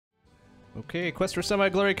Okay, Quest for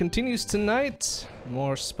Semi-Glory continues tonight.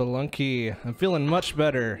 More Spelunky. I'm feeling much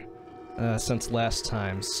better since last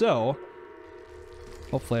time, so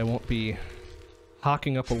hopefully I won't be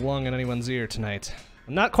hawking up a lung in anyone's ear tonight.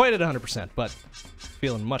 I'm not quite at 100%, but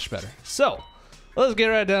feeling much better. So, let's get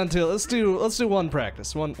right down to it. Let's do one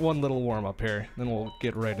practice, one little warm-up here, then we'll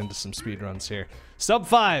get right into some speedruns here. Sub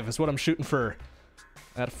 5 is what I'm shooting for.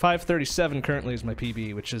 At 5:37 currently is my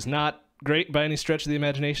PB, which is not great by any stretch of the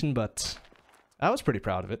imagination, but I was pretty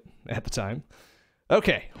proud of it at the time.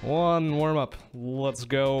 Okay, one warm-up. Let's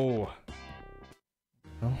go.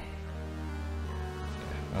 Oh.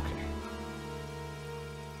 Yeah, okay.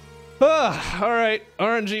 Alright,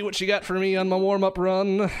 RNG, what you got for me on my warm-up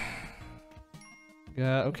run?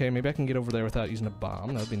 Yeah, okay, maybe I can get over there without using a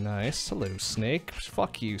bomb. That'd be nice. Hello, Snake.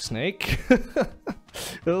 Fuck you, Snake.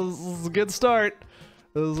 It was a good start.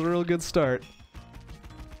 It was a real good start.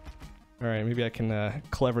 Alright, maybe I can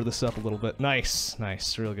clever this up a little bit. Nice,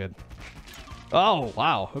 nice, real good. Oh,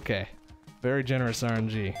 wow, okay. Very generous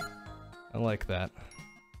RNG. I like that.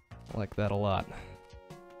 I like that a lot.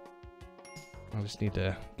 I just need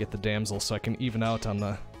to get the damsel so I can even out on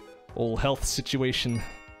the old health situation.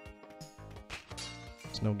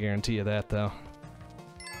 There's no guarantee of that, though.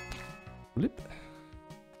 Bloop.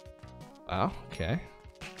 Wow, okay.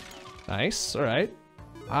 Nice, alright.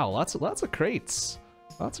 Wow, lots of crates.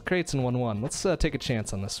 Lots of crates in 1-1. Let's take a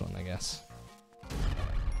chance on this one, I guess.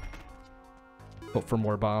 Hope for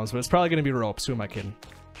more bombs, but it's probably gonna be ropes. Who am I kidding?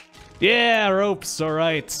 Yeah, ropes,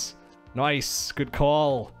 alright. Nice, good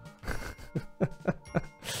call.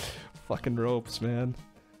 Fucking ropes, man.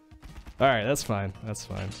 Alright, that's fine, that's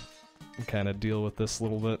fine. I can kind of deal with this a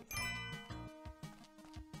little bit.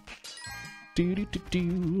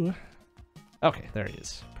 Do-do-do-do. Okay, there he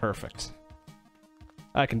is. Perfect.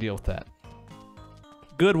 I can deal with that.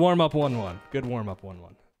 Good warm-up 1-1. Good warm-up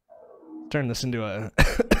 1-1. Turn this into a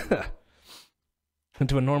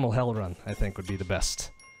into a normal hell run, I think would be the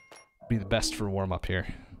best. Be the best for warm-up here.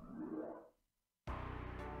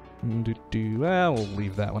 Well, we'll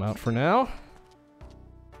leave that one out for now.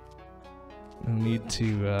 No need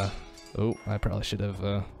to oh, I probably should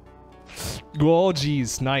have oh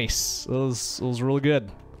geez, nice. Those really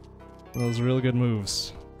good. Those really good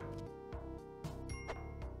moves.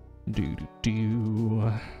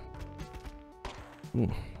 Ooh,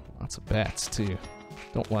 lots of bats too.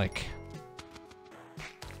 Don't like.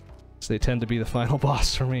 So they tend to be the final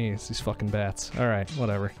boss for me. It's these fucking bats. All right,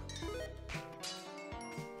 whatever.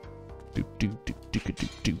 What's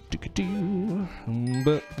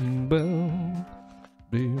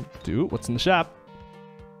in the shop?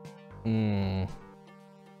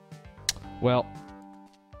 Well,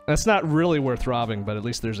 that's not really worth robbing, but at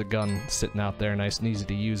least there's a gun sitting out there, nice and easy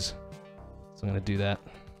to use. So I'm gonna do that.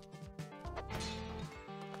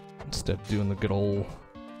 Instead of doing the good old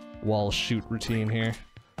wall shoot routine here.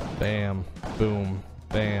 Bam, boom,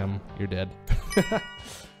 bam, you're dead.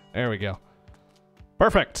 There we go.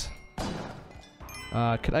 Perfect!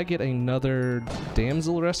 Could I get another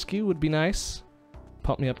damsel rescue? Would be nice.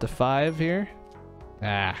 Pump me up to 5 here.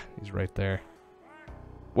 Ah, he's right there.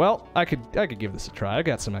 Well, I could give this a try. I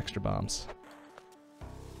got some extra bombs.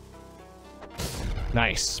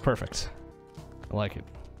 Nice, perfect. I like it.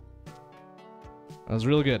 That was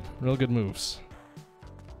real good moves.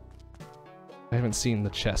 I haven't seen the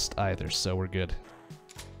chest either, so we're good.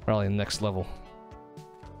 Probably the next level.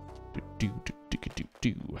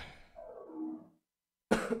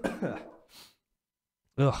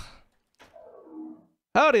 Ugh.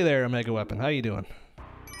 Howdy there, Omega Weapon. How you doing?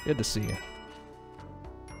 Good to see you.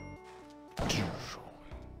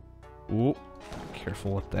 Ooh,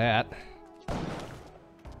 careful with that.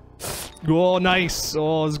 Oh, nice!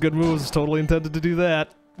 Oh, those good moves. Totally intended to do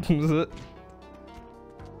that.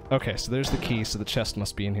 Okay, so there's the key, so the chest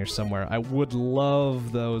must be in here somewhere. I would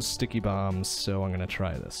love those sticky bombs, so I'm gonna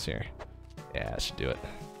try this here. Yeah, I should do it.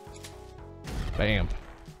 Bam.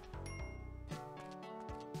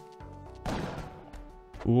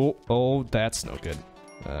 Ooh, oh, that's no good.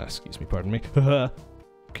 Excuse me, pardon me.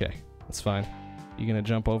 Okay, that's fine. You gonna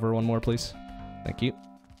jump over one more, please? Thank you.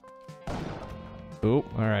 Oh,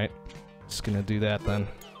 alright. Just gonna do that then.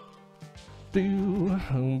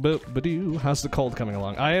 How's the cold coming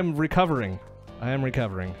along? I am recovering. I am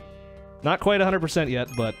recovering. Not quite 100% yet,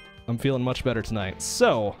 but I'm feeling much better tonight.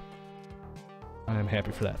 So, I'm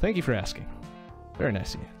happy for that. Thank you for asking. Very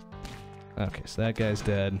nice of you. Okay, so that guy's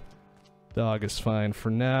dead. Dog is fine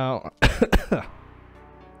for now.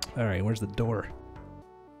 Alright, where's the door?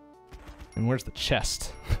 And where's the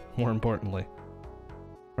chest? More importantly.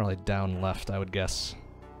 Probably down left, I would guess.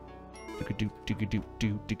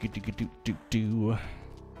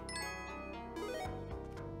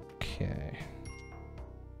 Okay.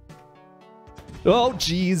 Oh,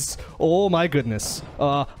 jeez. Oh, my goodness.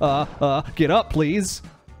 Get up, please.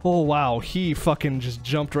 Oh, wow. He fucking just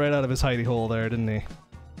jumped right out of his hidey hole there, didn't he?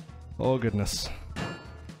 Oh, goodness.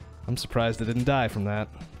 I'm surprised I didn't die from that.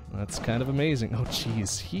 That's kind of amazing. Oh,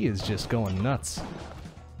 jeez. He is just going nuts.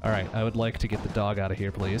 Alright, I would like to get the dog out of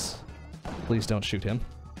here, please. Please don't shoot him.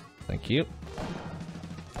 Thank you.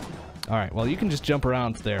 Alright, well, you can just jump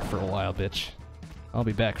around there for a while, bitch. I'll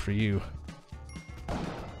be back for you.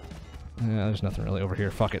 Yeah, there's nothing really over here.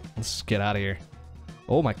 Fuck it. Let's get out of here.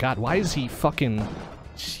 Oh my god, why is he fucking...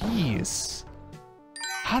 Jeez.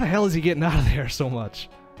 How the hell is he getting out of there so much?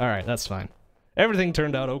 Alright, that's fine. Everything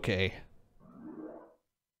turned out okay.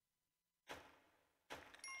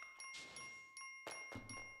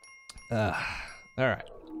 Alright.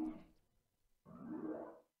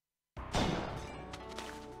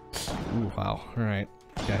 Ooh, wow. Alright.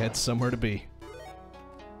 I had somewhere to be.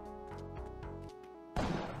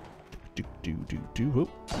 Whoop.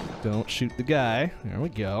 Don't shoot the guy. There we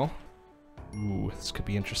go. Ooh, this could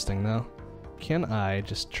be interesting though. Can I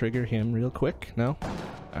just trigger him real quick? No?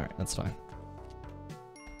 Alright, that's fine.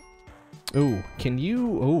 Ooh, can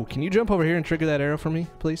you jump over here and trigger that arrow for me,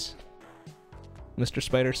 please? Mr.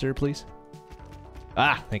 Spider, sir, please?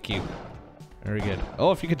 Ah, thank you. Very good.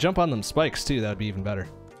 Oh, if you could jump on them spikes too, that would be even better.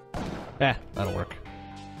 That'll work.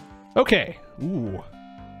 Okay. Ooh.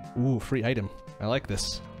 Ooh, free item. I like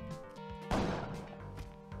this.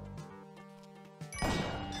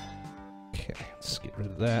 Okay, let's get rid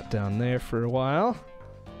of that down there for a while.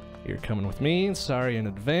 You're coming with me. Sorry in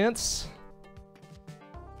advance.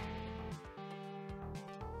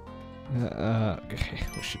 Okay,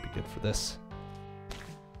 we should be good for this.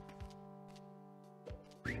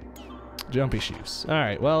 Jumpy shoes.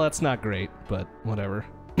 Alright, well, that's not great, but whatever.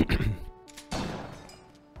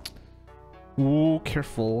 Ooh,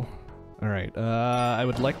 careful. Alright, I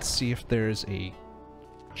would like to see if there's a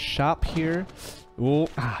shop here. Ooh,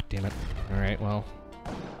 damn it. Alright, well,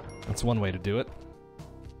 that's one way to do it.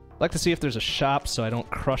 I'd like to see if there's a shop so I don't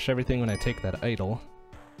crush everything when I take that idol.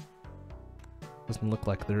 Doesn't look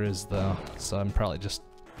like there is, though, so I'm probably just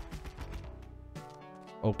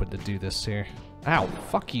open to do this here. Ow!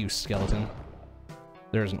 Fuck you, skeleton.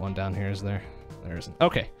 There isn't one down here, is there? There isn't.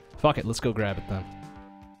 Okay, fuck it, let's go grab it then.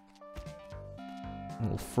 A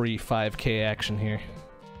little free 5K action here.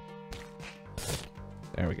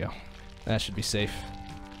 There we go. That should be safe.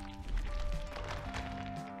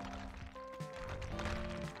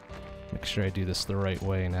 Make sure I do this the right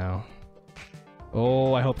way now.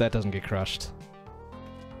 Oh, I hope that doesn't get crushed.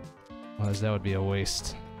 Otherwise, that would be a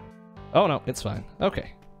waste. Oh no, it's fine.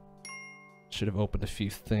 Okay. Should have opened a few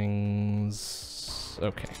things.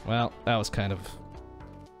 Okay, well, that was kind of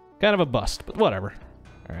a bust, but whatever.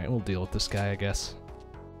 Alright, we'll deal with this guy, I guess.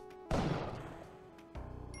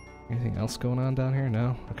 Anything else going on down here?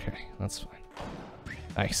 No? Okay, that's fine.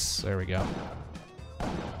 Nice, there we go.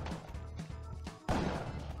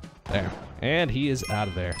 There. And he is out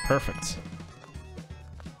of there. Perfect.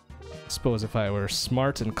 I suppose if I were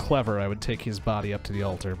smart and clever, I would take his body up to the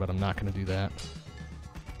altar, but I'm not going to do that.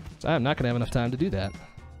 So I'm not going to have enough time to do that.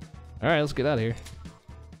 Alright, let's get out of here.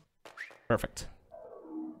 Perfect.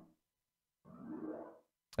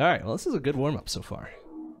 Alright, well, this is a good warm-up so far.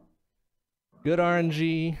 Good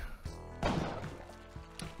RNG.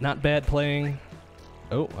 Not bad playing.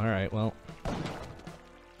 Oh, alright, well.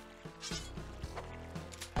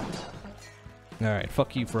 Alright,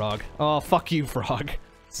 fuck you, frog. Oh, fuck you, frog.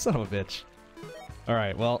 Son of a bitch.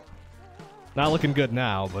 Alright, well. Not looking good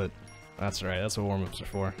now, but that's alright. That's what warm-ups are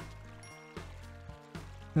for.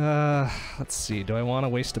 Let's see. Do I want to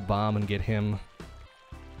waste a bomb and get him?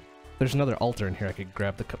 There's another altar in here. I could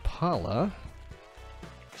grab the Kapala.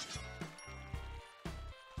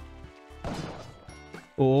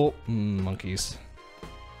 Oh, monkeys.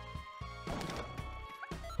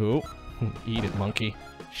 Oh, eat it, monkey.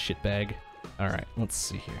 Shitbag. Alright, let's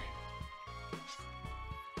see here.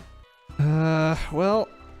 Well,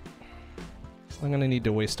 I'm gonna need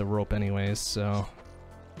to waste a rope anyways, so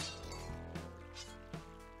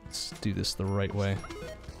let's do this the right way.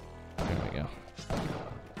 There we go.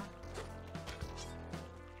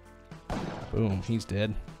 Boom, he's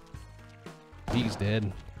dead. He's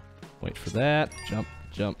dead. Wait for that. Jump,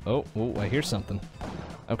 jump. Oh, I hear something.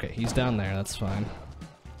 Okay, he's down there, that's fine.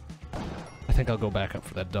 I think I'll go back up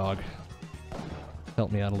for that dog.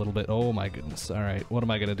 Help me out a little bit. Oh my goodness. Alright, what am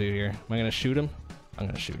I gonna do here? Am I gonna shoot him? I'm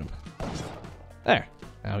gonna shoot him. There.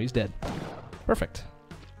 Now he's dead. Perfect.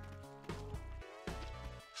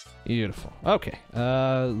 Beautiful. Okay.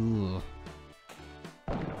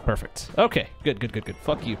 Perfect. Okay, good, good, good, good.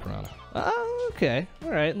 Fuck you, Piranha. Okay.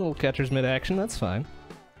 Alright, little catcher's mid-action, that's fine.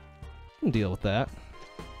 Can deal with that.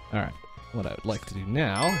 Alright, what I would like to do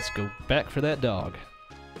now is go back for that dog.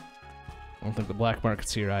 I don't think the black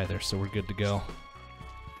market's here either, so we're good to go.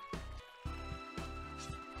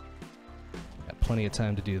 Got plenty of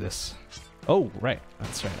time to do this. Oh, right.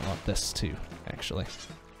 That's right, I want this too, actually.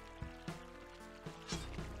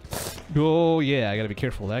 Oh, yeah, I gotta be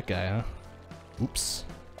careful of that guy, huh? Oops.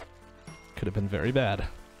 Could have been very bad.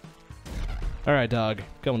 Alright, dog.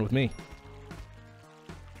 Coming with me.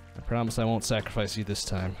 I promise I won't sacrifice you this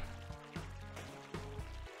time.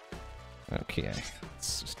 Okay.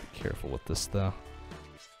 Let's just be careful with this, though.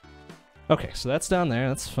 Okay, so that's down there.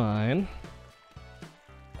 That's fine.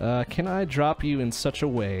 Can I drop you in such a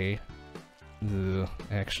way... Ugh,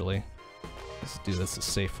 actually. Let's do this a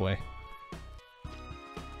safe way.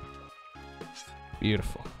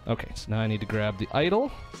 Beautiful. Okay, so now I need to grab the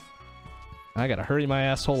idol. I gotta hurry my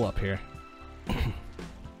asshole up here.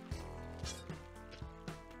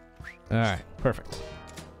 Alright, perfect.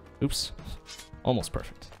 Oops. Almost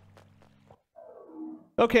perfect.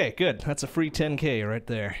 Okay, good. That's a free 10K right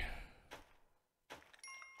there.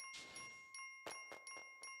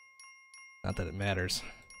 Not that it matters.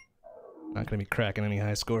 Not gonna be cracking any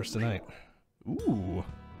high scores tonight. Ooh.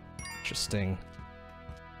 Interesting.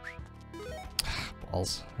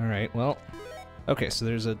 Balls. Alright, well. Okay, so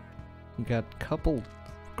there's a... We got a couple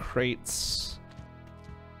crates.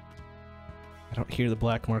 I don't hear the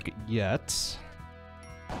black market yet.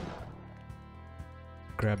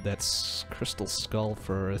 Grab that crystal skull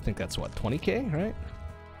for, I think that's what, 20K, right?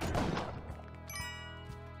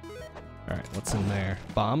 Alright, what's in there?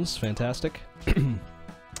 Bombs, fantastic.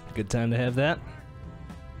 Good time to have that.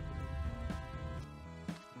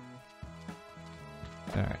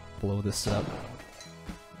 Alright, blow this up.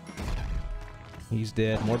 He's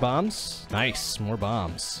dead. More bombs? Nice, more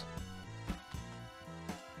bombs.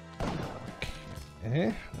 Okay,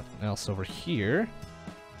 nothing else over here.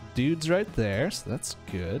 Dude's right there, so that's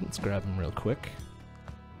good. Let's grab him real quick.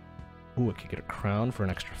 Ooh, I could get a crown for an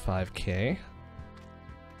extra 5K.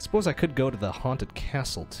 Suppose I could go to the haunted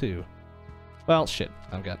castle, too. Well, shit,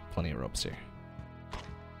 I've got plenty of ropes here.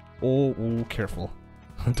 Oh, careful.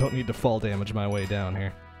 I don't need to fall damage my way down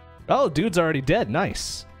here. Oh, dude's already dead.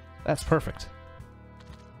 Nice. That's perfect.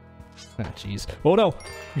 Ah, jeez. Oh, no.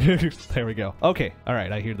 There we go. Okay,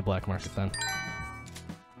 alright, I hear the black market then.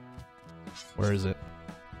 Where is it?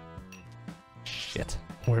 Shit.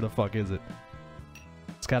 Where the fuck is it?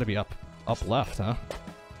 It's gotta be up left, huh?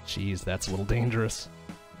 Jeez, that's a little dangerous.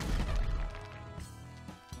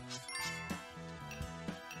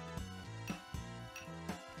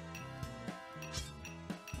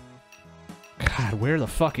 God, where the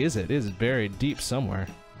fuck is it? It is buried deep somewhere.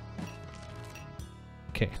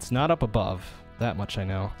 Okay, it's not up above. That much I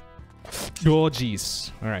know. Oh,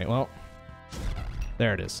 jeez. Alright, well.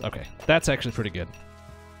 There it is. Okay, that's actually pretty good.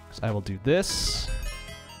 So I will do this.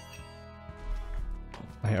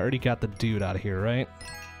 I already got the dude out of here, right?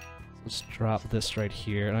 Let's drop this right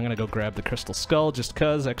here. And I'm gonna go grab the crystal skull just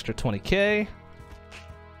cuz. Extra 20K.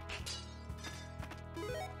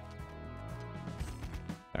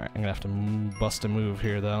 Alright, I'm gonna have to bust a move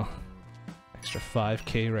here, though. Extra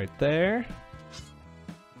 5K right there.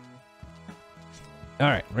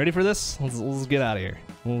 Alright, ready for this? Let's get out of here.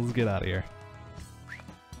 Let's get out of here.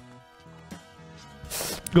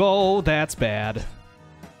 Oh, that's bad.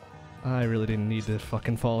 I really didn't need to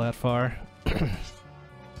fucking fall that far.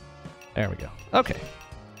 There we go. Okay.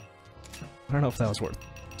 I don't know if that was worth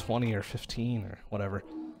 20 or 15 or whatever.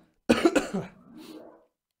 Ugh,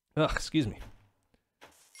 excuse me.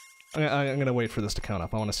 I'm gonna wait for this to count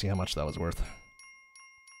up. I want to see how much that was worth.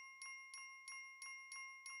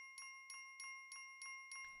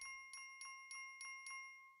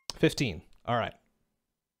 $15. Alright.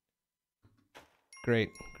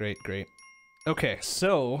 Great, great, great. Okay,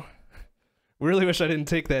 so... Really wish I didn't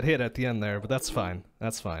take that hit at the end there, but that's fine.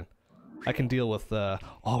 That's fine. I can deal with,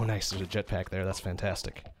 Oh, nice, there's a jetpack there. That's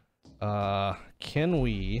fantastic. Can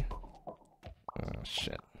we... Oh,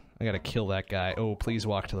 shit. I gotta kill that guy. Oh, please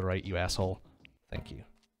walk to the right, you asshole. Thank you.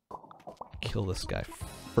 Kill this guy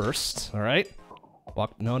first, alright?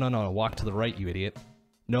 Walk... No, no, no, walk to the right, you idiot.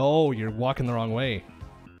 No, you're walking the wrong way.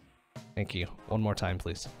 Thank you. One more time,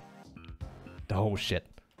 please. Oh, shit.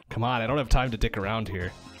 Come on, I don't have time to dick around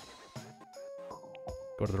here.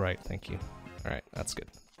 Go to the right, thank you. Alright, that's good.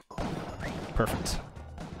 Perfect.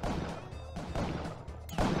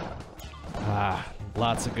 Ah,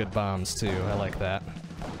 lots of good bombs, too. I like that.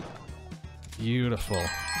 Beautiful.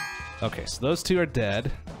 Okay, so those two are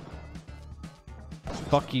dead.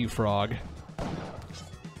 Fuck you, frog.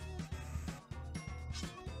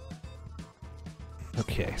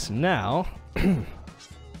 Okay, so now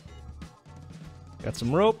got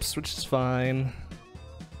some ropes, which is fine.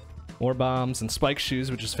 More bombs and spike shoes,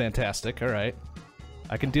 which is fantastic. All right,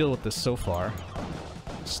 I can deal with this so far,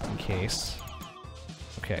 just in case.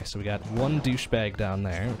 Okay, so we got one douchebag down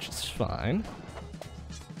there, which is fine.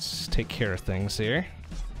 Let's take care of things here.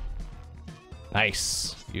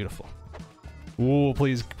 Nice, beautiful. Ooh,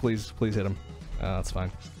 please, please, please hit him. That's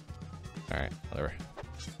fine. All right, whatever.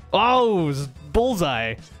 Oh, it was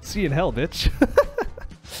bullseye. See you in hell, bitch.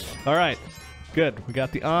 All right, good. We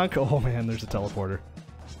got the Ankh. Oh man, there's a teleporter.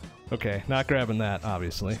 Okay, not grabbing that,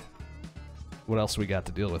 obviously. What else we got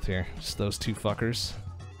to deal with here? Just those two fuckers.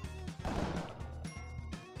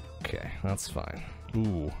 Okay, that's fine.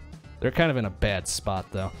 Ooh, they're kind of in a bad spot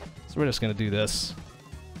though, so we're just gonna do this.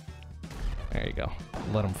 There you go.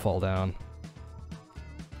 Let them fall down.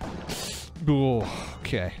 Ooh,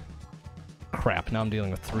 okay. Crap, now I'm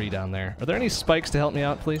dealing with 3 down there. Are there any spikes to help me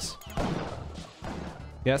out, please?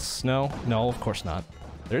 Yes? No? No, of course not.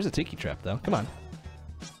 There's a tiki trap, though. Come on.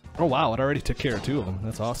 Oh, wow, it already took care of 2 of them.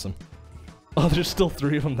 That's awesome. Oh, there's still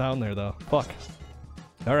 3 of them down there, though. Fuck.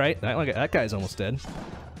 Alright, that guy's almost dead.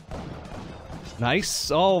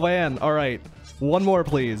 Nice. Oh, man. Alright. One more,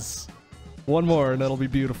 please. One more, and that'll be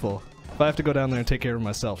beautiful. If I have to go down there and take care of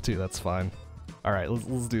myself, too, that's fine. Alright,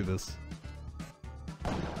 let's do this.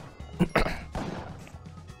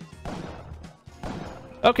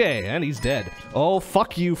 Okay, and he's dead. Oh,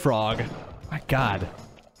 fuck you, frog. My god.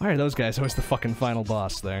 Why are those guys always the fucking final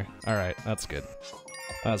boss there? Alright, that's good.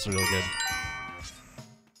 That's real good.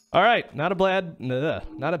 Alright, not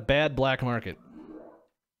a bad black market.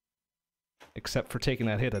 Except for taking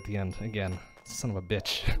that hit at the end. Again, son of a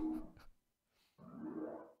bitch.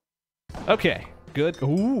 Okay, good.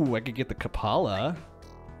 Ooh, I could get the Kapala.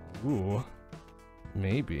 Ooh.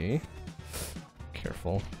 Maybe.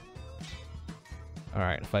 Careful.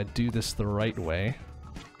 Alright, if I do this the right way.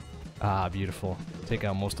 Ah, beautiful. Take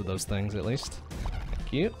out most of those things, at least.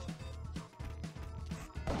 Thank you.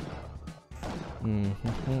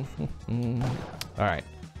 Alright.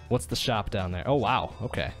 What's the shop down there? Oh, wow.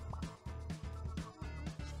 Okay.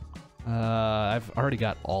 I've already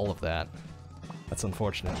got all of that. That's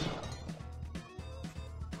unfortunate.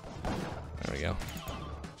 There we go.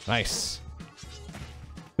 Nice.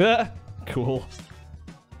 Ah, cool.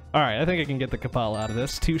 Alright, I think I can get the Kapala out of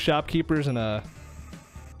this. 2 shopkeepers and a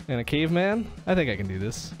caveman? I think I can do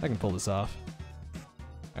this. I can pull this off.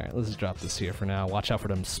 Alright, let's just drop this here for now. Watch out for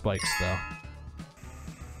them spikes, though.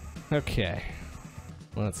 Okay.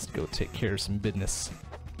 Let's go take care of some business.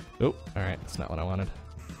 Oh, alright, that's not what I wanted.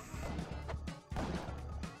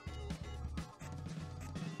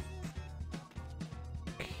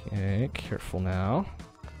 Okay, careful now.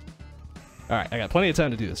 Alright, I got plenty of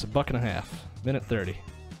time to do this. $1.50. Minute 30.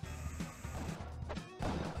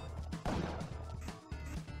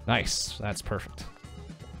 Nice. That's perfect.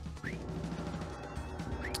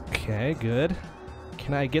 Okay, good.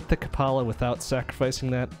 Can I get the Kapala without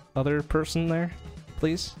sacrificing that other person there,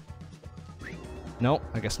 please? No,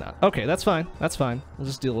 I guess not. Okay, that's fine. That's fine. We'll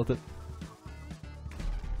just deal with it.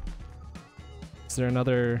 Is there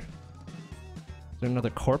another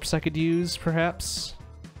corpse I could use, perhaps?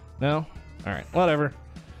 No? Alright, whatever.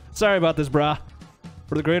 Sorry about this, brah.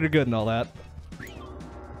 For the greater good and all that.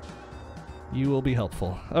 You will be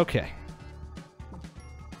helpful. Okay.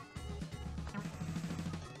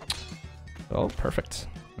 Oh, perfect.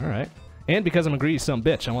 Alright. And because I'm a greedy son of a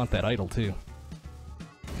bitch, I want that idol, too.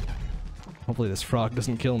 Hopefully this frog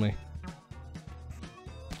doesn't kill me.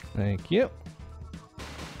 Thank you.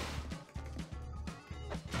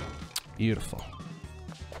 Beautiful.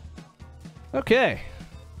 Okay.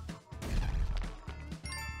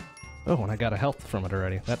 Oh, and I got a health from it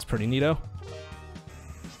already. That's pretty neato.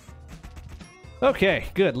 Okay,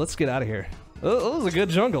 good. Let's get out of here. Oh, that was a good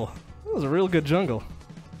jungle. That was a real good jungle.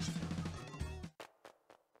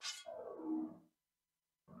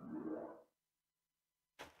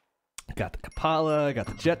 Got the Kapala, got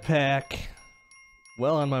the jetpack.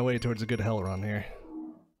 Well on my way towards a good hell run here.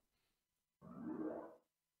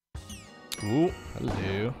 Ooh,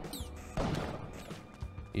 hello.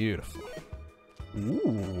 Beautiful.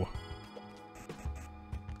 Ooh.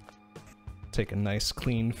 Take a nice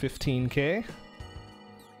clean 15k.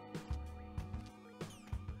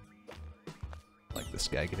 Like this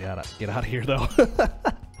guy, get out of here though.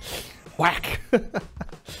 Whack!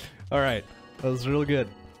 Alright, that was real good.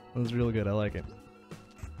 That was real good, I like it.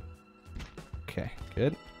 Okay,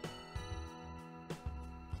 good.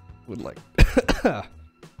 Would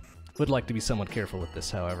like to be somewhat careful with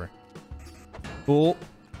this, however. Oh.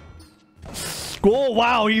 Oh,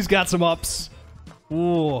 wow, he's got some ups.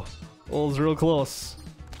 Ooh. Oh, it was real close.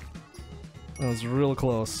 That was real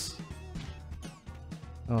close.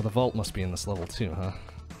 Oh, the vault must be in this level too, huh?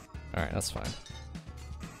 Alright, that's fine.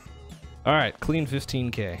 Alright, clean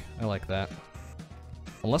 15k. I like that.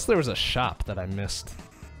 Unless there was a shop that I missed.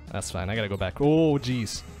 That's fine, I gotta go back. Oh,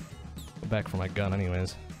 jeez. Go back for my gun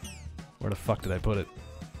anyways. Where the fuck did I put it?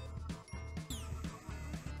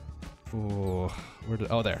 Ooh, where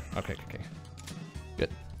did... Oh, there. Okay, okay.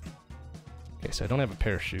 Good. Okay, so I don't have a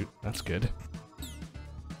parachute. That's good.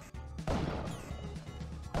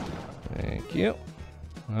 Thank you.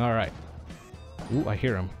 Alright. Ooh, I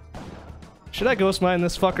hear him. Should I ghost mine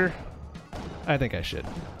this fucker? I think I should.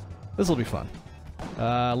 This'll be fun.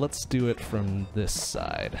 Let's do it from this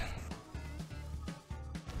side.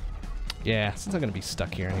 Yeah, since I'm gonna be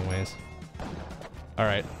stuck here anyways.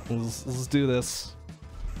 Alright, let's do this.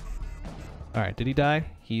 Alright, did he die?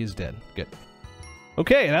 He is dead. Good.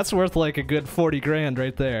 Okay, that's worth like a good 40 grand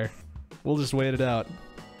right there. We'll just wait it out.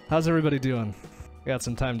 How's everybody doing? Got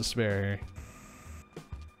some time to spare here.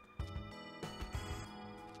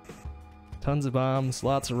 Tons of bombs,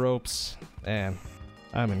 lots of ropes, and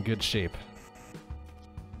I'm in good shape.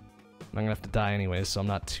 I'm gonna have to die anyways, so I'm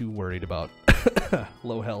not too worried about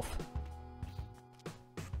low health.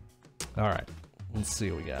 Alright, let's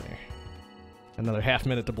see what we got here. Another half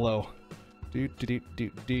minute to blow.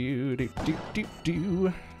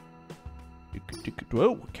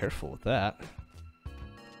 Whoa, careful with that.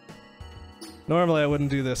 Normally I wouldn't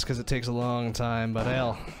do this because it takes a long time, but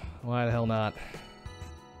hell, why the hell not?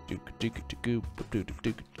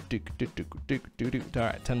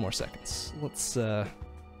 Alright, 10 more seconds. Let's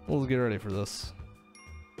get ready for this.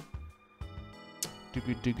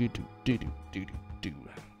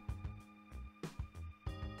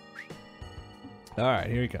 Alright,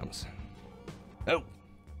 here he comes. Oh!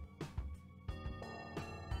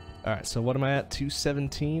 Alright, so what am I at?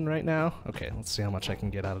 217 right now? Okay, let's see how much I can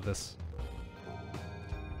get out of this.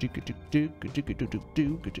 Alright,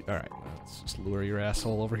 let's just lure your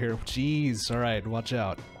asshole over here. Jeez, alright, watch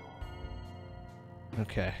out.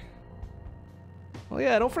 Okay. Well,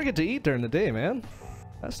 yeah, don't forget to eat during the day, man.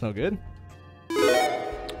 That's no good.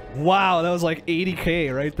 Wow, that was like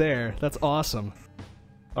 80k right there. That's awesome.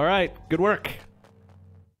 Alright, good work.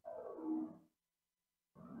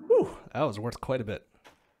 Whew, that was worth quite a bit.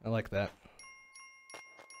 I like that.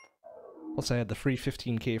 Plus I had the free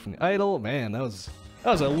 15k from the idol. Man, that was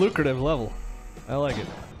a lucrative level. I like it.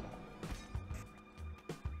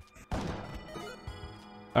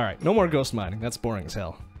 Alright, no more ghost mining. That's boring as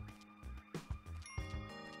hell.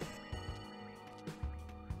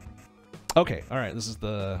 Okay, alright, this is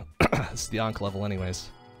the this is the Ankh level anyways.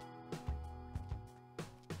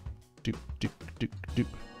 Doop, doop, doop, doop.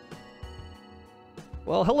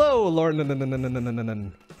 Well, hello, Lord.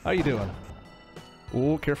 How you doing?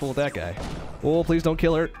 Oh, careful with that guy. Oh, please don't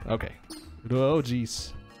kill her. Okay. Oh,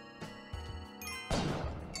 jeez.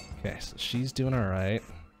 Okay, so she's doing alright.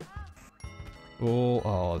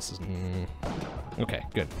 Oh, this is... Okay,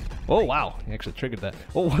 good. Oh, wow. He actually triggered that.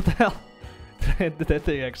 Oh, what the hell? Did that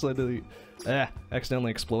thing accidentally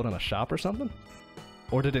explode on a shop or something?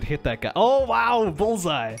 Or did it hit that guy? Oh, wow!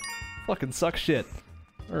 Bullseye! Fucking suck shit.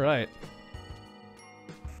 Alright.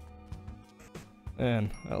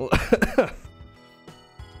 Man,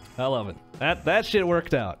 I love it. That shit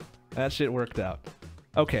worked out. That shit worked out.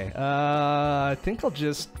 Okay, I think I'll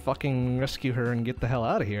just fucking rescue her and get the hell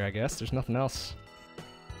out of here, I guess. There's nothing else.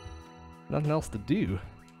 Nothing else to do.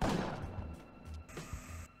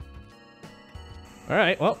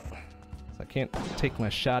 Alright, well. I can't take my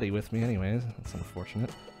shotty with me anyways. That's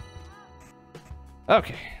unfortunate.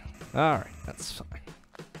 Okay. Alright, that's fine.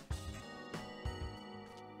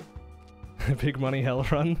 Big money hell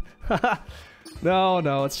run?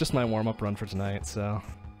 No, it's just my warm-up run for tonight, so...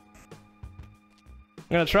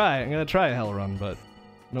 I'm gonna try a hell run, but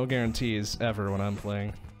no guarantees ever when I'm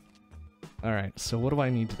playing. Alright, so what do I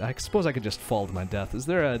need to... I suppose I could just fall to my death. Is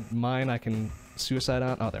there a mine I can suicide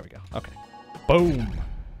on? Oh, there we go. Okay. Boom!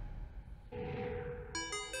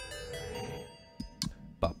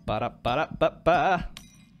 Ba-ba-da-ba-da-ba-ba!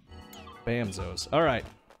 Bamzos. Alright,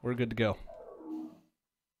 we're good to go.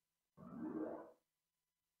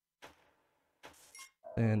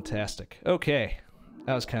 Fantastic. Okay.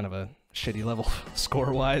 That was kind of a shitty level,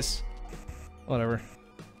 score-wise. Whatever.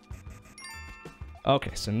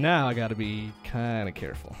 Okay, so now I gotta be kind of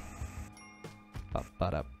careful.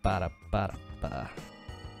 Ba-ba-da-ba-da-ba-da-ba.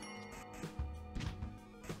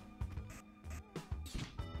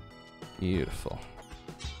 Beautiful.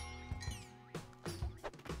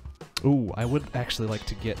 Ooh, I would actually like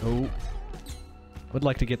to get... Oh. I would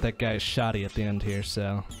like to get that guy's shotty at the end here,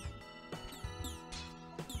 so...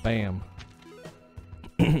 Bam.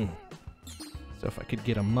 So if I could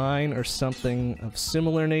get a mine or something of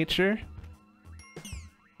similar nature.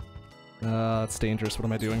 That's dangerous. What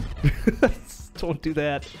am I doing? Don't do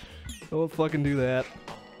that. Don't fucking do that.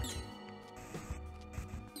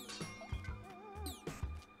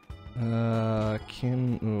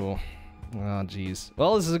 Ooh. Oh, jeez.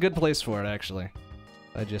 Well, this is a good place for it, actually.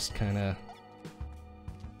 I just kind of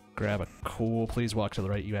grab a cool. Please walk to the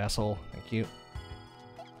right, you asshole. Thank you.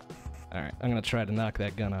 Alright, I'm gonna try to knock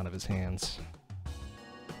that gun out of his hands.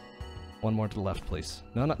 One more to the left, please.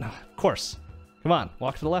 No, no, no. Of course. Come on,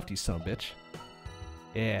 walk to the left, you son of a bitch.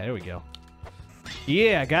 Yeah, there we go.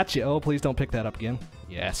 Yeah, gotcha. Oh, please don't pick that up again.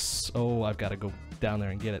 Yes. Oh, I've got to go down there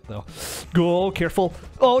and get it, though. Go, careful.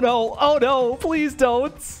 Oh, no. Oh, no. Please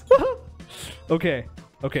don't. Okay.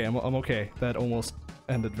 Okay, I'm okay. That almost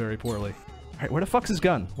ended very poorly. All right, where the fuck's his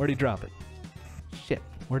gun? Where did he drop it? Shit.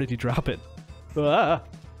 Where did he drop it? Ah.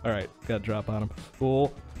 All right, got to drop on him.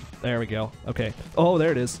 Oh, there we go. Okay. Oh,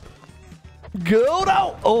 there it is. Go,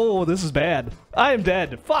 no. Oh, this is bad. I am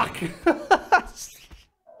dead. Fuck.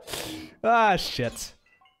 Ah, shit.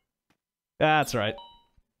 That's right.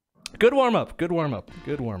 Good warm-up, good warm-up,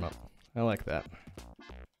 good warm-up. I like that.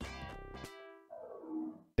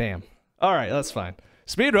 Damn. Alright, that's fine.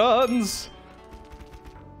 Speedruns!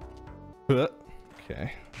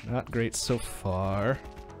 Okay. Not great so far.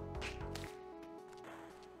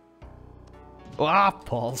 Ah,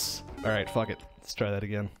 Pulse. Alright, fuck it. Let's try that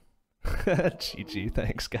again. GG,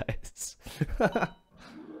 thanks, guys.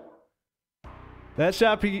 That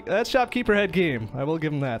shopkeeper had game. I will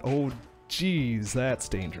give him that. Oh, jeez, that's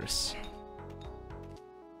dangerous.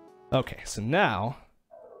 Okay, so now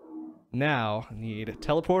I need a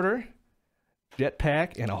teleporter,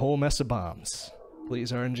 jetpack, and a whole mess of bombs.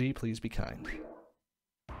 Please, RNG, please be kind.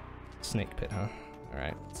 Snake pit, huh?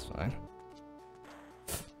 Alright, that's fine.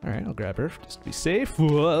 Alright, I'll grab her just to be safe.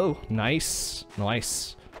 Whoa, nice,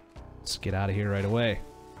 nice. Let's get out of here right away.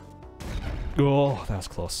 Oh, that was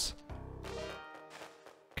close.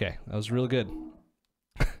 Okay, that was real good.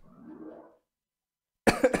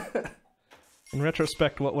 In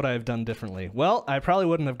retrospect, what would I have done differently? Well, I probably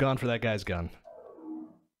wouldn't have gone for that guy's gun.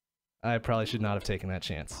 I probably should not have taken that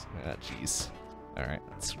chance. Ah, jeez. Alright,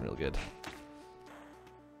 that's real good.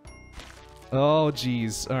 Oh,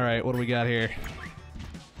 jeez. Alright, what do we got here?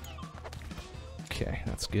 Okay,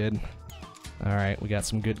 that's good. Alright, we got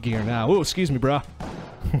some good gear now. Ooh, excuse me, brah.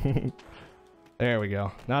 There we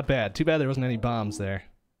go. Not bad. Too bad there wasn't any bombs there.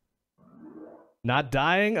 Not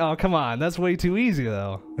dying? Oh, come on. That's way too easy,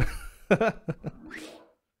 though.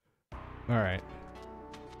 Alright.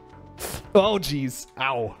 Oh, jeez.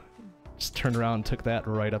 Ow. Just turned around and took that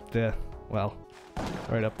right up the... Well,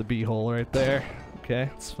 right up the b-hole right there. Okay,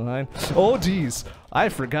 it's fine. Oh, jeez. I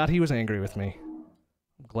forgot he was angry with me.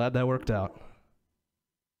 I'm glad that worked out.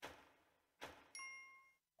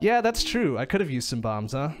 Yeah, that's true. I could have used some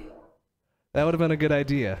bombs, huh? That would have been a good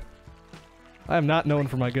idea. I am not known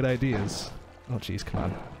for my good ideas. Oh, jeez, come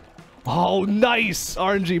on. Oh, nice!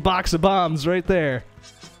 RNG box of bombs right there.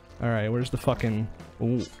 Alright, where's the fucking...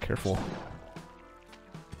 Ooh, careful.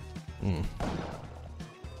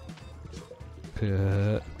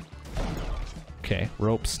 Okay,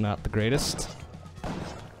 rope's not the greatest.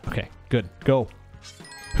 Okay, good. Go.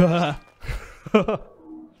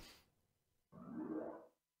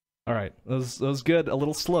 Alright, that was good. A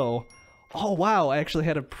little slow. Oh, wow, I actually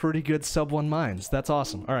had a pretty good sub-1 mines. That's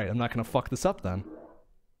awesome. Alright, I'm not gonna fuck this up then.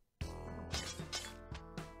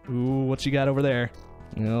 Ooh, what you got over there?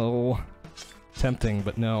 No. Tempting,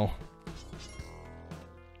 but no.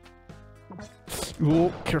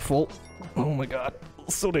 Ooh, careful. Oh my god.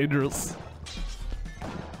 So dangerous.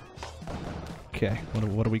 Okay,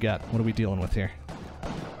 what do we got? What are we dealing with here?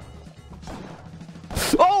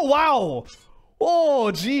 Oh, wow!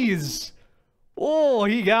 Oh, jeez! Oh,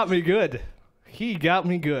 he got me good. He got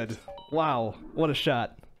me good. Wow, what a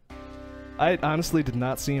shot. I honestly did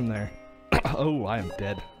not see him there. Oh, I am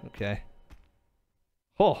dead. Okay.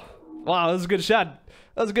 Oh, wow, that was a good shot.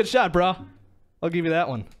 That was a good shot, bro. I'll give you that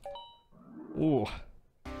one. Ooh.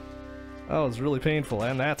 That was really painful,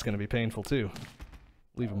 and that's gonna be painful too.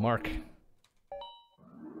 Leave a mark.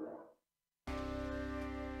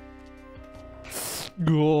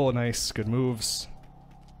 Oh, nice. Good moves.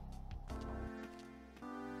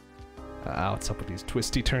 What's up with these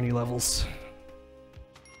twisty-turny levels?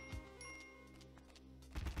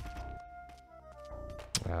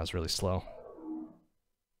 That was really slow.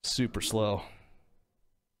 Super slow.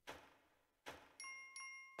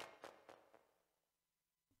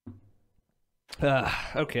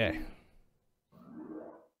 Okay.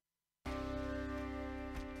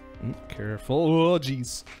 Careful. Oh,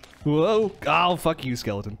 jeez. Whoa. Oh, fuck you,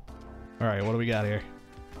 skeleton. Alright, what do we got here?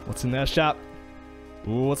 What's in that shop?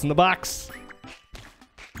 Ooh, what's in the box?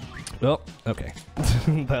 Oh, okay.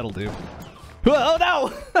 That'll do. Oh, no!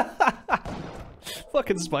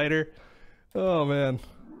 Fucking spider. Oh, man.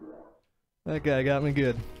 That guy got me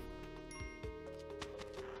good.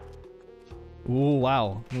 Ooh,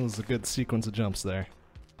 wow. That was a good sequence of jumps there.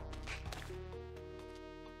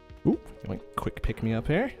 Ooh, quick pick me up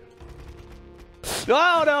here.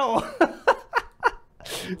 Oh, no!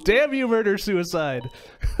 Damn you, murder-suicide.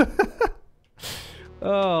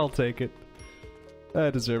 Oh, I'll take it. I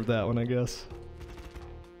deserved that one, I guess.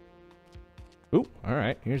 Ooh,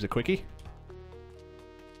 alright, here's a quickie.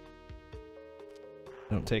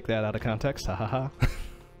 Don't take that out of context, ha ha ha.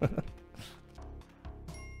 What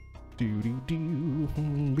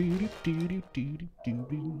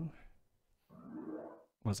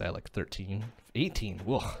was that, like 13? 18,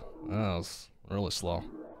 whoa, that was really slow.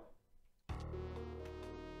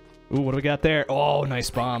 Ooh, what do we got there? Oh, nice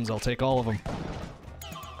bombs, I'll take all of them.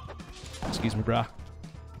 Excuse me, brah.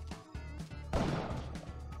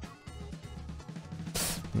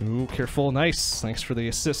 Ooh, careful, nice. Thanks for the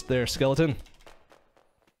assist there, skeleton.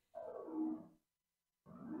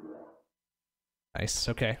 Nice,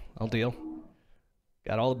 okay, I'll deal.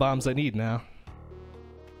 Got all the bombs I need now.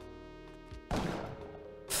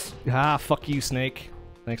 Ah, fuck you, snake.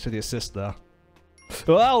 Thanks for the assist, though.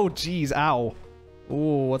 Oh, jeez, ow.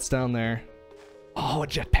 Oh, what's down there? Oh, a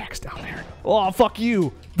jetpack's down there. Oh, fuck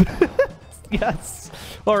you. Yes.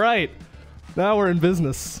 Alright. Now we're in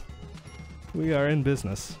business. We are in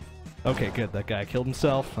business. Okay, good. That guy killed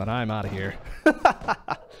himself, and I'm out of here.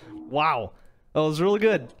 Wow. That was really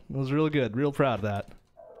good. That was really good. Real proud of that.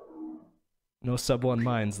 No sub 1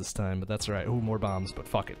 mines this time, but that's alright. Ooh, more bombs, but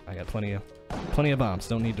fuck it. I got plenty of bombs.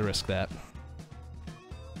 Don't need to risk that.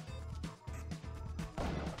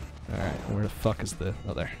 Alright, where the fuck is the...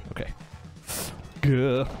 Oh, there. Okay.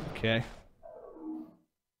 Good. Okay.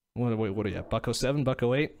 What do you have? Bucko 7?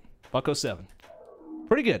 Bucko 8? Bucko 7.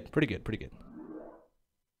 Pretty good. Pretty good. Pretty good.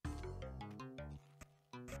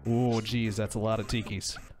 Oh, geez, that's a lot of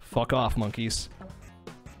tikis. Fuck off, monkeys.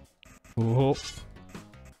 Oh.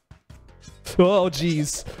 Oh,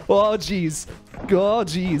 jeez. Oh, jeez. Oh,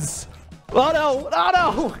 jeez. Oh, no. Oh,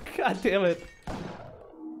 no. God damn it.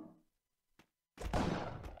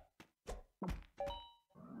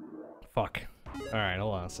 Fuck. Alright,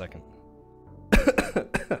 hold on a second.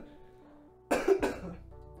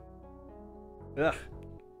 Ugh.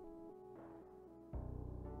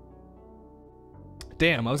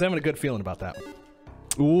 Damn, I was having a good feeling about that one.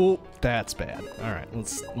 Ooh, that's bad. Alright,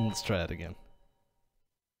 let's try that again.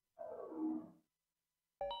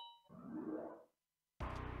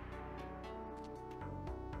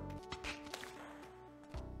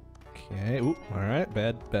 Okay, ooh, alright,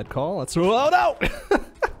 bad call. Let's... Oh, no!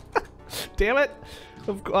 Damn it!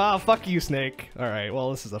 Ah, fuck you, Snake. Alright, well,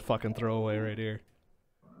 this is a fucking throwaway right here.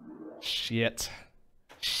 Shit.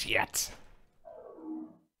 Shit.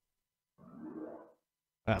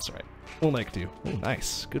 That's right. We'll make do. Oh,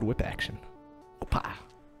 nice. Good whip action. Opa.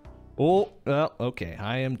 Oh, well, okay.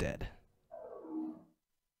 I am dead.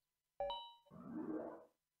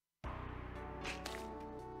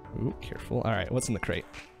 Ooh, careful. Alright, what's in the crate?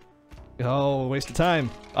 Oh, waste of time.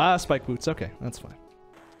 Ah, spike boots. Okay, that's fine.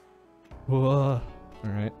 Whoa.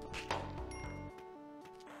 Alright.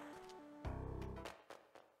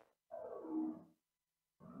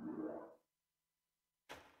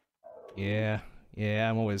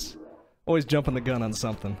 Yeah, I'm always jumping the gun on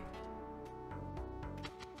something.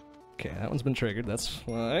 Okay, that one's been triggered, that's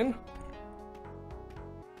fine.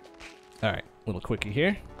 Alright, little quickie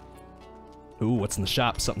here. Ooh, what's in the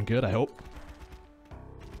shop? Something good, I hope.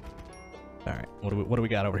 Alright, what do we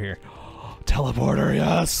got over here? Teleporter,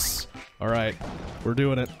 yes! Alright, we're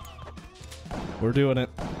doing it. We're doing it.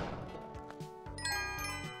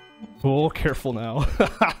 Oh, careful now.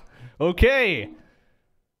 Okay!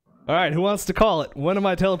 Alright, who wants to call it? When am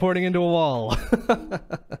I teleporting into a wall?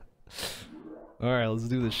 Alright, let's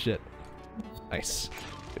do this shit. Nice.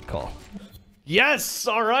 Good call. Yes!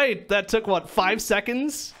 Alright! That took, what, 5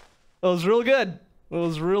 seconds? That was real good. That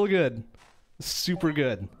was real good. Super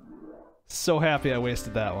good. So happy I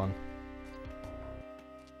wasted that one.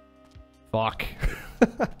 Fuck.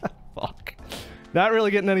 Fuck. Not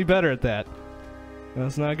really getting any better at that.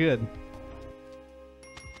 That's not good.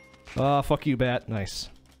 Ah, fuck you, bat. Nice.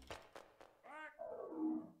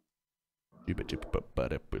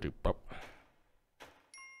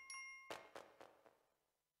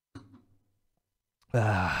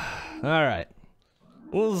 Alright.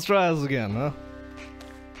 Let's try this again, huh?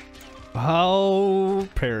 Oh,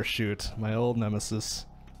 parachute. My old nemesis.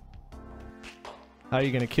 How are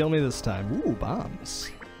you gonna kill me this time? Ooh,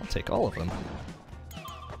 bombs. I'll take all of them.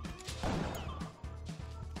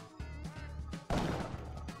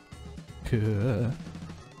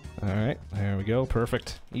 Alright, there we go.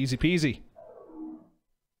 Perfect. Easy peasy.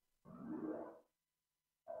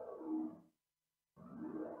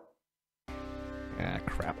 Ah,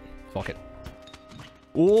 crap. Fuck it.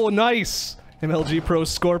 Oh, nice! MLG Pro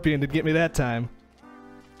Scorpion did get me that time.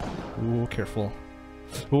 Ooh, careful.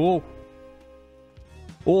 Oh.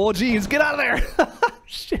 Oh, jeez, get out of there!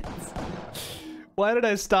 Shit. Why did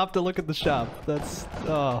I stop to look at the shop? That's...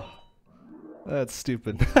 oh. That's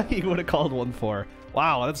stupid. You would have called 1-4.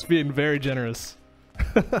 Wow, that's being very generous.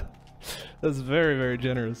 That's very, very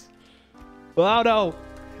generous. Oh, no!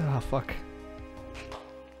 Ah, fuck.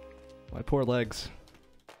 My poor legs.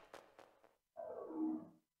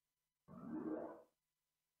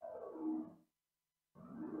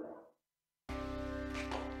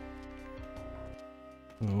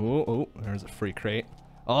 Oh, oh, there's a free crate.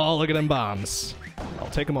 Oh, look at them bombs.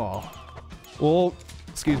 I'll take them all. Oh,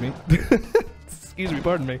 excuse me. Excuse me,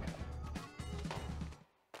 pardon me.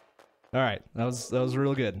 Alright, that was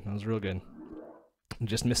real good. That was real good. I'm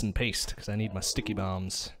just missing paste, because I need my sticky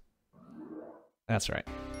bombs. That's right.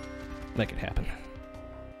 Make it happen.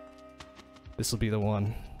 This will be the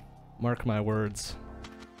one. Mark my words.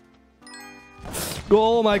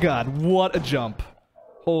 Oh my god, what a jump.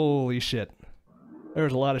 Holy shit.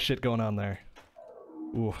 There's a lot of shit going on there.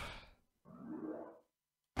 Oof.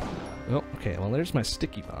 Oh, okay, well there's my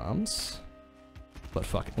sticky bombs. But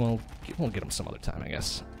fuck it, we'll get them some other time, I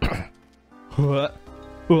guess. What?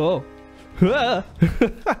 Whoa.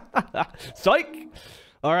 Psych!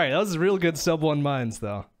 Alright, that was real good sub 1 mines,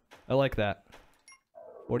 though. I like that.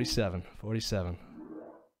 47. 47.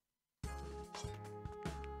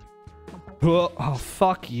 Whoa. Oh,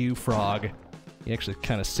 fuck you, frog. He actually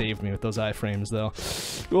kind of saved me with those iframes, though.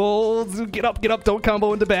 Oh, get up, don't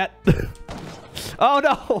combo into bat. Oh,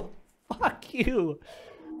 no! Fuck you!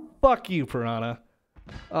 Fuck you, Piranha.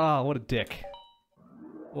 Oh, what a dick.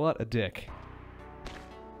 What a dick.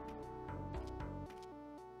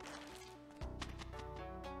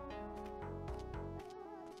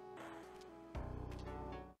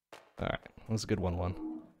 Alright, that was a good 1-1.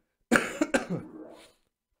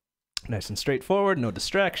 Nice and straightforward, no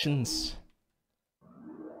distractions.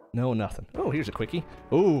 No, nothing. Oh, here's a quickie.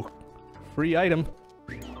 Oh, free item.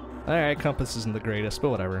 Alright, compass isn't the greatest, but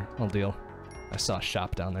whatever. I'll deal. I saw a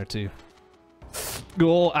shop down there, too.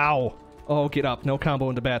 Oh, ow. Oh, get up. No combo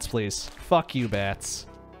into bats, please. Fuck you, bats.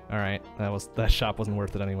 Alright, that shop wasn't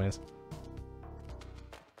worth it anyways.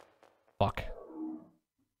 Fuck.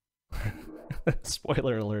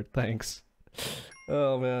 Spoiler alert, thanks.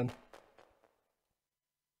 Oh, man.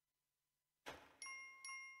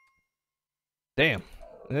 Damn.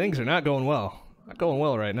 Things are not going well. Not going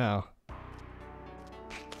well right now.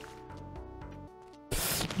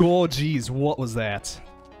 Oh, jeez, what was that?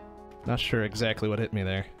 Not sure exactly what hit me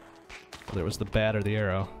there. Whether it was the bat or the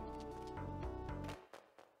arrow.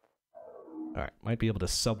 Alright, might be able to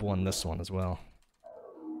sub 1 this one as well.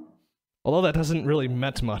 Although that doesn't really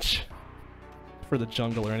meant much for the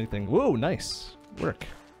jungle or anything. Whoa, nice work.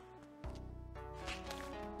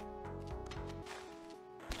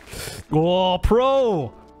 Oh,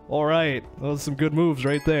 pro! Alright, those are some good moves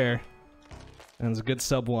right there. And it's a good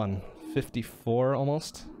sub 1. 54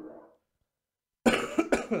 almost.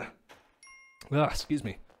 Ah, excuse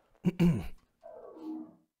me.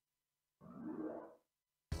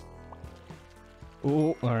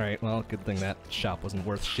 Oh, alright, well, good thing that shop wasn't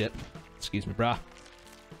worth shit. Excuse me, brah.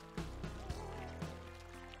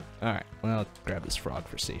 Alright, well, I'll grab this frog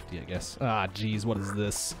for safety, I guess. Ah, jeez, what is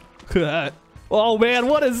this? Oh man,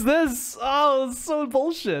 what is this? Oh, it's so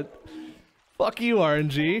bullshit. Fuck you,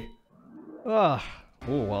 RNG. Ah.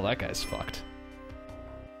 Oh, well, that guy's fucked.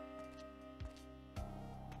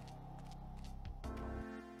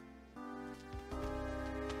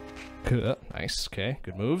 Nice, okay,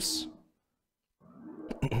 good moves.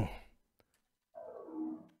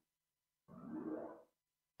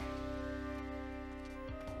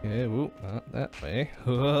 Yeah, woo, not that way.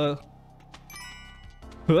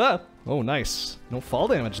 Oh, nice. No fall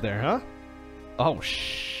damage there, huh? Oh,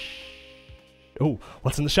 oh,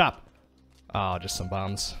 what's in the shop? Oh, just some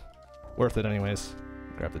bombs. Worth it anyways.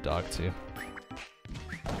 Grab the dog, too.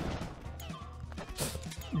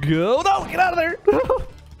 Go! No! Get out of there!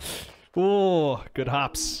 Oh, good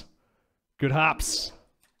hops. Good hops.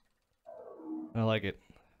 I like it.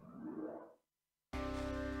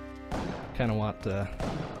 Kind of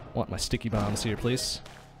want my sticky bombs here, please.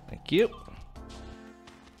 Thank you.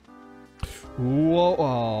 Whoa.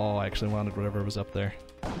 Oh, I actually wanted whatever was up there.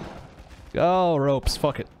 Oh, ropes.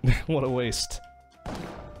 Fuck it. What a waste.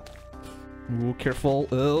 Ooh, careful.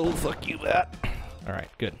 Oh, fuck you, that. Alright,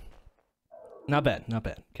 good. Not bad, not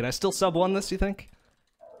bad. Can I still sub 1 this, you think?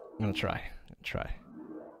 I'm gonna try. Turn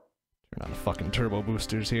on the fucking turbo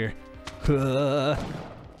boosters here.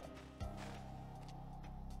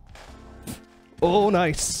 Oh,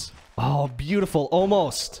 nice. Oh, beautiful.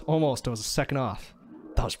 Almost. Almost. I was a second off.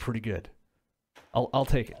 That was pretty good. I'll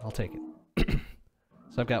take it. I'll take it.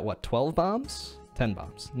 So I've got, what, 12 bombs? 10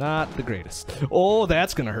 bombs. Not the greatest. Oh,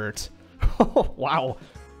 that's gonna hurt. Oh, wow.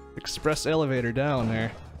 Express elevator down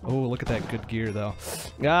there. Oh, look at that good gear, though.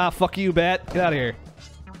 Ah, fuck you, bat. Get out of here.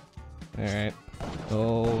 Alright.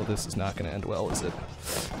 Oh, this is not gonna end well, is it?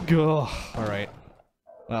 Go. Alright.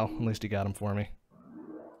 Well, at least he got him for me.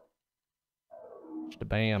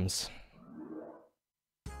 Bams.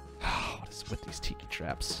 What is with these tiki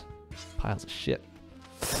traps? Piles of shit.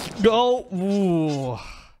 Go! Ooh.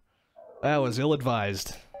 That was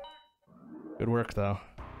ill-advised. Good work, though.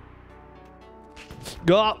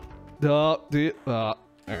 Go!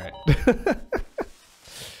 Alright.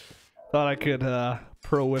 Thought I could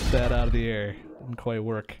pro whip that out of the air. Didn't quite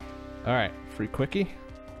work. Alright, free quickie.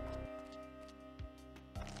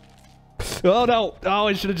 Oh no! Oh,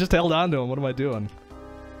 I should have just held on to him. What am I doing?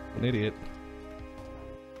 An idiot.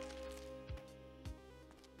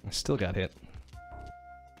 I still got hit.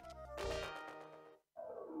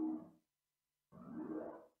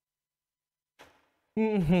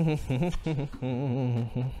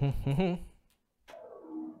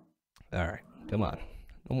 Alright, come on.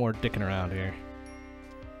 No more dicking around here.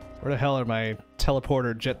 Where the hell are my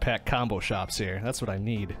teleporter jetpack combo shops here? That's what I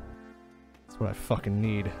need. That's what I fucking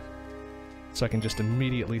need. So I can just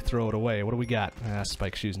immediately throw it away. What do we got? Ah,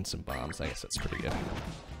 spike shoes and some bombs. I guess that's pretty good.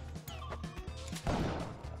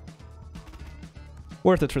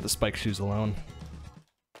 Worth it for the spike shoes alone.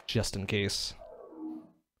 Just in case.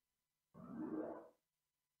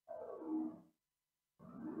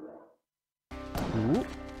 Ooh.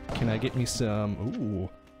 Can I get me some... Ooh.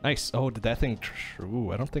 Nice. Oh, did that thing...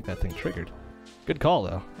 Ooh, I don't think that thing triggered. Good call,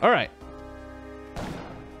 though. Alright.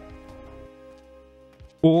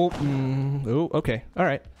 Oh, oh, okay.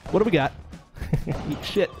 Alright. What do we got? Eat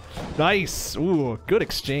shit. Nice! Ooh, good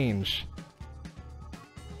exchange.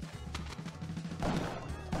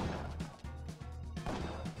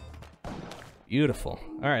 Beautiful.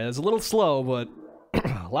 Alright, that's a little slow, but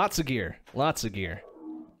lots of gear. Lots of gear.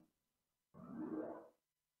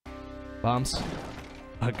 Bombs.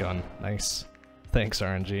 A gun. Nice. Thanks,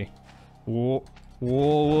 RNG. Whoa.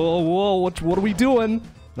 Whoa, whoa, whoa. What are we doing?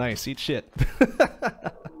 Nice. Eat shit.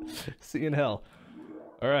 See you in hell.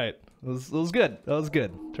 Alright. That was good. That was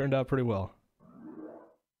good. Turned out pretty well.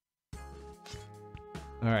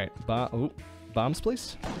 Alright. Bombs,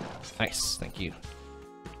 please? Nice. Thank you.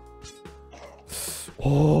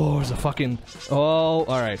 Oh, there's a fucking... Oh,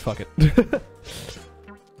 alright. Fuck it.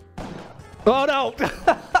 Oh, no!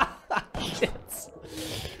 Shit.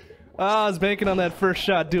 I was banking on that first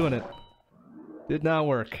shot doing it. Did not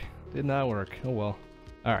work. Did not work. Oh well.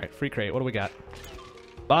 Alright, free crate. What do we got?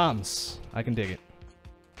 Bombs. I can dig it.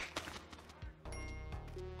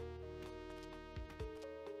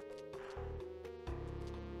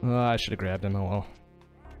 Oh, I should have grabbed him. Oh well.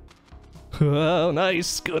 Oh,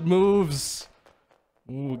 nice. Good moves.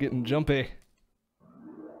 Ooh, getting jumpy.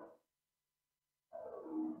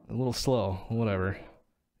 A little slow. Whatever.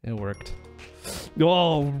 It worked.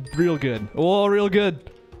 Oh, real good. Oh, real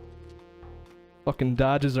good. Fucking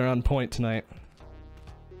dodges are on point tonight.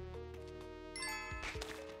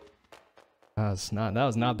 That was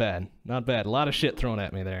not bad. Not bad. A lot of shit thrown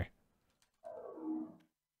at me there.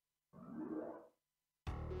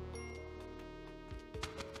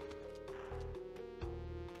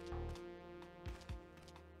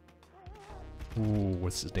 Ooh,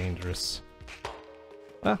 this is dangerous.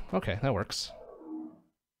 Ah, okay, that works.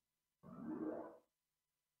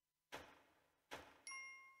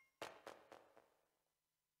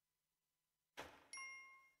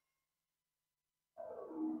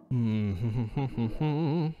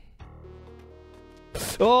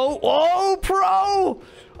 Oh, oh, pro!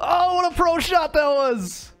 Oh, what a pro shot that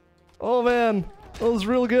was! Oh man, that was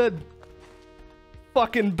real good.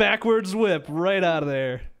 Fucking backwards whip right out of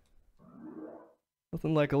there.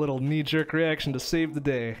 Nothing like a little knee-jerk reaction to save the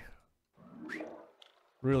day.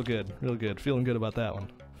 Real good, real good. Feeling good about that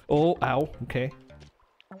one. Oh, ow, okay.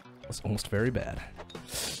 That's almost very bad.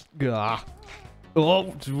 Gah.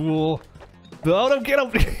 Oh, oh, don't get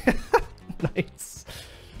him! Nice.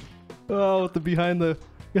 Oh, with the behind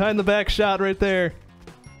the back shot right there.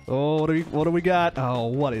 Oh, what do we got? Oh,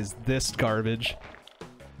 what is this garbage?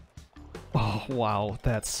 Oh, wow,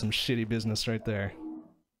 that's some shitty business right there.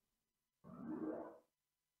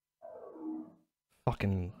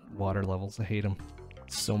 Fucking water levels, I hate them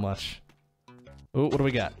so much. Oh, what do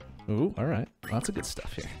we got? Oh, alright, lots of good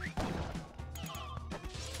stuff here.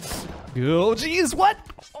 Oh, jeez, what?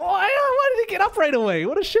 Why did he get up right away?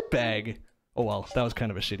 What a shitbag. Oh, well, that was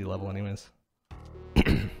kind of a shitty level anyways.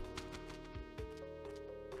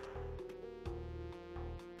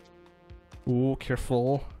 Ooh,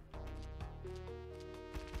 careful.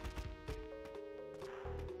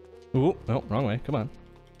 Ooh, no, wrong way, come on.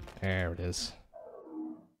 There it is.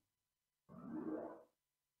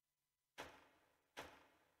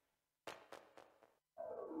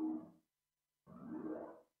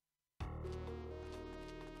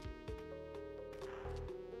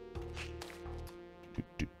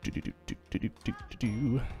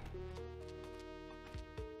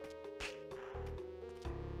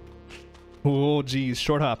 Oh, geez,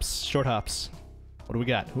 short hops, short hops. What do we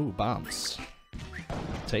got? Ooh, bombs.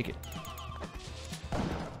 Take it.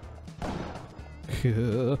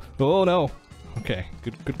 Oh no. Okay,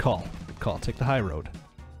 good call. Good call. Take the high road.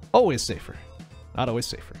 Always safer. Not always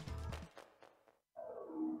safer.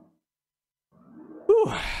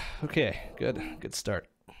 Whew. Okay, good start.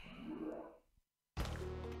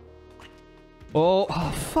 Oh,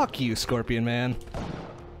 fuck you, Scorpion Man.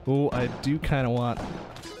 Oh, I do kind of want...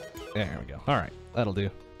 There we go. Alright, that'll do.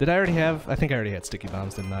 Did I already have... I think I already had sticky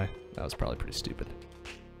bombs, didn't I? That was probably pretty stupid.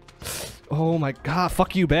 Oh my god,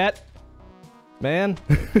 fuck you, bat! Man!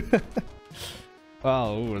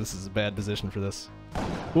 Oh, ooh, this is a bad position for this.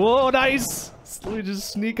 Whoa, nice! Let me just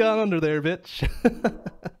sneak on under there, bitch.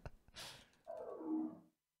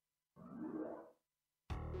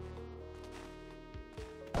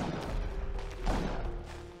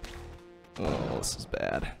 Oh, this is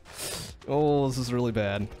bad. Oh, this is really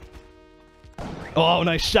bad. Oh,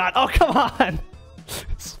 nice shot! Oh, come on!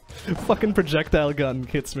 This fucking projectile gun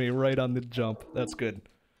hits me right on the jump. That's good.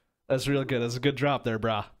 That's real good. That's a good drop there,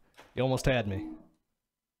 brah. You almost had me.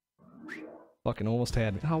 Fucking almost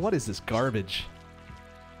had me. Oh, what is this garbage?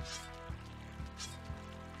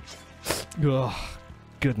 Oh,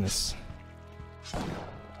 goodness.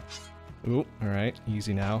 Ooh, alright.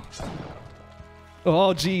 Easy now.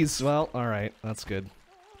 Oh, jeez. Well, alright. That's good.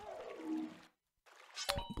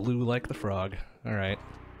 Blue like the frog. Alright.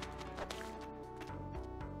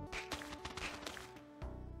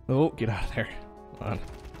 Oh, get out of there. Come on.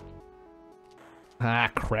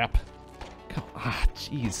 Ah, crap. Come on.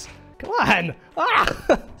 Jeez. Come on! Ah!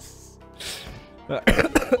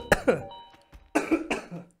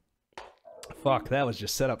 Fuck, that was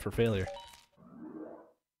just set up for failure.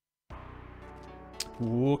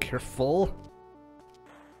 Ooh, careful.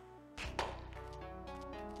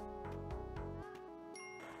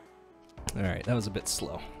 Alright, that was a bit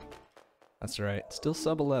slow. That's alright. Still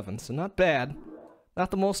sub 11, so not bad. Not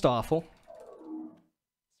the most awful.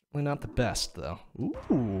 Certainly not the best, though.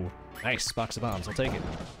 Ooh, nice box of bombs. I'll take it.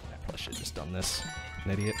 I probably should have just done this.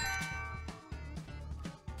 An idiot.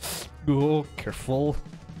 Oh, careful.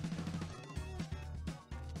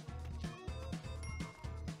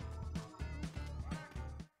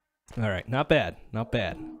 Alright, not bad. Not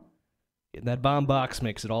bad. Getting that bomb box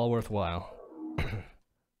makes it all worthwhile.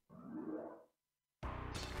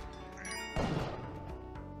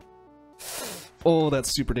 Oh, that's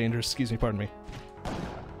super dangerous. Excuse me, pardon me.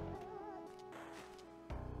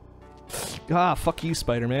 Ah, fuck you,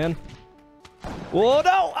 Spider-Man. Oh,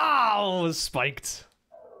 no! Oh, spiked.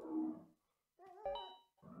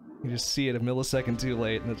 You just see it a millisecond too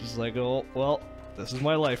late, and it's just like, oh, well, this is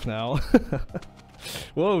my life now.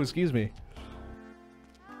 Whoa, excuse me.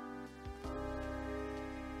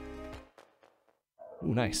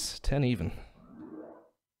 Ooh, nice. 10 even.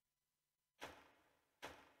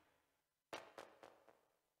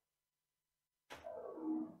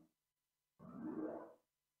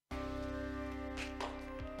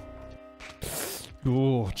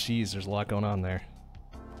 Ooh, jeez, there's a lot going on there.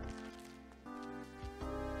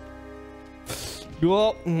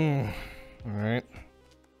 Oh, alright.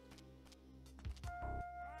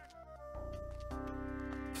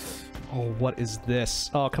 Oh, what is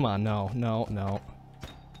this? Oh, come on, no, no, no.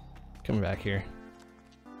 Coming back here.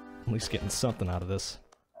 At least getting something out of this.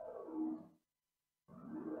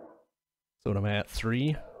 So what am I at,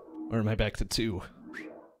 3? Or am I back to 2?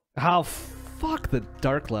 How fuck the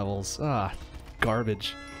dark levels. Ah,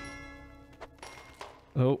 garbage.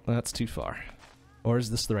 Oh, that's too far. Or is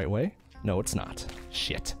this the right way? No, it's not.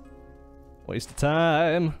 Shit. Waste of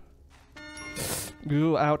time.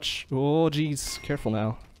 Ooh, ouch. Oh, jeez. Careful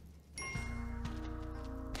now.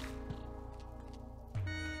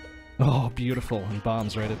 Oh, beautiful. And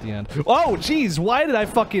bombs right at the end. Oh, jeez, why did I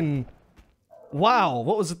fucking... Wow,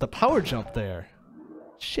 what was it? The power jump there.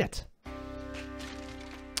 Shit.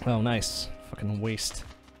 Oh, nice. Fucking waste.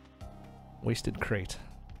 Wasted crate.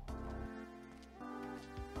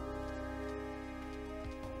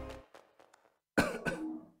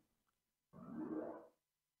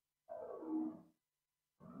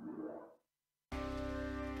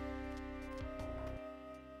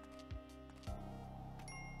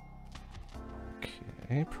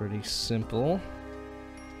 Okay, pretty simple.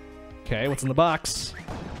 Okay, what's in the box?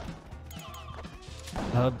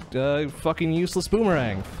 Fucking useless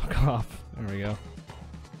boomerang. Fuck off. There we go.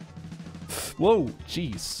 Whoa,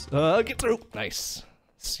 jeez. Get through. Nice.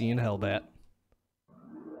 Seeing Hellbat.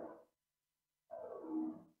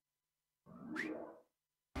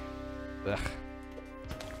 Ugh.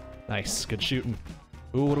 Nice, good shooting.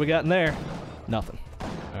 Ooh, what do we got in there? Nothing.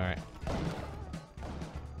 Alright.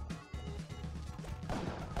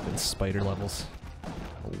 Good spider levels.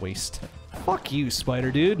 A waste. Fuck you,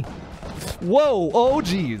 spider dude. Whoa, oh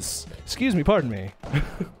jeez. Excuse me, pardon me.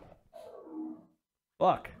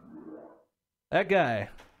 Fuck. That guy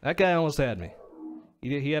almost had me.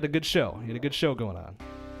 He had a good show. He had a good show going on.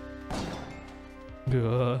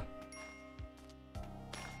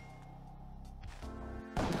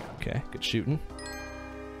 Okay, good shooting.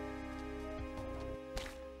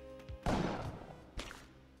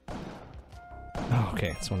 Oh,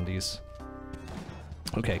 okay, it's one of these.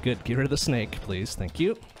 Okay, good. Get rid of the snake, please. Thank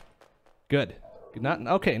you. Good. Not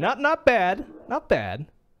okay. Not bad. Not bad.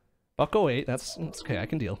 Bucko 8. That's okay. I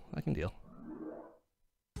can deal. I can deal.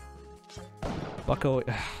 Bucko.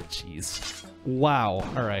 Jeez. Wow.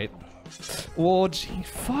 All right. Oh, gee.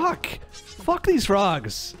 Fuck. Fuck these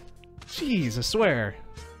frogs. Jeez. I swear.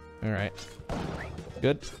 All right.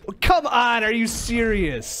 Good. Oh, come on. Are you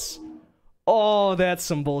serious? Oh, that's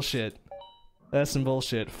some bullshit. That's some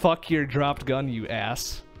bullshit. Fuck your dropped gun, you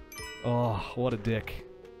ass. Oh, what a dick.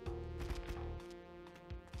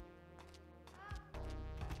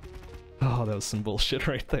 Oh, that was some bullshit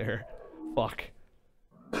right there. Fuck.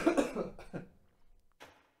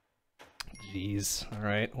 Jeez.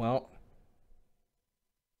 Alright, well.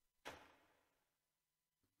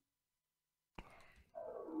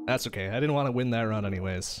 That's okay. I didn't want to win that run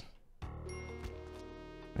anyways.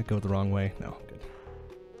 I go the wrong way? No, good.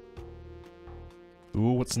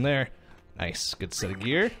 Ooh, what's in there? Nice. Good set of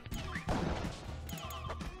gear.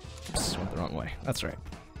 Oops, went the wrong way. That's right.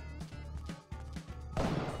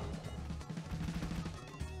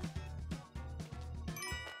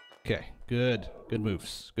 Okay, good. Good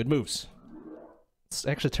moves. Good moves. Let's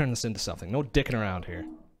actually turn this into something. No dicking around here.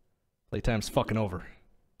 Playtime's fucking over.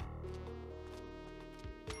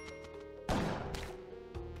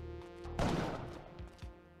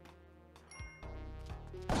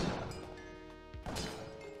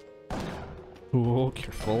 Ooh,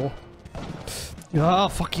 careful. Oh,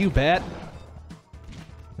 fuck you, bat.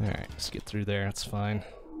 Alright, let's get through there. That's fine.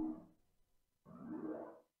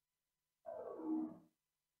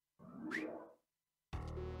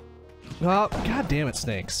 Oh, god damn it,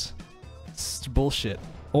 snakes. It's bullshit.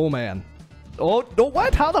 Oh, man. Oh, no,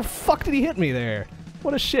 what? How the fuck did he hit me there?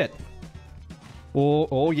 What a shit. Oh,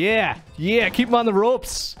 oh, yeah. Yeah, keep him on the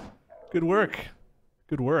ropes. Good work.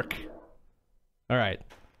 Good work. Alright.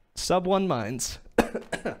 Sub 1 mines.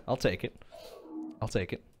 I'll take it. I'll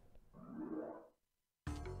take it.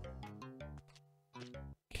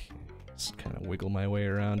 Okay, just kind of wiggle my way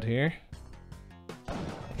around here.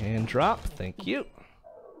 And drop. Thank you.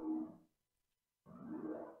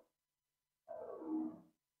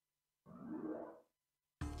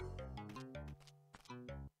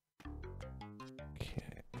 Okay,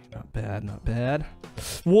 not bad, not bad.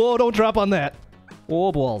 Whoa, don't drop on that.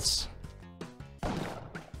 Whoa, balls.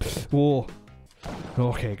 Whoa.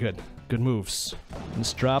 Okay, good. Good moves.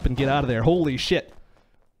 Just drop and get out of there. Holy shit.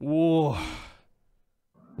 Whoa.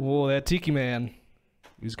 Whoa, that Tiki Man.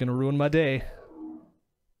 He's gonna ruin my day.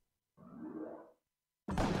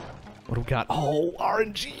 What do we got? Oh,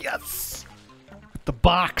 RNG, yes! With the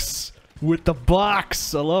box! With the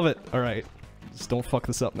box! I love it. Alright. Just don't fuck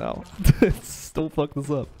this up now. Just don't fuck this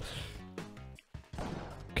up.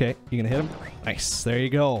 Okay, you gonna hit him? Nice. There you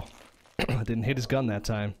go. I didn't hit his gun that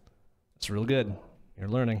time. It's real good. You're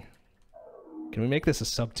learning. Can we make this a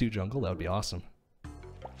sub 2 jungle? That would be awesome.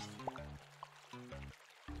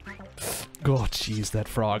 Oh, jeez, that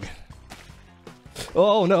frog.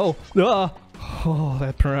 Oh, no! Ah! Oh,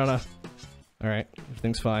 that piranha. Alright,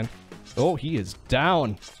 everything's fine. Oh, he is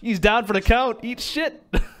down! He's down for the count! Eat shit!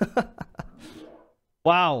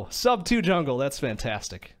 Wow, sub 2 jungle, that's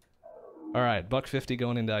fantastic. Alright, $1.50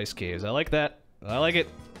 going into ice caves. I like that. I like it.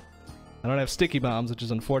 I don't have sticky bombs, which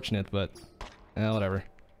is unfortunate, but whatever.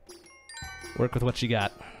 Work with what you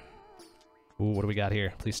got. Ooh, what do we got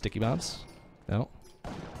here? Please, sticky bombs? No.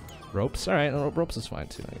 Ropes? Alright, ropes is fine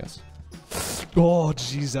too, I guess. Oh,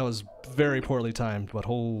 jeez, that was very poorly timed, but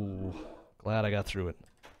oh, glad I got through it.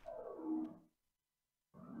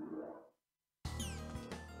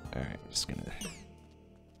 Alright, just gonna...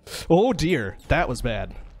 Oh dear, that was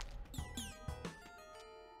bad.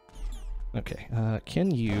 Okay,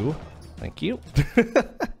 can you... Thank you.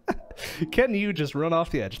 Can you just run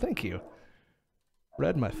off the edge? Thank you.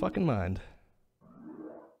 Read my fucking mind.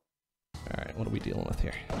 Alright, what are we dealing with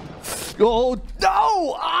here? Oh,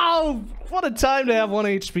 no! Oh, what a time to have 1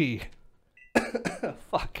 HP.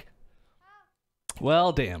 Fuck.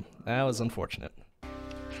 Well, damn. That was unfortunate.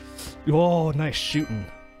 Oh, nice shooting.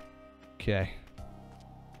 Okay.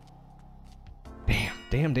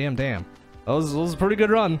 Damn. That was a pretty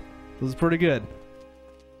good run. It was pretty good.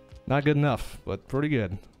 Not good enough, but pretty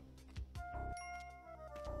good.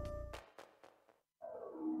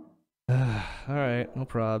 Alright, no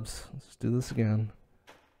probs. Let's do this again.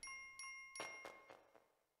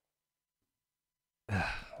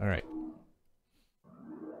 Alright.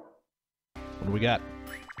 What do we got?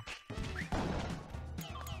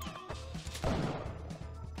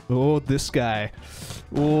 Oh, this guy.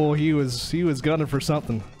 Oh, he was gunning for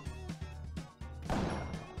something.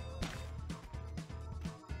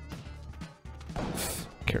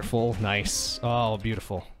 Careful. Nice. Oh,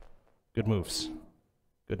 beautiful. Good moves.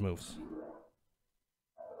 Good moves.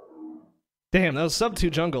 Damn, that was sub 2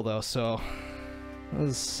 jungle though, so that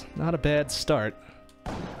was not a bad start.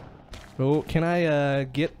 Oh, can I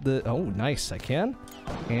get the... Oh, nice, I can.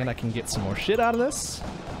 And I can get some more shit out of this.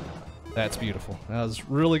 That's beautiful. That was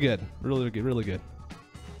really good. Really good, really good.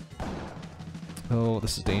 Oh,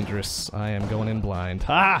 this is dangerous. I am going in blind.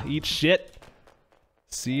 Ha! Eat shit!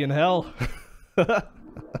 See you in hell.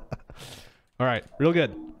 Alright, real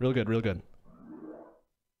good. Real good, real good.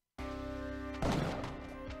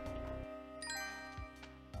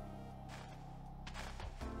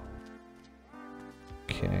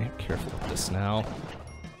 Okay, careful with this now.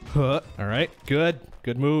 Alright, good.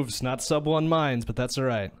 Good moves. Not sub 1 mines, but that's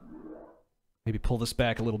alright. Maybe pull this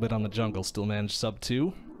back a little bit on the jungle. Still manage sub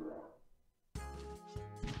 2.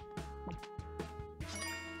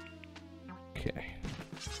 Okay.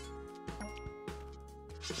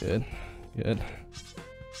 Good. Good.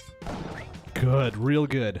 Good. Real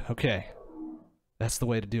good. Okay. That's the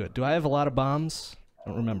way to do it. Do I have a lot of bombs? I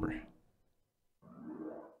don't remember.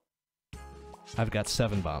 I've got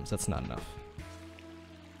 7 bombs. That's not enough.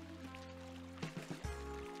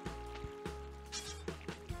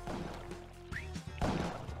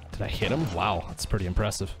 Did I hit him? Wow, that's pretty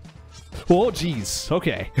impressive. Oh, jeez.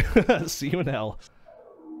 Okay. See you in hell.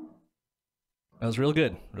 That was real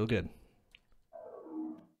good. Real good.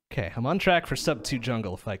 Okay, I'm on track for sub 2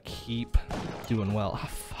 jungle if I keep doing well. Oh,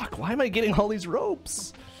 fuck, why am I getting all these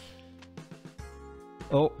ropes?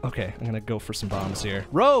 Oh, okay, I'm gonna go for some bombs here.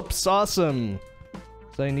 Ropes! Awesome!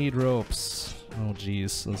 I need ropes. Oh,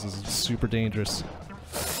 jeez, this is super dangerous.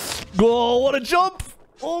 Oh, what a jump!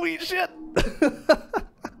 Holy shit!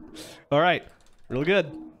 Alright, real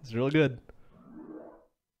good. It's real good.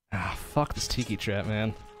 Ah, fuck this tiki trap,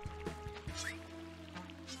 man.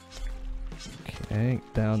 Okay,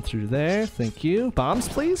 down through there. Thank you. Bombs,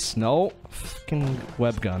 please? No. Fucking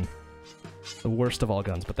web gun. The worst of all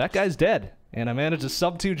guns. But that guy's dead. And I managed to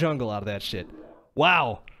sub 2 jungle out of that shit.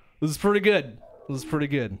 Wow. This is pretty good. This is pretty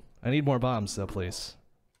good. I need more bombs, though, please.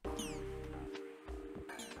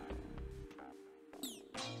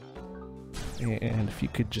 And if you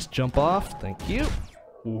could just jump off. Thank you.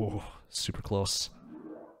 Ooh, super close.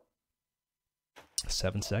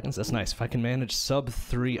 7 seconds? That's nice. If I can manage sub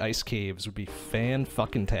 3 ice caves, would be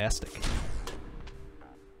fan-fucking-tastic.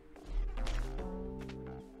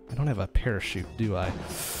 I don't have a parachute, do I?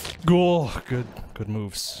 Oh, good. Good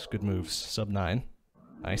moves. Good moves. Sub 9.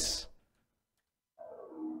 Nice.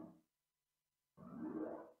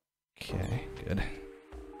 Okay, good.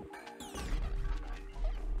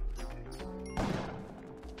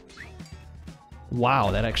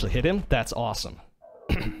 Wow, that actually hit him? That's awesome.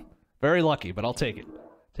 Very lucky, but I'll take it.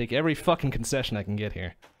 Take every fucking concession I can get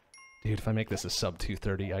here. Dude, if I make this a sub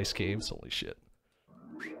 230 ice caves, holy shit.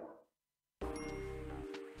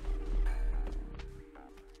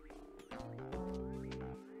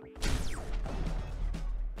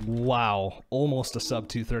 Wow, almost a sub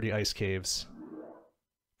 230 ice caves.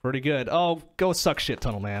 Pretty good. Oh, go suck shit,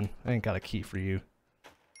 Tunnel Man. I ain't got a key for you.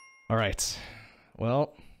 Alright.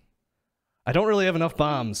 Well, I don't really have enough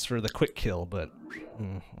bombs for the quick kill, but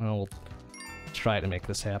well, we'll try to make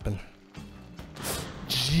this happen.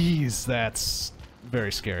 jeez, that's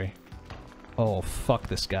very scary. Oh, fuck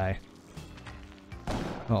this guy.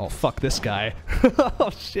 Oh, fuck this guy. Oh,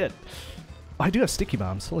 shit. Oh, I do have sticky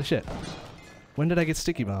bombs. Holy shit. When did I get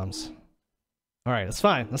sticky bombs? Alright, that's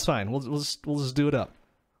fine. That's fine. We'll just do it up.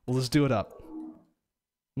 We'll just do it up.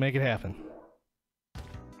 Make it happen.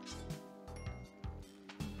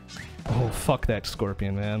 Oh, fuck that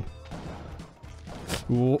scorpion, man.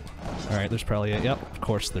 Ooh. Alright, there's probably a... Yep, of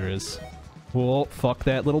course there is. Whoa, fuck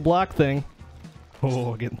that little block thing.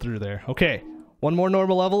 Oh, getting through there. Okay, one more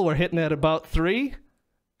normal level. We're hitting at about 3.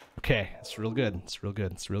 Okay, it's real good. It's real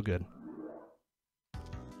good. It's real good.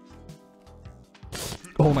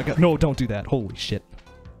 Oh my god. No, don't do that. Holy shit.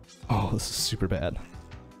 Oh, this is super bad.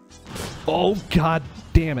 Oh, god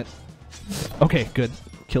damn it. Okay, good.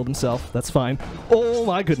 Killed himself. That's fine. Oh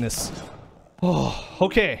my goodness. Oh,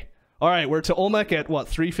 okay. Alright, we're to Olmec at what,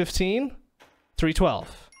 315?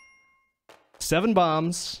 312. 7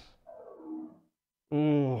 bombs.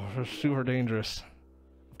 Ooh, they're super dangerous.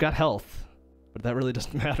 I've got health, but that really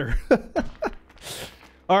doesn't matter.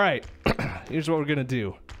 Alright, here's what we're gonna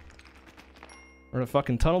do. We're gonna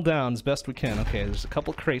fucking tunnel down as best we can. Okay, there's a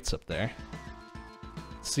couple crates up there.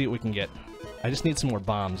 Let's see what we can get. I just need some more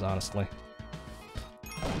bombs, honestly.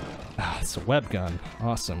 Ah, it's a web gun.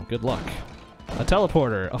 Awesome, good luck. A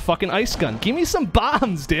teleporter, a fucking ice gun. Give me some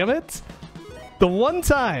bombs, damn it! The one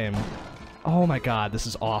time! Oh my god, this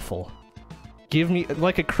is awful. Give me,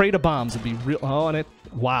 like, a crate of bombs would be real. Oh, and it.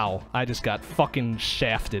 Wow, I just got fucking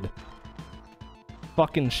shafted.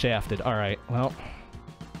 Fucking shafted. Alright, well.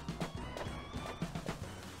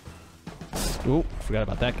 Ooh, forgot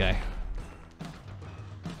about that guy.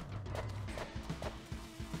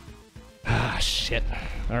 Ah, shit.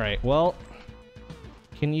 Alright, well.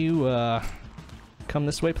 Can you, come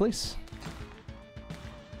this way, please?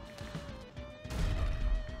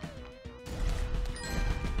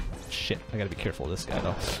 Shit, I gotta be careful of this guy,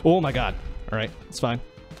 though. Oh my god. Alright, it's fine.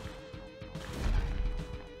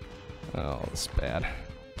 Oh, this is bad.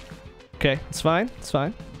 Okay, it's fine. It's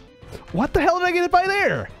fine. What the hell did I get it by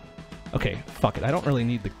there? Okay, fuck it. I don't really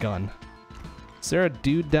need the gun. Is there a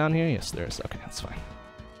dude down here? Yes, there is. Okay, that's fine.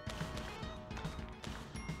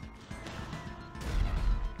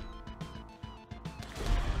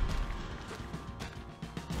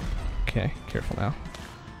 Okay, careful now.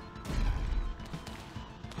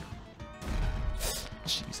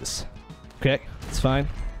 Jesus. Okay, it's fine.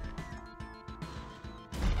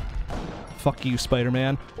 Fuck you,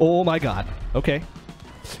 Spider-Man. Oh my god. Okay.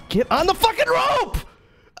 Get on the fucking rope!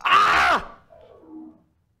 Ah!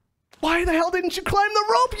 Why the hell didn't you climb the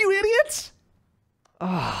rope, you idiots?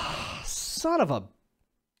 Ah, son of a...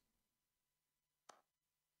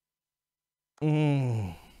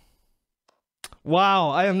 Wow,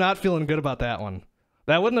 I am not feeling good about that one.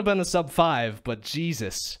 That wouldn't have been a sub 5, but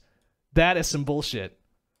Jesus. That is some bullshit.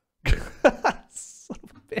 Son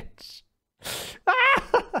of a bitch.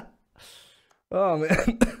 Ah! Oh,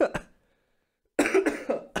 man.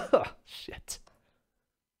 Oh, shit.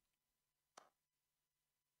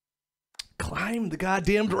 Climb the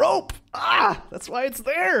goddamn rope! Ah! That's why it's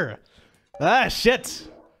there! Ah, shit!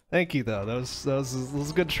 Thank you, though. That was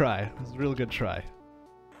a good try. It was a real good try.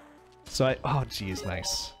 So oh, geez,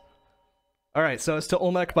 nice. Alright, so it's to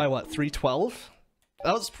Olmec by what, 312?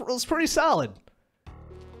 That was pretty solid.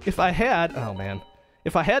 If I had, oh man.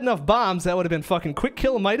 If I had enough bombs, that would have been fucking quick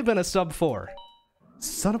kill. Might have been a sub 4.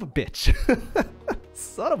 Son of a bitch.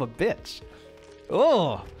 Son of a bitch.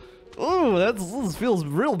 Oh. Oh, this feels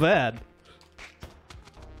real bad.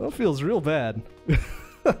 That feels real bad.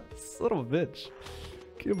 Son of a bitch.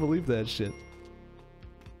 Can't believe that shit.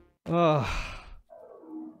 Oh.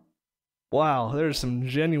 Wow, there's some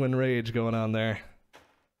genuine rage going on there.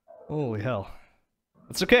 Holy hell.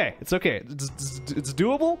 It's okay. It's okay. It's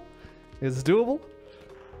doable. It's doable.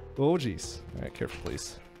 Oh, jeez. Alright, careful,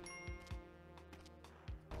 please.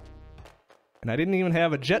 And I didn't even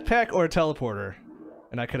have a jetpack or a teleporter.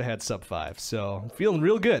 And I could have had sub 5, so I'm feeling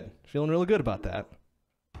real good. Feeling real good about that.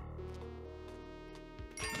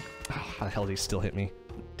 Oh, how the hell did he still hit me?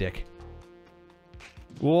 Dick.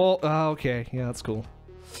 Whoa, okay. Yeah, that's cool.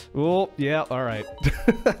 Oh, yeah, alright.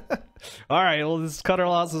 Alright, we'll just cut our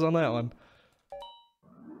losses on that one.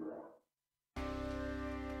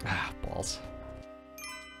 Ah, balls.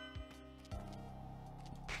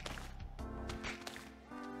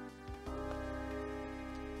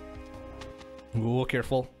 Ooh,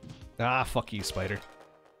 careful. Ah, fuck you, spider.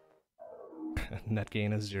 Net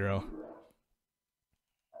gain is 0.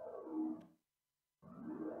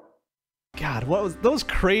 God, what was those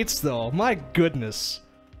crates though? My goodness.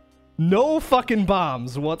 No fucking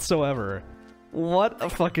bombs whatsoever. What a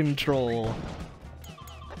fucking troll.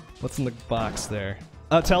 What's in the box there?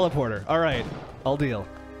 A teleporter. All right. I'll deal.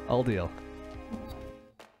 I'll deal.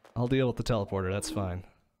 I'll deal with the teleporter. That's fine.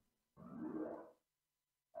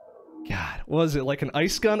 God, what was it? Like an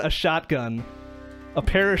ice gun, a shotgun, a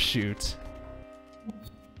parachute.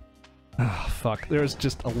 Oh, fuck. There's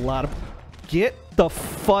just a lot of... Get the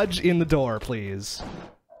fudge in the door, please.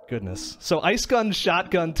 Goodness. So ice gun,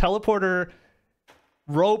 shotgun, teleporter,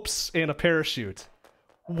 ropes, and a parachute.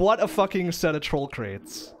 What a fucking set of troll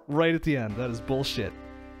crates. Right at the end. That is bullshit.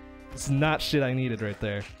 It's not shit I needed right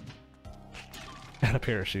there. And a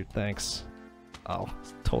parachute, thanks. Oh,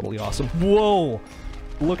 totally awesome. Whoa!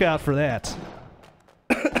 Look out for that.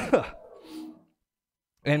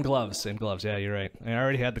 And gloves, yeah, you're right. I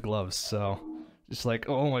already had the gloves, so... Just like,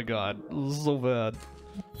 oh my god, this is so bad.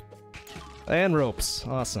 And ropes,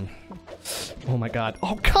 awesome. Oh my god.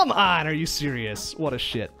 Oh, come on, are you serious? What a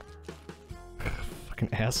shit.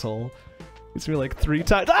 Fucking asshole. It's me like 3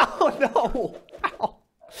 times. Oh no! Ow.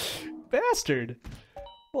 Bastard!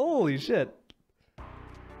 Holy shit.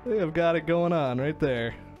 They have got it going on right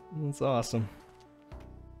there. That's awesome.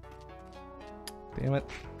 Damn it.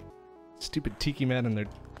 Stupid tiki men and their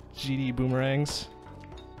GD boomerangs.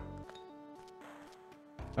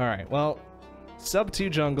 Alright, well, sub 2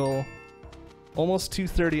 jungle, almost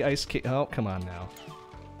 230 ice cave. Oh, come on now.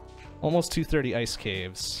 Almost 230 ice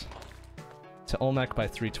caves to Olmec by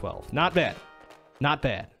 312. Not bad. Not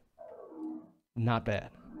bad. Not bad.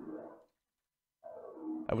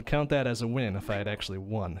 I would count that as a win if I had actually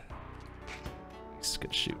won. Nice,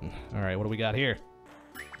 good shooting. Alright, what do we got here?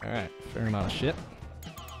 Alright, fair amount of shit.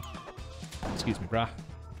 Excuse me, brah.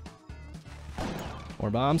 More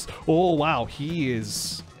bombs. Oh, wow, he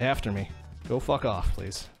is after me. Go fuck off,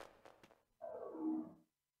 please.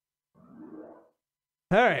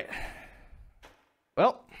 Alright.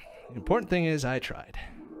 Well, the important thing is I tried.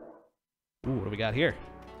 Ooh, what do we got here?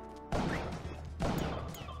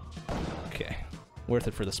 Okay. Worth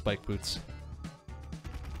it for the spike boots.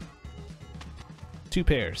 2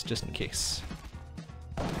 pairs, just in case.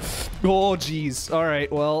 Oh, jeez.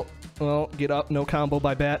 Alright, well, get up. No combo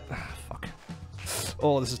by bat. Fuck.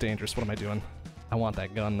 Oh, this is dangerous. What am I doing? I want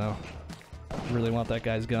that gun, though. I really want that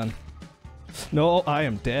guy's gun. No, I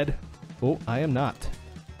am dead. Oh, I am not.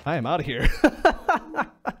 I am out of here.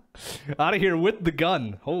 Out of here with the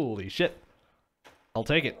gun. Holy shit. I'll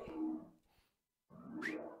take it.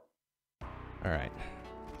 Alright.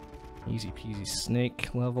 Easy peasy snake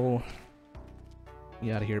level.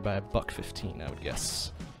 Be out of here by $1.15, I would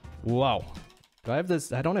guess. Wow. Do I have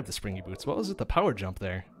this? I don't have the springy boots. What was it? The power jump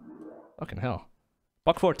there. Fucking hell.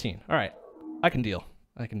 $1.14. Alright. I can deal.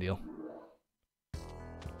 I can deal.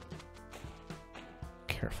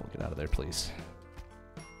 Careful. Get out of there, please.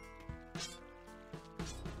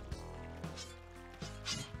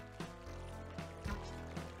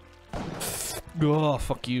 Oh,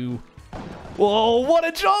 fuck you. Whoa, what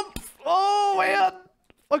a jump! Oh, man!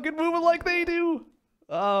 Fucking moving like they do!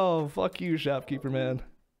 Oh, fuck you, shopkeeper, man.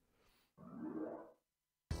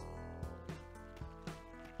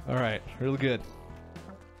 Alright, real good.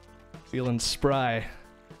 Feeling spry.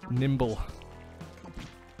 Nimble.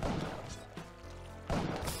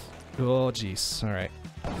 Oh, jeez. Alright.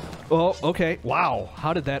 Oh, okay. Wow.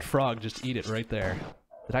 How did that frog just eat it right there?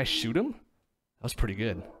 Did I shoot him? That was pretty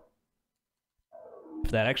good. If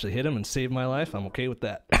that actually hit him and saved my life, I'm okay with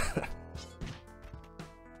that.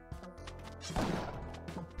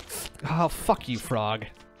 Oh, fuck you, frog.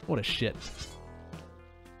 What a shit.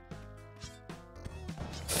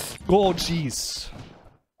 Oh, jeez.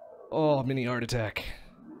 Oh, mini heart attack.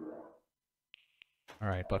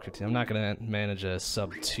 Alright, $1.15. I'm not gonna manage a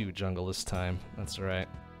sub 2 jungle this time. That's alright.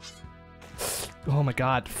 Oh my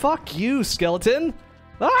god. Fuck you, skeleton!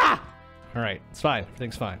 Ah! Alright, it's fine.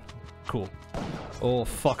 Everything's fine. Cool. Oh,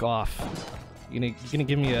 fuck off. You gonna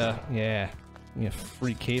give me a... Yeah. Give me a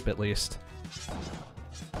free cape at least.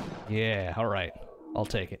 Yeah, alright. I'll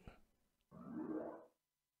take it.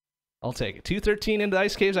 I'll take it. 213 into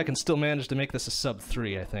ice caves, I can still manage to make this a sub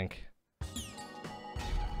 3, I think.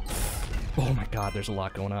 Oh my god, there's a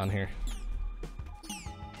lot going on here.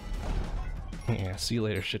 Yeah, see you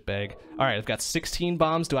later, shitbag. Alright, I've got 16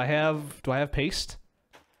 bombs. Do I have paste?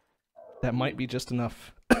 That might be just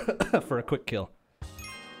enough for a quick kill.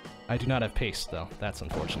 I do not have paste, though. That's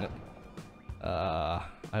unfortunate.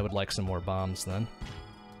 I would like some more bombs, then.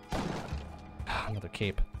 Another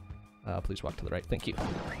cape. Please walk to the right. Thank you.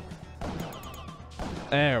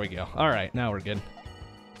 There we go. Alright, now we're good.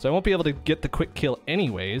 So I won't be able to get the quick kill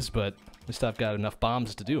anyways, but at least I've got enough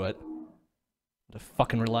bombs to do it. To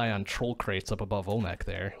fucking rely on troll crates up above Olmec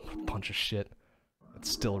there. What a bunch of shit. It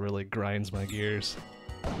still really grinds my gears.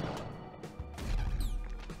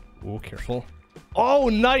 Oh, careful. Oh,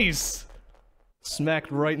 nice!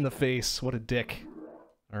 Smacked right in the face. What a dick.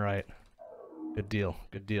 Alright. Good deal.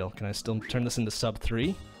 Good deal. Can I still turn this into sub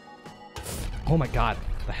 3? Oh my god.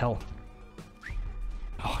 What the hell?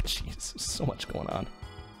 Oh, jeez. So much going on.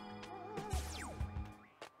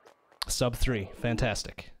 Sub 3.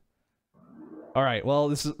 Fantastic. Alright, well,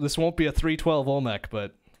 this won't be a 312 Olmec,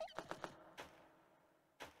 but...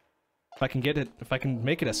 If I can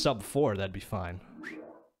make it a sub 4, that'd be fine.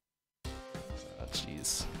 Oh,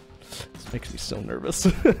 jeez. This makes me so nervous.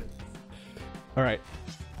 Alright.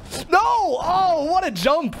 No! Oh, what a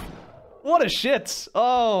jump! What a shit!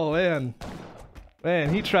 Oh, man.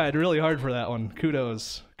 Man, he tried really hard for that one.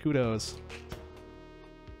 Kudos. Kudos.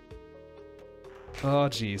 Oh,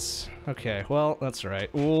 jeez. Okay, well, that's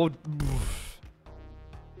alright. Oh,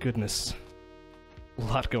 goodness. A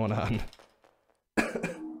lot going on.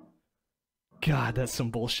 God, that's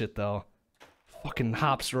some bullshit, though. Fucking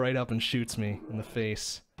hops right up and shoots me in the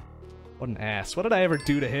face. What an ass. What did I ever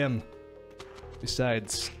do to him?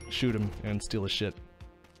 Besides, shoot him and steal his shit.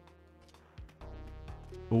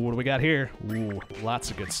 Ooh, what do we got here? Ooh,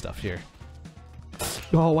 lots of good stuff here.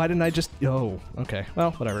 Oh, why didn't I just... Oh, okay.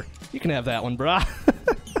 Well, whatever. You can have that one, brah.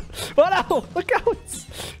 Oh, no! Look out!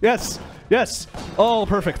 Yes! Yes! Oh,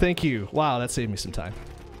 perfect. Thank you. Wow, that saved me some time.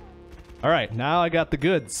 Alright, now I got the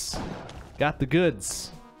goods. Got the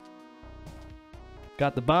goods.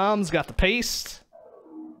 Got the bombs, got the paste.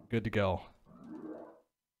 Good to go.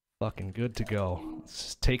 Fucking good to go. Let's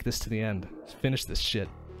just take this to the end. Let's finish this shit.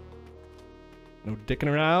 No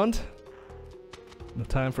dicking around. No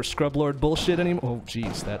time for Scrub Lord bullshit anymore. Oh,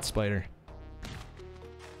 jeez, that spider.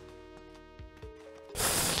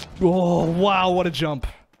 Oh, wow, what a jump.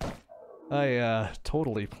 I,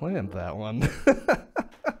 totally planned that one.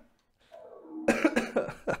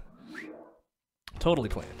 Totally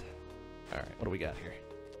planned. Alright, what do we got here?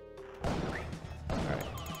 Alright,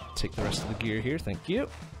 take the rest of the gear here, thank you.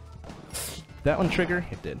 That one trigger?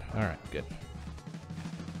 It did. Alright, good.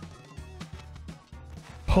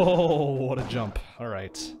 Oh, what a jump.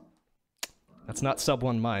 Alright. That's not sub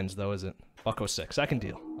 1 mines, though, is it? Bucko 6. I can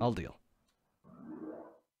deal. I'll deal.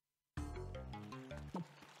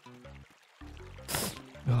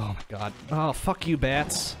 Oh my god. Oh, fuck you,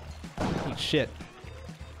 bats. Eat shit.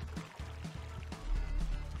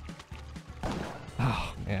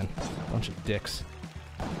 Oh, man. Bunch of dicks.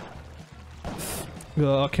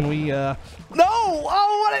 Oh, can we, No!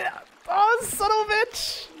 Oh, what a... Oh, son of a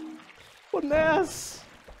bitch! What an ass!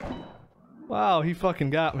 Wow, he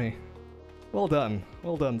fucking got me. Well done.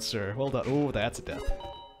 Well done, sir. Well done. Oh, that's a death.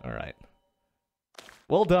 Alright.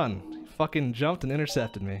 Well done. He fucking jumped and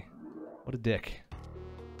intercepted me. What a dick.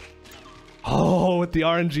 Oh, with the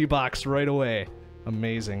RNG box right away.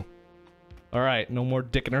 Amazing. Alright, no more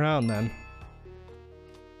dicking around then.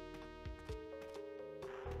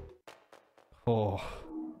 Oh.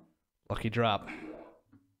 Lucky drop.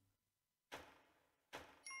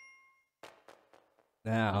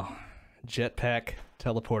 Now, jetpack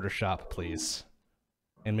teleporter shop, please.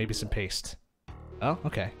 And maybe some paste. Oh,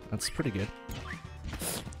 okay. That's pretty good.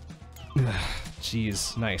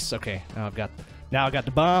 Jeez, nice. Okay, now I got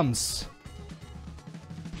the bombs.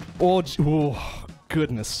 Oh, oh,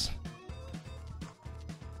 goodness.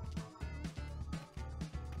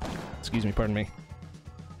 Excuse me, pardon me.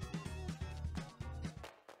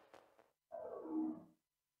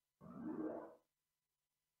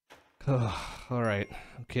 All right.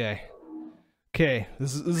 Okay. Okay.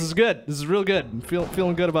 This is good. This is real good. I'm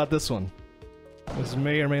feeling good about this one. This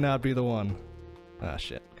may or may not be the one. Ah,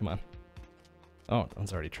 shit. Come on. Oh, that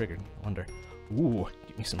one's already triggered. I wonder. Ooh,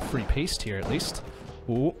 give me some free paste here at least.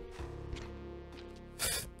 Ooh.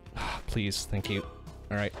 Please, thank you.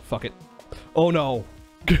 All right. Fuck it. Oh no.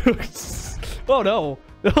 Oh no.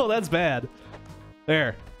 Oh, that's bad.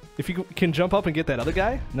 There. If you can jump up and get that other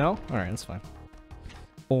guy? No? All right, that's fine.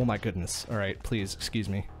 Oh my goodness. Alright, please, excuse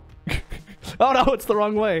me. Oh no, it's the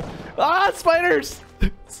wrong way. Ah, spiders!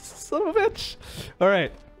 Son of a bitch!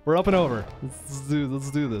 Alright, we're up and over. Let's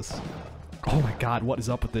do this. Oh my god, what is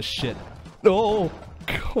up with this shit? Oh!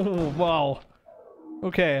 Oh, wow.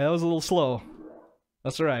 Okay, that was a little slow.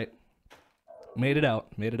 That's alright. Made it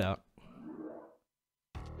out, made it out.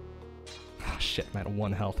 Ah, shit, I'm at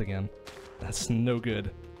 1 health again. That's no good.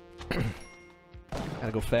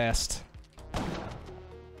 Gotta go fast.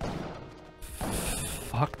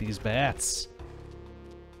 Fuck these bats.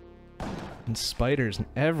 And spiders and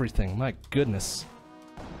everything, my goodness.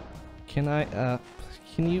 Can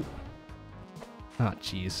you... Ah,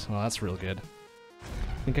 jeez. Well, that's real good.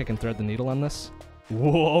 Think I can thread the needle on this?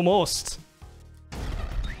 Whoa, almost!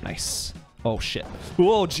 Nice. Oh, shit.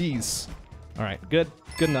 Whoa, jeez. Alright, good.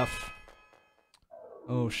 Good enough.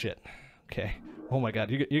 Oh, shit. Okay. Oh my god,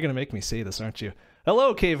 you're gonna make me say this, aren't you?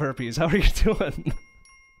 Hello, Cave Herpes, how are you doing?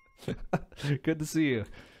 Good to see you.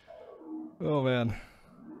 Oh, man.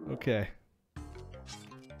 Okay.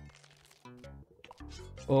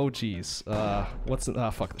 Oh, jeez. What's in... Ah,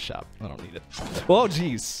 fuck the shop. I don't need it. Oh,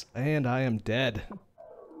 jeez. And I am dead.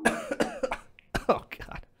 Oh,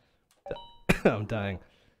 God. I'm dying.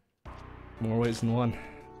 More ways than one.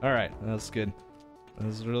 Alright, that's good. That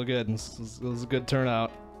was real good. This was a good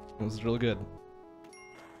turnout. It was real good.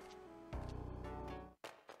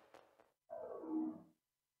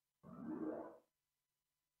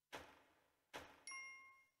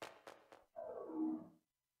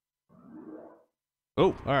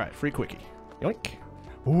 Oh, alright, free quickie. Yoink.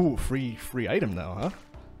 Ooh, free item now, huh?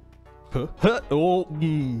 Huh? Huh? Oh,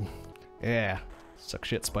 yeah. Suck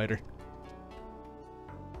shit, spider.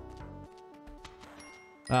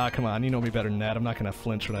 Ah, come on, you know me better than that. I'm not gonna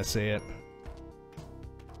flinch when I say it.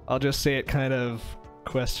 I'll just say it kind of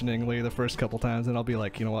questioningly the first couple times, and I'll be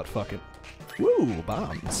like, you know what, fuck it. Woo,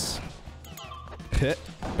 bombs. Hit.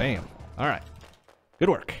 Bam. Alright. Good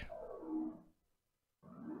work.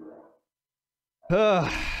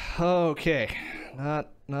 Okay. Not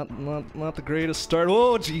the greatest start.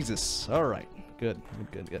 Oh, Jesus. Alright. Good.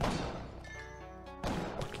 Good.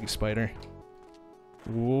 Fuck you, spider.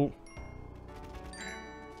 Whoa.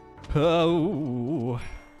 Oh.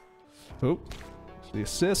 Oh. The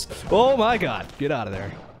assist. Oh my god. Get out of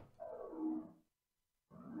there.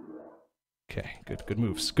 Okay. Good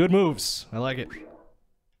moves. Good moves. I like it.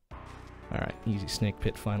 Alright. Easy snake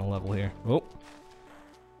pit final level here. Oh.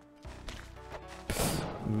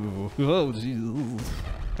 Ooh. Oh, geez.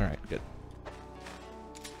 Alright, good.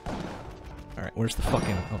 Alright, where's the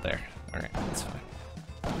fucking... Oh, there. Alright, that's fine.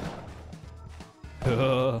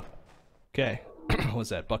 Okay. What was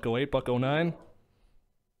that? Buck 08, Buck 09?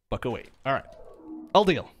 Buck 08. Alright. I'll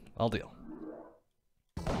deal.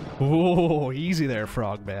 Oh, easy there,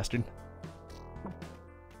 frog bastard.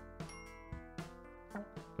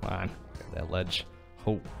 Come on. Grab that ledge.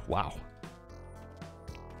 Oh, wow.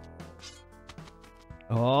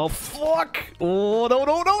 Oh, fuck! Oh, no!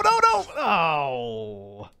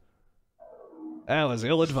 Oh! That was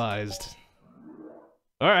ill-advised.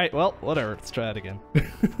 Alright, well, whatever. Let's try it again.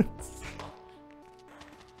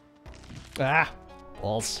 Ah!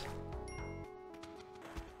 Balls.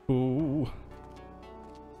 Ooh.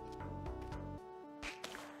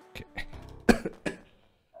 Okay.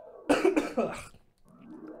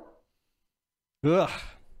 Ugh.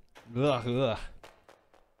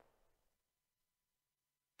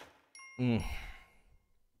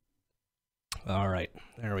 Alright,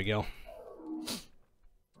 there we go.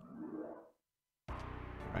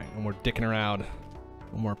 Alright, no more dicking around.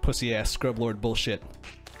 No more pussy-ass scrublord bullshit.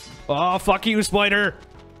 Oh, fuck you, spider!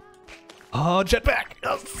 Oh, jetpack!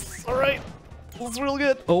 Yes! Alright! That's real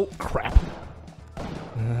good! Oh, crap.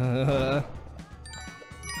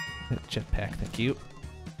 Jetpack, thank you.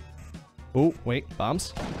 Oh, wait,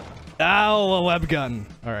 bombs? Ow, a web gun!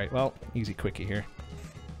 Alright, well, easy quickie here.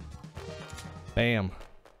 Bam.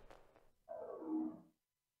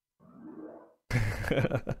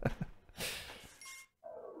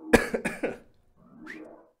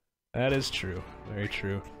 That is true. Very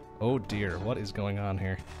true. Oh dear, what is going on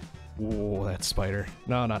here? Whoa, that spider.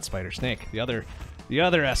 No, not spider. Snake. The other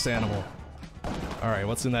S animal. Alright,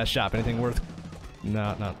 what's in that shop? Anything worth...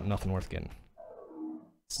 No, nothing worth getting.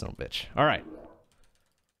 Son of a bitch. Alright.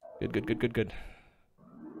 Good.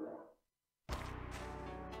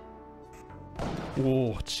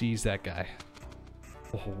 Whoa, jeez, that guy.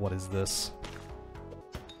 Oh, what is this?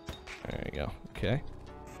 There you go. Okay.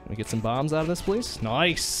 Let me get some bombs out of this, please.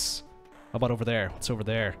 Nice! How about over there? What's over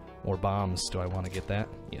there? More bombs. Do I want to get that?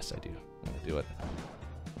 Yes, I do. I'm gonna do it. I'm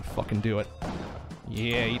gonna fucking do it.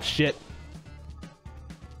 Yeah, eat shit.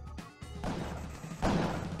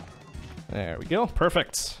 There we go.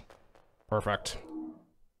 Perfect. Perfect.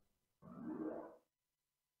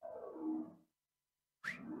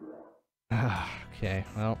 Okay,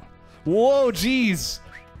 well. Whoa, jeez!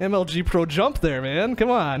 MLG Pro jump there, man.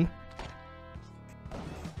 Come on.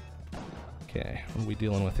 Okay, what are we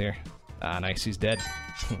dealing with here? Ah, nice, he's dead.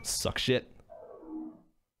 Suck shit.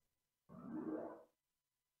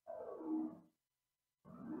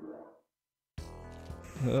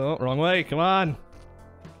 Oh, wrong way, come on.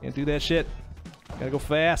 Can't do that shit. Gotta go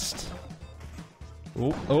fast.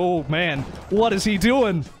 Oh man. What is he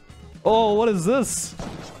doing? Oh, what is this?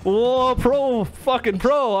 Oh, pro, fucking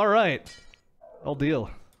pro, alright. I'll deal.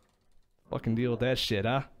 Fucking deal with that shit,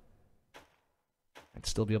 huh? I'd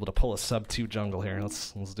still be able to pull a sub 2 jungle here.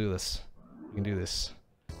 Let's do this. We can do this.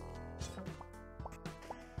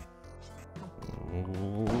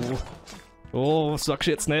 Ooh. Oh, suck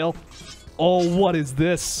shit, snail. Oh, what is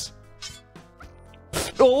this?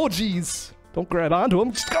 Oh, jeez. Don't grab onto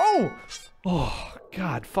him. Just go! Oh,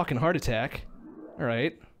 God. Fucking heart attack. All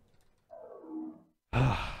right.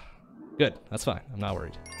 Good. That's fine. I'm not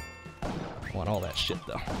worried. I want all that shit,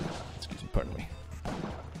 though. Excuse me. Pardon me.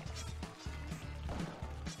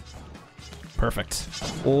 Perfect.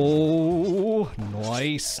 Oh,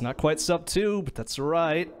 nice. Not quite sub 2, but that's all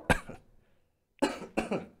right.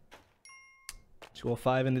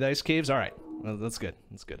 205 into the ice caves. All right. Well, that's good.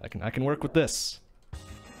 That's good. I can work with this.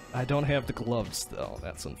 I don't have the gloves, though.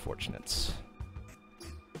 That's unfortunate.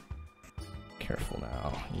 Careful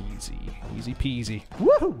now. Easy. Easy peasy.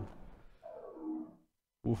 Woohoo!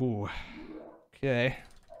 Woohoo. Okay.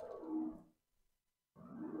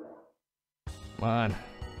 Come on.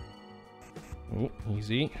 Oh,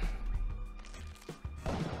 easy.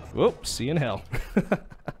 Whoop, see you in hell.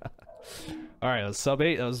 Alright, that was sub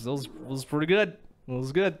 8. That was pretty good. That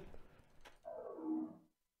was good.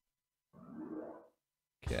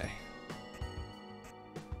 Okay.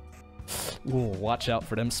 Ooh, watch out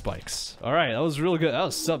for them spikes. Alright, that was really good. That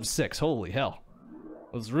was sub 6. Holy hell.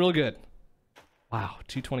 That was real good. Wow,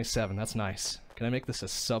 227. That's nice. Can I make this a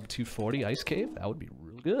sub 240 ice cave? That would be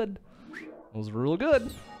real good. That was real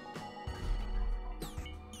good.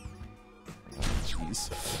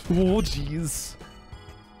 Jeez. Oh, jeez.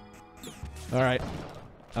 Alright.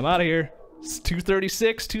 I'm out of here. It's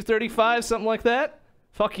 236, 235, something like that.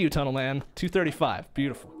 Fuck you, Tunnel Man. 235.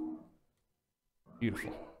 Beautiful.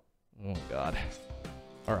 Beautiful. Oh, God.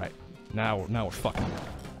 Alright. Now we're fucking.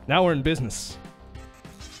 Now we're in business.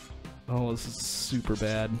 Oh, this is super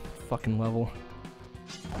bad. Fucking level.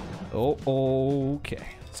 Oh, okay.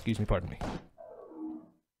 Excuse me, pardon me.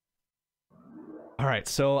 Alright,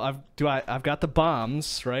 so I've got the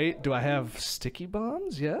bombs, right? Do I have sticky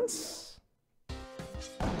bombs? Yes?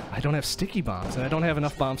 I don't have sticky bombs, and I don't have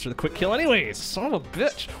enough bombs for the quick kill anyways! Son of a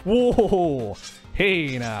bitch! Whoa!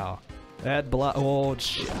 Hey now! That oh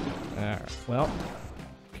shit. Alright, well.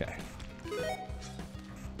 Okay.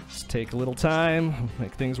 Just take a little time,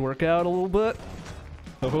 make things work out a little bit.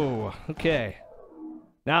 Oh, okay.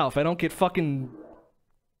 Now, if I don't get fucking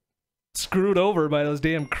screwed over by those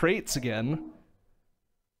damn crates again.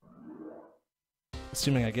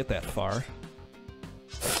 Assuming I get that far.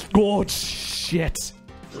 Oh, shit!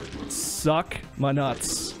 Suck my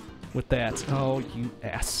nuts with that. Oh, you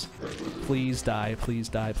ass. Please die, please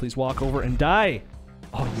die. Please walk over and die!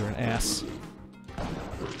 Oh, you're an ass.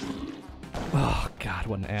 Oh, God,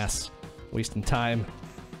 what an ass. Wasting time.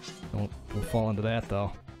 Don't fall into that,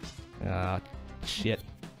 though. Ah, shit.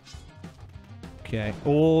 Okay.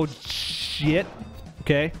 Oh, shit.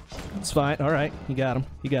 Okay. It's fine. Alright, you got him.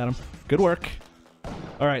 You got him. Good work.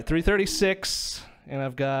 Alright, 336, and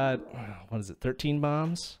I've got, what is it, 13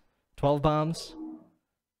 bombs? 12 bombs?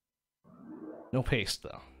 No paste,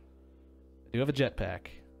 though. I do have a jetpack.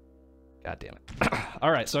 God damn it.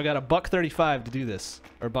 Alright, so I got a $1.35 to do this.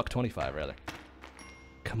 Or $1.25, rather.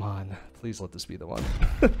 Come on. Please let this be the one.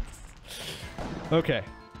 Okay.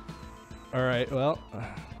 Alright, well,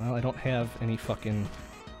 I don't have any fucking...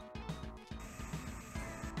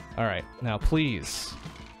 Alright, now please.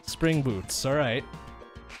 Spring boots, alright.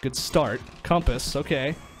 Good start. Compass,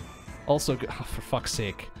 okay. Also, oh, for fuck's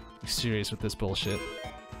sake. Be serious with this bullshit.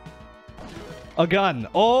 A gun.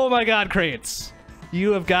 Oh my god, crates.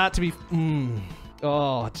 You have got to be...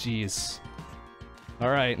 Oh, jeez.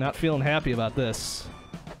 Alright, not feeling happy about this.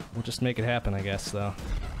 We'll just make it happen, I guess, though.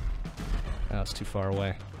 That was too far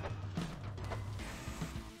away.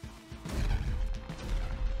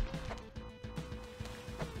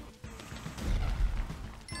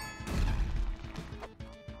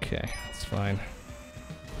 Okay, that's fine.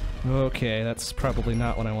 Okay, that's probably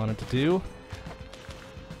not what I wanted to do.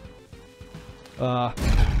 Oh,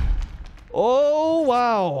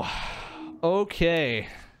 wow. Okay.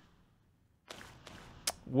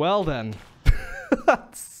 Well then.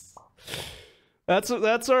 That's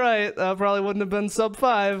alright. That probably wouldn't have been sub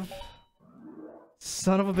 5.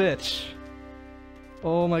 Son of a bitch.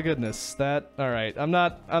 Oh my goodness. That, alright. I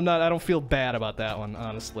don't feel bad about that one,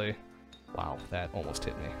 honestly. Wow, that almost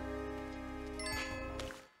hit me.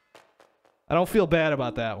 I don't feel bad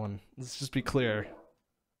about that one. Let's just be clear.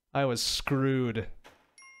 I was screwed.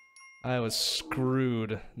 I was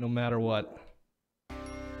screwed, no matter what.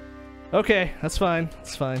 Okay, that's fine.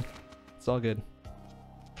 It's fine. It's all good.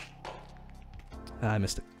 I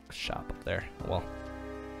missed a shop up there. Well.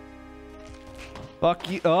 Fuck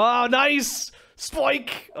you. Oh, nice!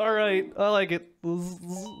 Spike! Alright, I like it. This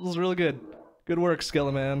was really good. Good work,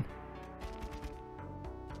 Skeleman.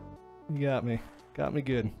 You got me. Got me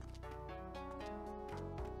good.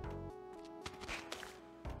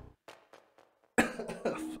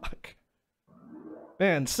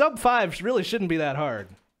 Man, sub 5 really shouldn't be that hard.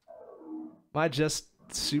 Am I just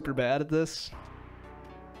super bad at this?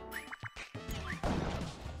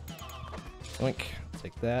 Oink.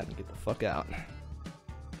 Take that and get the fuck out.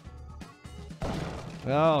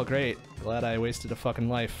 Oh, great. Glad I wasted a fucking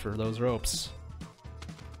life for those ropes.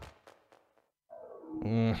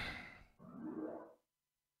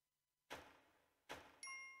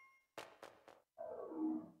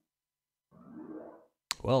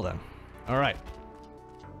 Well then. Alright.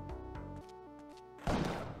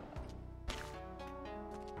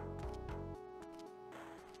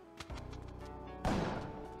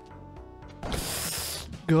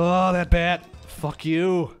 Oh, that bat. Fuck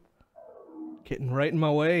you. Getting right in my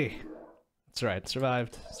way. That's right.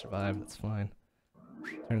 Survived. Survived. That's fine.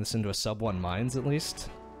 Turn this into a sub 1 mines at least.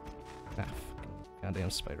 Ah,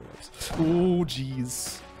 goddamn spider webs. Oh,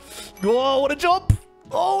 jeez. Oh, what a jump!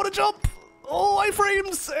 Oh, what a jump! Oh,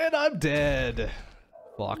 iframes! And I'm dead.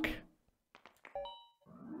 Fuck.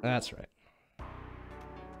 That's right.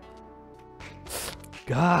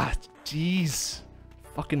 God, jeez.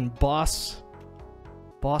 Fucking boss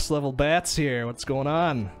level bats here. What's going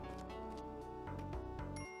on?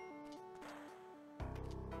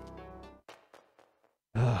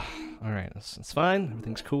 Alright, that's fine.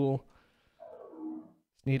 Everything's cool.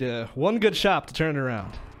 Just need one good shop to turn it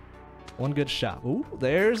around. One good shop. Ooh,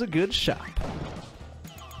 there's a good shop.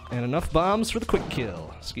 And enough bombs for the quick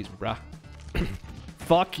kill. Excuse me, brah.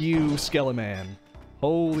 Fuck you, Skeleman.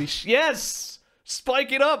 Holy yes!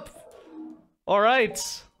 Spike it up!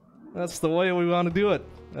 Alright. That's the way we want to do it.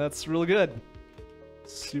 That's really good.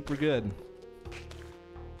 Super good.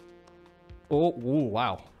 Oh, ooh,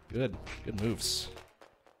 wow. Good. Good moves.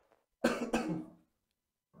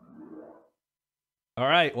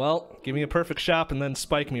 Alright, well, give me a perfect shop and then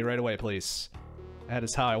spike me right away, please. That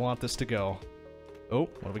is how I want this to go. Oh,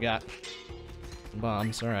 what do we got?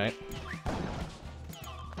 Bombs, alright.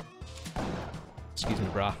 Excuse me,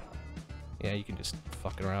 brah. Yeah, you can just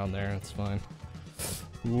fuck around there, that's fine.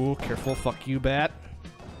 Ooh, careful, fuck you, bat.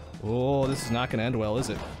 Oh, this is not gonna end well, is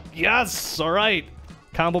it? Yes! Alright!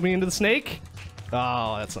 Combo me into the snake?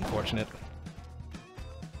 Oh, that's unfortunate.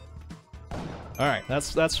 Alright,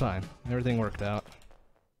 that's fine. Everything worked out.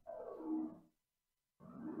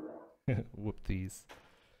 Whoop these.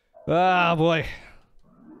 Ah, boy.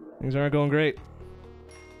 Things aren't going great.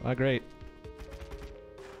 Not great.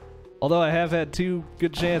 Although I have had 2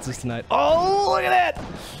 good chances tonight. Oh, look at that!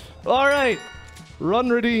 Alright! Run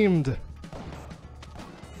redeemed.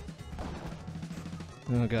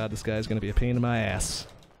 Oh god, this guy's gonna be a pain in my ass.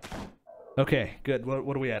 Okay, good.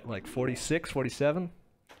 What are we at? Like 46, 47?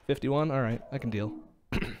 51? Alright, I can deal.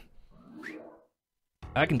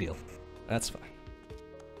 I can deal. That's fine.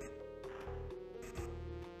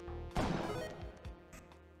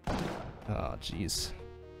 Oh, jeez.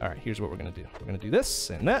 Alright, here's what we're gonna do. We're gonna do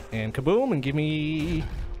this, and that, and kaboom, and give me...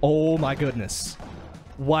 Oh my goodness.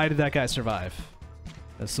 Why did that guy survive?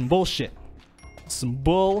 That's some bullshit. Some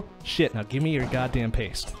bullshit. Now give me your goddamn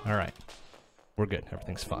paste. Alright. We're good.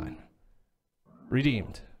 Everything's fine.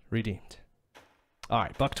 Redeemed. Redeemed.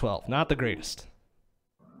 Alright, buck 12. Not the greatest.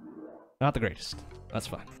 Not the greatest. That's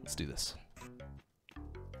fine. Let's do this.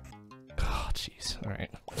 Oh, jeez.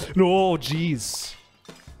 Alright. No, jeez.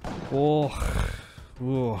 Oh.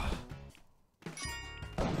 Ooh.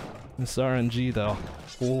 This RNG, though.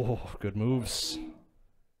 Oh, good moves.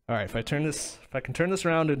 Alright, if I can turn this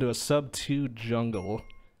around into a sub 2 jungle.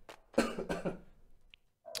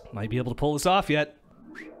 Might be able to pull this off yet.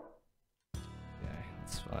 Okay,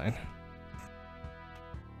 that's fine.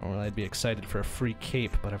 Normally I'd be excited for a free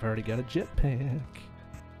cape, but I've already got a jetpack.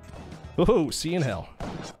 Oh, see you in hell.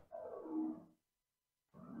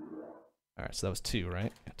 Alright, so that was 2,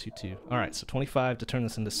 right? Yeah, 2, 2. Alright, so 25 to turn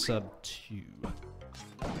this into sub 2.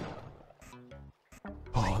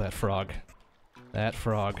 Oh, that frog. That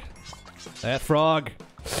frog. That frog!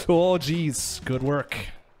 Oh, jeez. Good work.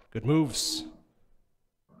 Good moves.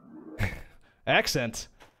 Accent?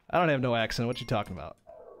 I don't have no accent. What you talking about?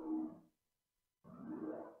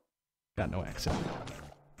 Got no accent.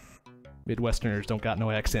 Midwesterners don't got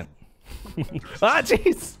no accent. Ah,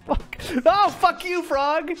 jeez! Fuck! Oh, fuck you,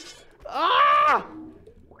 frog! Ah!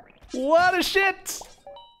 What a shit!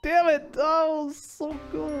 Damn it! Oh, so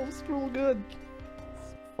good. It's real good.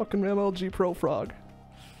 Fucking MLG Pro Frog.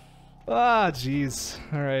 Ah, jeez.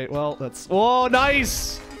 Alright, well, that's... Oh,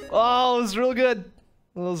 nice! Oh, it was real good.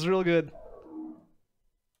 That was real good.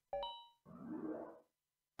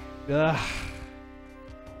 Ah.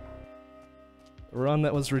 A run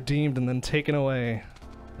that was redeemed and then taken away.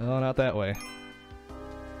 Oh, not that way.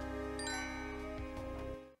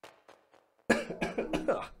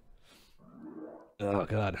 Oh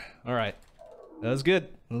god. Alright. That was good.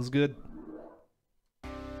 That was good.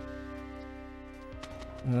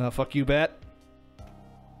 Fuck you, bat.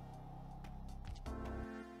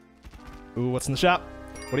 Ooh, what's in the shop?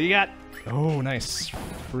 What do you got? Oh, nice.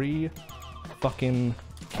 Free fucking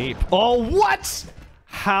cape. Oh, what?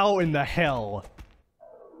 How in the hell?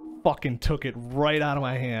 Fucking took it right out of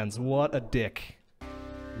my hands. What a dick.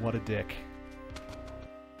 What a dick.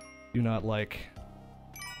 Do not like.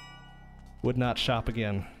 Would not shop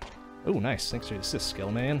again. Oh, nice. Thanks for your assist,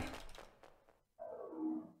 skill man.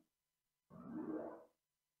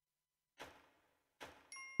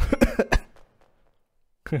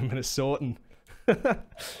 Minnesotan.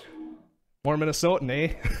 More Minnesotan,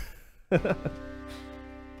 eh?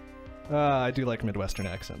 I do like Midwestern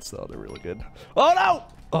accents, though. They're really good. Oh, no!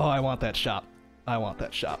 Oh, I want that shop. I want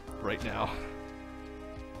that shop right now.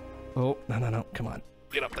 Oh, no, no, no. Come on.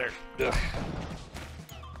 Get up there. Ugh.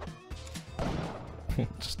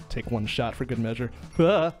 Just take one shot for good measure.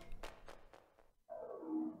 Ah.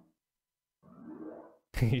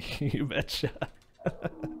 You betcha.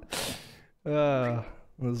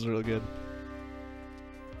 This is really good.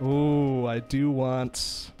 Ooh, I do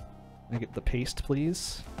want... Can I get the paste,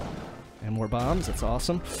 please? And more bombs, that's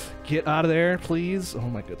awesome. Get out of there, please. Oh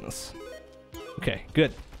my goodness. Okay,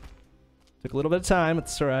 good. Took a little bit of time,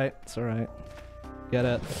 it's alright, it's alright.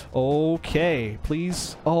 Gotta... Okay,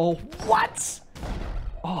 please. Oh, what?!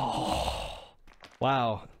 Oh.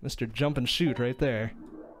 Wow, Mr. Jump and Shoot right there.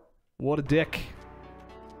 What a dick.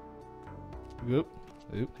 Oop,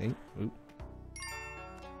 oop, hey, oop.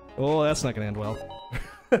 Oh, that's not gonna end well.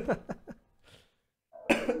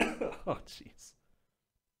 Oh, jeez.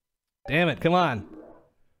 Damn it, come on.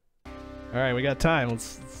 Alright, we got time.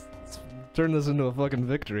 Let's turn this into a fucking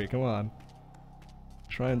victory. Come on.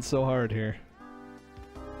 Trying so hard here.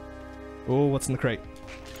 Oh, what's in the crate?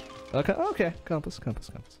 Okay, okay. Compass. I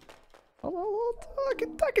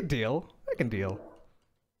can deal. I can deal.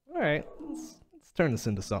 Alright, let's turn this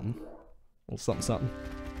into something. A little something.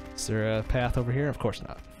 Is there a path over here? Of course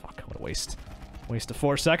not. Fuck, what a waste. Waste of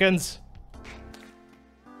 4 seconds.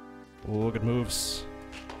 Oh, good moves.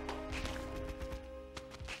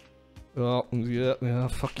 Oh, yeah,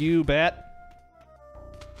 fuck you, bat.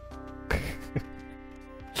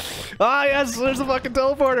 Ah, yes, there's a fucking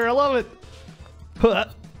teleporter. I love it.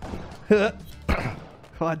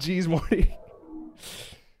 Oh, jeez, Morty.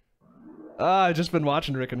 Ah, I've just been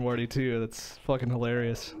watching Rick and Morty too. That's fucking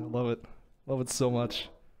hilarious. I love it. Love it so much.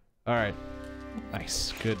 Alright.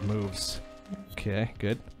 Nice. Good moves. Okay,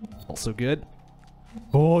 good. Also good.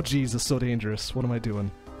 Oh, jeez, that's so dangerous. What am I doing?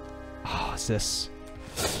 Oh, what's this?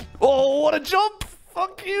 Oh, what a jump!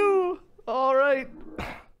 Fuck you! Alright.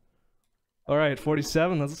 Alright,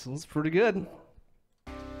 47. That's pretty good.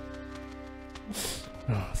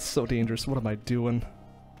 Oh, it's so dangerous. What am I doing?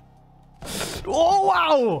 Oh,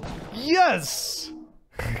 wow! Yes!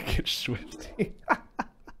 Get Swifty.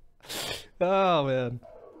 Oh, man.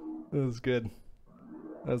 That was good.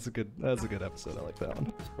 That was a good episode. I like that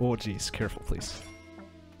one. Oh, jeez. Careful, please.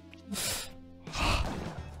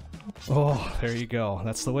 Oh, there you go.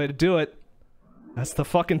 That's the way to do it. That's the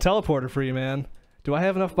fucking teleporter for you, man. Do I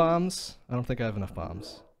have enough bombs? I don't think I have enough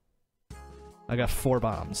bombs. I got 4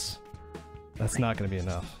 bombs. That's not gonna be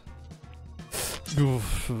enough.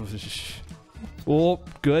 Oh,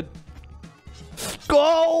 good.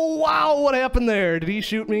 Oh, wow, what happened there? Did he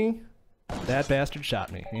shoot me? That bastard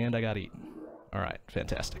shot me, and I got eaten. Alright,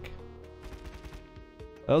 fantastic.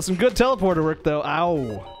 That was some good teleporter work, though.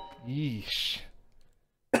 Ow. Yeesh.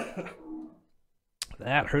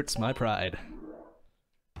 That hurts my pride.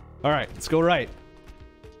 Alright, let's go right.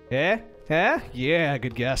 Yeah? Yeah? Yeah,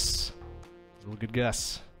 good guess. Real good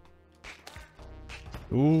guess.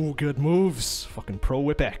 Ooh, good moves. Fucking pro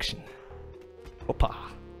whip action. Opa.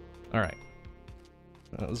 Alright.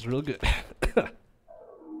 That was real good.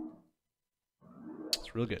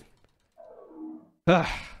 It's real good.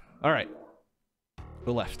 Alright.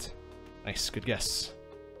 Go left. Nice, good guess.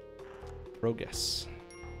 Pro guess.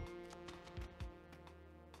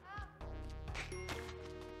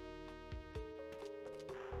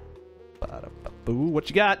 Ooh, what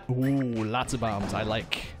you got? Ooh, lots of bombs. I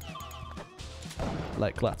like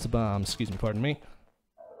lots of bombs. Excuse me, pardon me.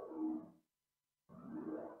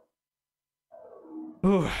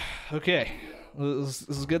 Ooh, okay. This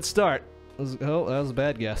is a good start. Oh, that was a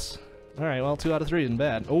bad guess. Alright, well, 2 out of 3 isn't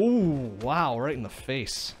bad. Oh, wow, right in the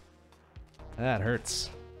face. That hurts.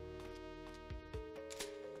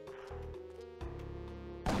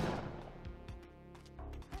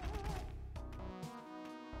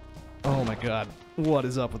 Oh my god. What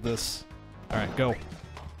is up with this? Alright, go.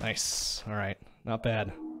 Nice. Alright, not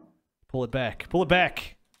bad. Pull it back. Pull it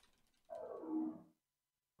back!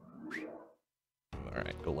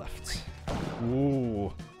 Alright, go left.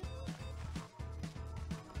 Ooh.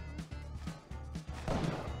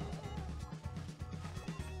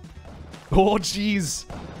 Oh, jeez!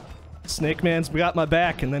 Snake Man's got my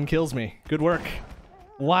back and then kills me. Good work.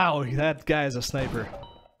 Wow, that guy is a sniper.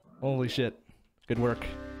 Holy shit. Good work.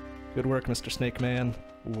 Good work, Mr. Snake Man.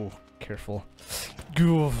 Ooh, careful.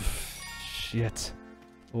 Goof. Shit.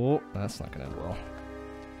 Oh, that's not gonna end well.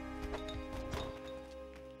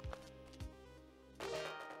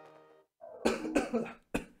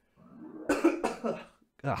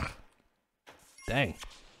 Ugh. Dang.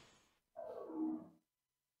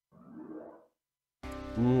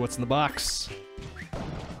 Ooh, what's in the box?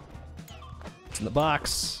 What's in the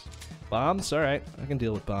box? Bombs? Alright, I can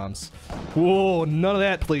deal with bombs. Whoa, none of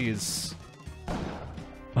that, please.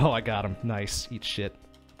 Oh, I got him. Nice. Eat shit.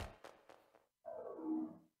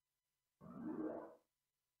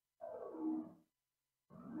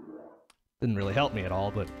 Didn't really help me at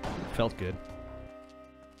all, but felt good.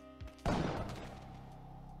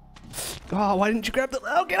 Oh, why didn't you grab the...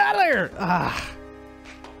 Oh, get out of there! Ah!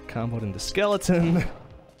 Comboed into skeleton.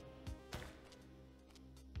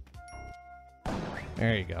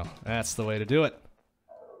 There you go. That's the way to do it.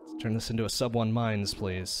 Let's turn this into a sub-1 mines,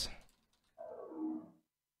 please.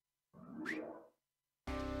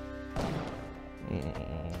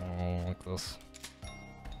 Like this.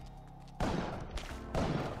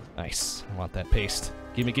 Nice. I want that paste.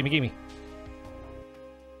 Gimme, gimme, gimme.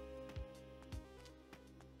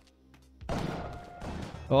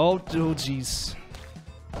 Oh, jeez.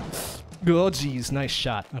 Oh, jeez. Nice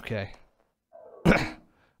shot. Okay.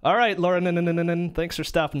 Alright, Lauren, thanks for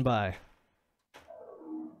stopping by.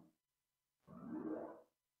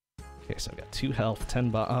 Okay, so I've got 2 health,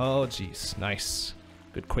 10 oh, jeez. Nice.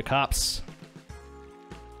 Good quick hops.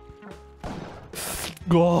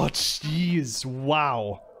 Oh, jeez.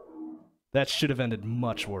 Wow. That should have ended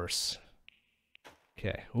much worse.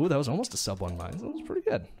 Okay. Ooh, that was almost a sub-1 mine. That was pretty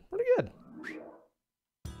good. Pretty good.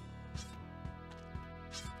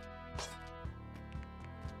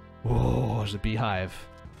 Whoa, there's a beehive.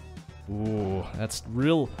 Ooh, that's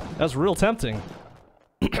real tempting.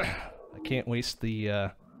 I can't waste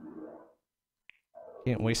the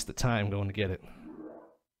time going to get it.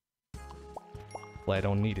 Well, I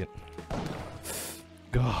don't need it.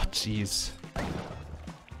 Oh, jeez.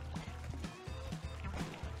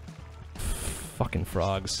 Fucking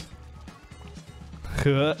frogs.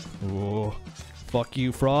 Ooh. Fuck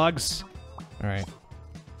you, frogs. Alright.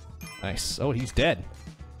 Nice. Oh, he's dead.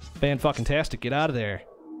 Fan-fucking-tastic. Get out of there.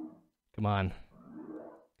 Come on.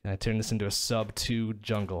 Can I turn this into a sub-2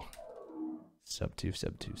 jungle? Sub-2,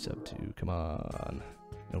 sub-2, sub-2. Come on.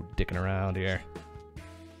 No dicking around here.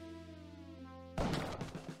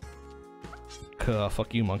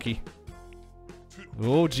 Fuck you, monkey.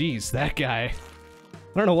 Oh, jeez. That guy.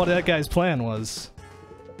 I don't know what that guy's plan was.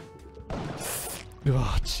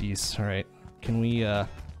 Oh, jeez. Alright. Can we,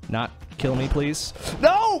 not kill me, please?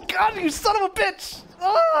 No! God, you son of a bitch!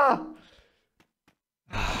 Ah!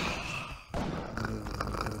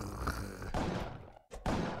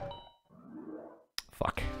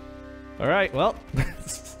 Fuck. Alright, well.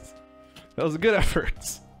 That was a good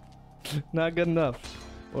effort. Not good enough.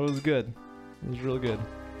 But it was good. It was real good.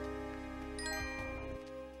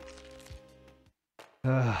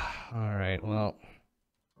 Alright, well.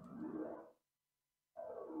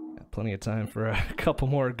 Got plenty of time for a couple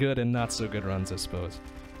more good and not so good runs, I suppose.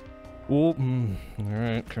 Oh,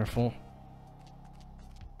 alright, careful.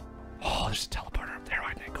 Oh, there's a teleporter up there.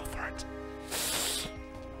 Why didn't I go for it?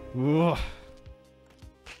 Ooh.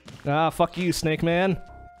 Ah, fuck you, Snake Man.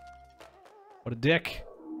 What a dick.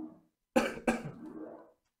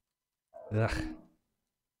 Ugh.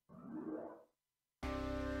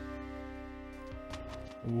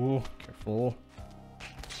 Ooh, careful.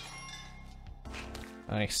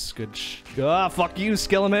 Nice, good ah, fuck you,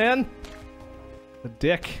 Skeleman! The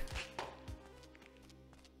dick.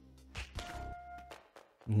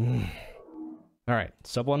 Alright,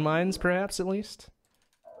 sub-1 mines, perhaps, at least?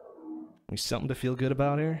 Maybe something to feel good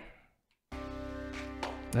about here?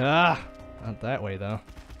 Ah! Not that way, though.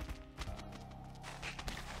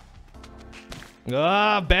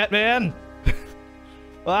 Ah, Batman!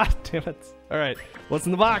 Ah, damn it. Alright, what's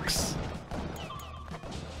in the box?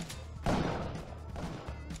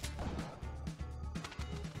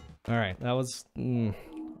 Alright, that was 1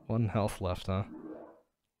 health left, huh?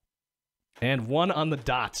 And 1 on the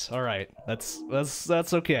dot. Alright, that's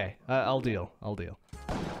okay. I'll deal. I'll deal.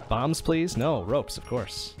 Bombs, please? No, ropes, of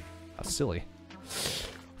course. How silly.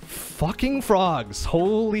 Fucking frogs!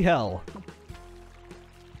 Holy hell.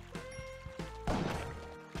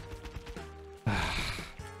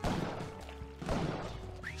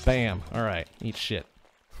 Bam. Alright, eat shit.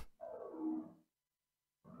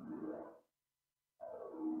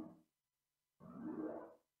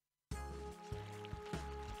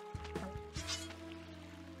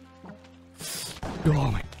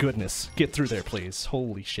 Oh my goodness. Get through there, please.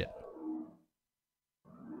 Holy shit.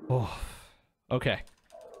 Oh. Okay.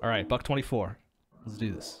 Alright, buck 24. Let's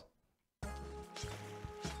do this.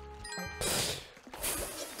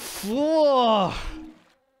 Whoa!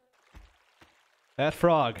 That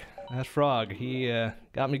frog, he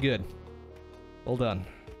got me good. Well done.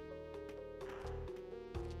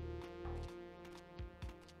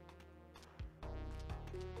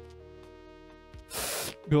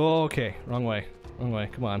 Oh, okay, wrong way,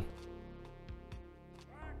 come on.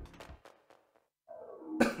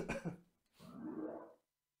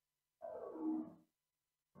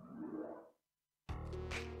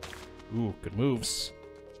 Ooh, good moves.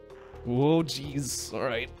 Whoa, jeez.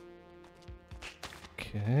 Alright.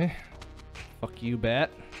 Okay. Fuck you,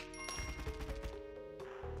 bat.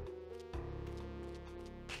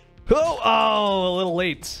 Oh, a little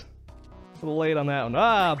late. A little late on that one.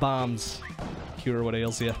 Ah, bombs. Cure what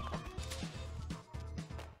ails you.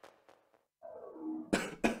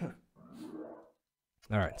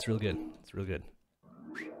 Alright, it's real good. It's real good.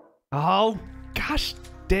 Oh, gosh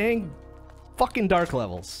dang fucking dark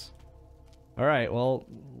levels. Alright, well,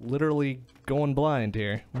 literally going blind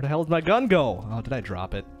here. Where the hell did my gun go? Oh, did I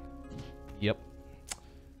drop it? Yep.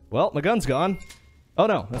 Well, my gun's gone. Oh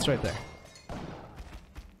no, that's right there.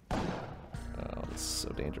 Oh, this is so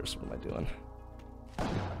dangerous. What am I doing? I'm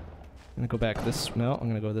gonna go back this... No, I'm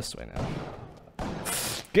gonna go this way now.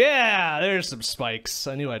 Yeah, there's some spikes.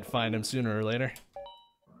 I knew I'd find them sooner or later.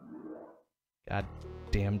 God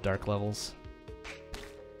damn dark levels.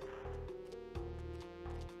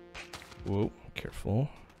 Whoa, careful.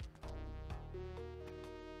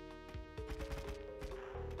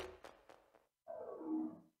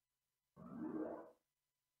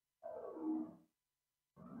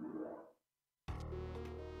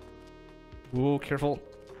 Whoa, careful.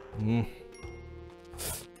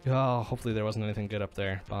 Oh, hopefully there wasn't anything good up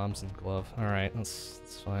there. Bombs and glove. Alright,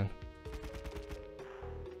 that's fine.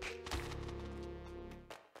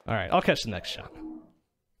 Alright, I'll catch the next shot.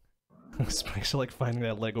 Spikes are like finding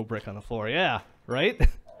that Lego brick on the floor. Yeah, right?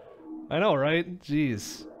 I know, right?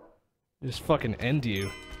 Jeez. Just fucking end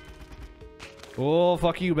you. Oh,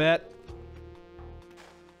 fuck you, bat.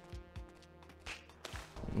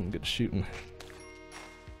 Good shooting.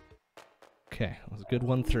 Okay, that was a good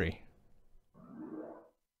 1-3.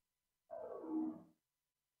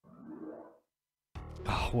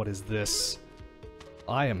 Oh, what is this?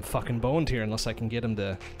 I am fucking boned here unless I can get him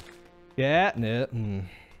to... Yeah, no.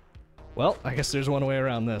 Well, I guess there's one way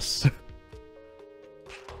around this.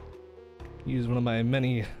 Use one of my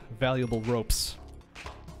many valuable ropes.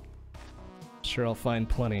 Sure, I'll find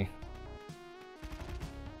plenty.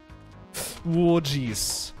 Whoa,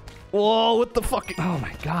 jeez. Whoa, what the fuck? Oh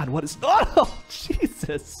my god, what is... Oh,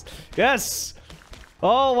 Jesus. Yes!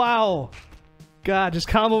 Oh, wow. God, just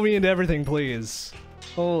combo me into everything, please.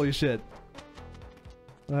 Holy shit.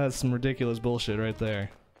 That's some ridiculous bullshit right there.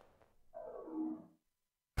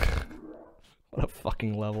 What a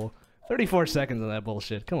fucking level. 34 seconds on that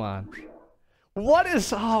bullshit, come on. What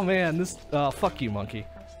is... Oh man, this... Oh, fuck you, monkey.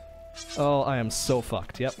 Oh, I am so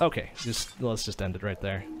fucked. Yep, okay. Let's just end it right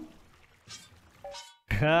there.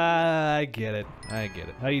 I get it. I get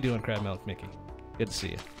it. How you doing, Crabmouth Mickey? Good to see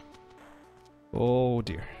you. Oh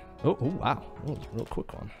dear. Oh, wow. That was a real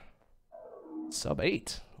quick one. Sub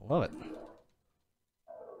 8. Love it.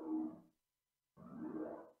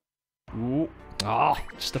 Ooh. Oh,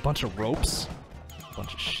 just a bunch of ropes. A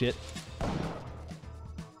bunch of shit.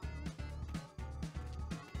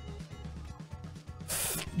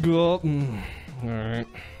 Go. Alright.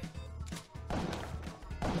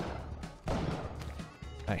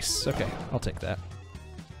 Nice. Okay, I'll take that.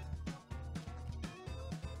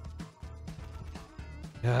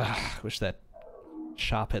 Wish that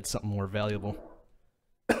shop had something more valuable.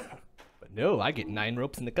 But no, I get 9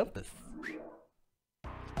 ropes in the compass.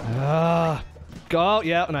 Go!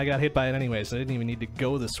 Yeah, and I got hit by it anyway, so I didn't even need to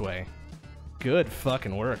go this way. Good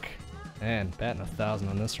fucking work. Man, batting 1,000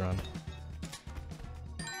 on this run.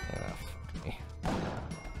 Fuck me.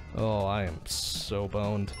 Oh, I am so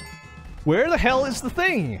boned. Where the hell is the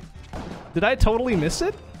thing? Did I totally miss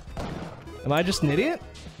it? Am I just an idiot?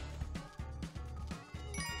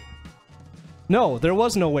 No, there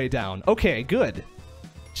was no way down. Okay, good.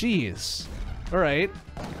 Jeez. Alright.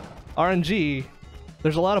 RNG.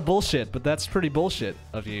 There's a lot of bullshit, but that's pretty bullshit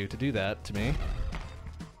of you to do that to me.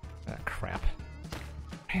 Ah, crap.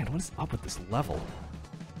 Man, what is up with this level?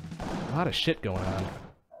 A lot of shit going on.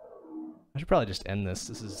 I should probably just end this.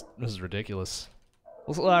 This is ridiculous.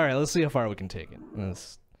 Alright, let's see how far we can take it.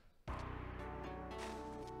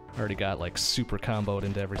 Already got like super comboed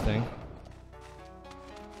into everything.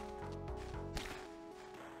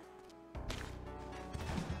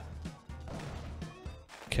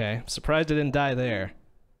 Okay, surprised I didn't die there.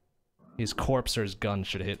 His corpse or his gun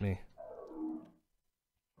should have hit me.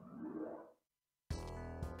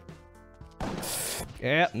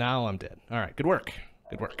 Yeah, now I'm dead. Alright, good work.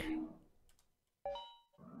 Good work.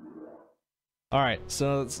 Alright,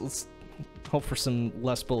 so let's hope for some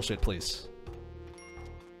less bullshit, please.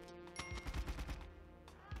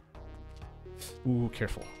 Ooh,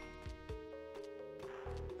 careful.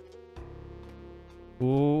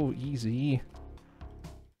 Ooh, easy.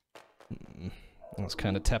 That was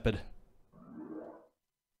kind of tepid.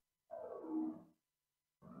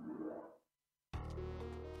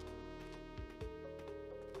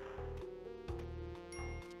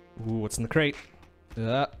 Ooh, what's in the crate?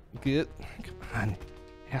 Good. Come on.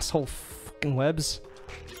 Asshole fucking webs.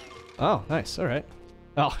 Oh, nice. Alright.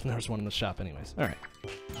 Oh, there's one in the shop anyways. Alright.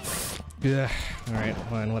 Yeah. Alright,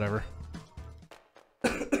 fine, whatever.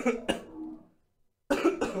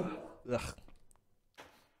 Ugh.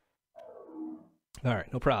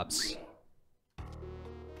 Alright, no probs.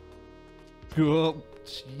 Oh,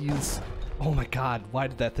 jeez. Oh my god, why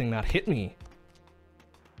did that thing not hit me?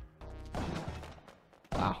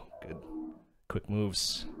 Wow, good. Quick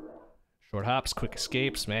moves. Short hops, quick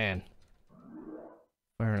escapes, man.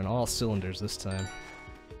 Firing on all cylinders this time.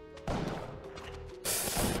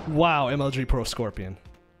 Wow, MLG Pro Scorpion.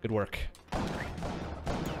 Good work.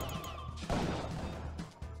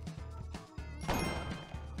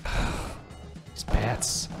 These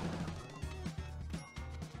bats.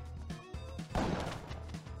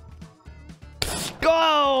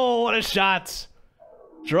 Go! What a shot!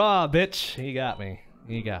 Draw, bitch. He got me.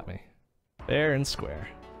 He got me. Fair and square.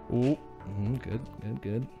 Ooh. Good, good,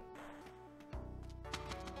 good.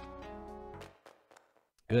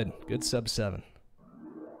 Good, good sub 7.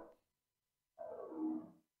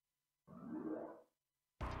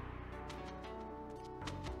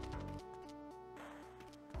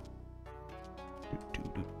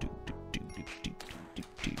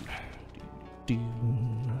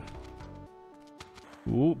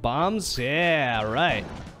 Ooh, bombs? Yeah, right.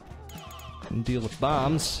 Can deal with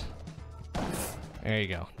bombs. There you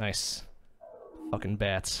go. Nice. Fucking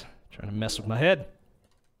bats. Trying to mess with my head.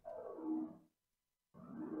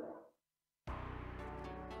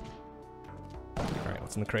 Alright,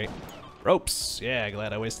 what's in the crate? Ropes! Yeah,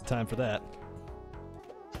 glad I wasted time for that.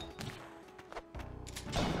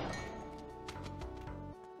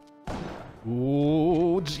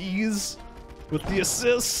 Ooh, jeez. With the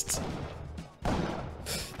assist.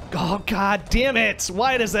 Oh, god damn it!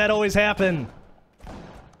 Why does that always happen?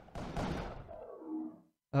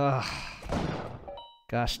 Ugh.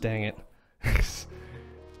 Gosh dang it.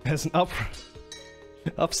 As an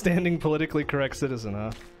upstanding politically correct citizen,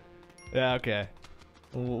 huh? Yeah, okay.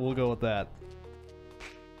 We'll go with that.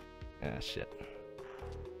 Ah, shit.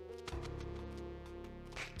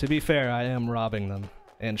 To be fair, I am robbing them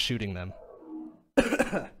and shooting them.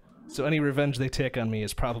 So any revenge they take on me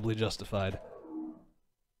is probably justified.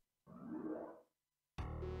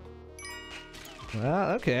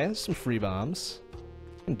 Well, okay, some free bombs.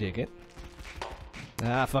 I can dig it.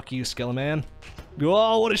 Ah, fuck you, Skeleman.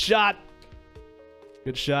 Oh, what a shot!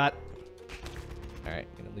 Good shot. Alright,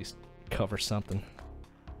 can at least cover something.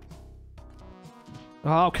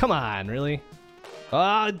 Oh, come on, really?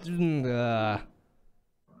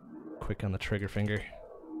 Quick on the trigger finger.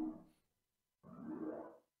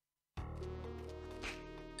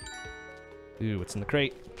 Ooh, what's in the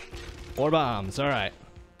crate? 4 bombs, alright.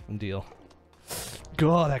 One deal.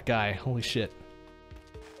 Oh, that guy, holy shit.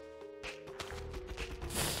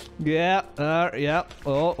 Yeah, yeah.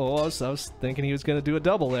 Oh, I was thinking he was gonna do a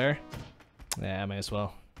double there. Yeah, I may as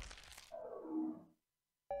well.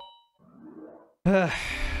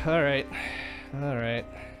 Alright. Alright.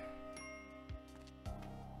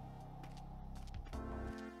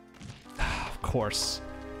 Of course.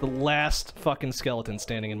 The last fucking skeleton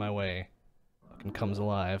standing in my way fucking comes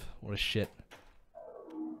alive. What a shit.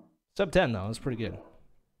 Sub 10 though, that's pretty good.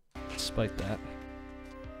 Despite that.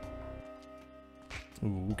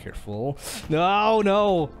 Ooh, careful. No,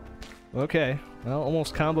 no! Okay, well,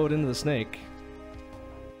 almost comboed into the snake.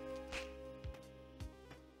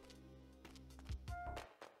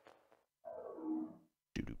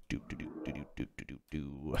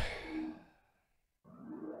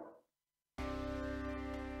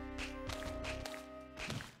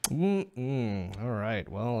 Alright,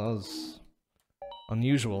 well, that was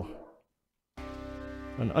unusual.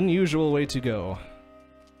 An unusual way to go.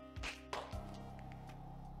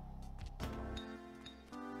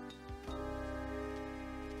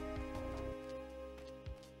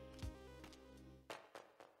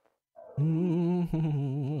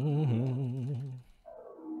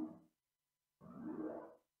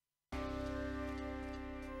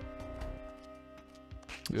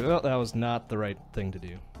 Well, that was not the right thing to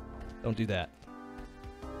do. Don't do that.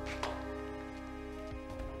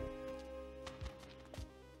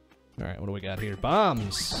 Alright, what do we got here?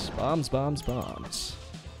 Bombs! Bombs, bombs, bombs.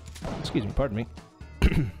 Excuse me, pardon me.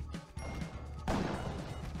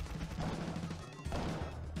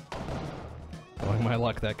 Knowing my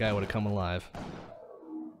luck, that guy would have come alive.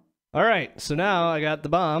 Alright, so now I got the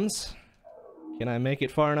bombs. Can I make it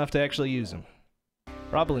far enough to actually use them?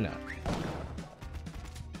 Probably not.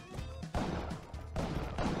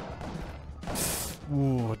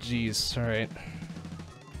 Ooh, jeez. Alright.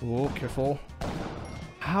 Ooh, careful.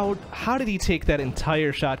 How did he take that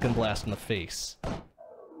entire shotgun blast in the face?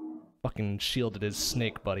 Fucking shielded his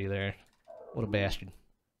snake buddy there. What a bastard.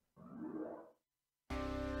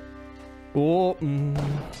 Oh,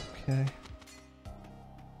 okay.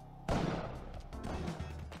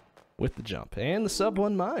 With the jump. And the sub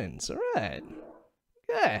 1 mines. Alright.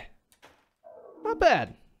 Okay. Not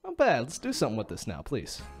bad. Not bad. Let's do something with this now,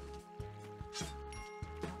 please.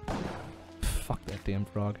 Fuck that damn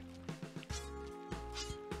frog.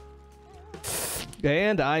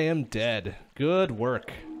 And I am dead. Good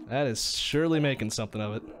work. That is surely making something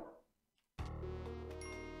of it.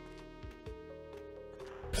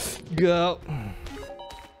 Go.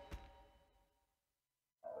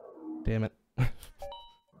 Damn it.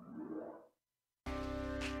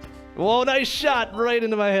 Whoa, nice shot right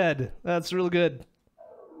into my head. That's real good.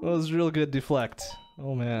 That was real good deflect.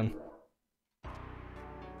 Oh man.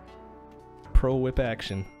 Pro whip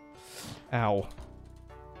action. Ow.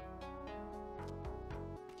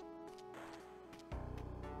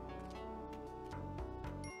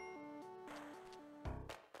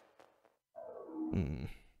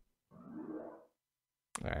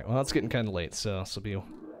 Alright, well, it's getting kind of late, so this will be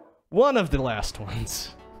one of the last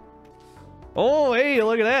ones. Oh, hey,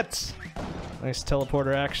 look at that! Nice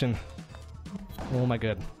teleporter action. Oh my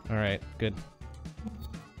god. Alright, good.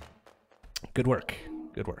 Good work.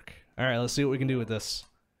 Good work. Alright, let's see what we can do with this.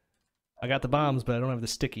 I got the bombs, but I don't have the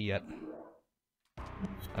sticky yet.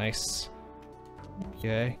 Nice.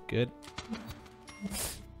 Okay, good.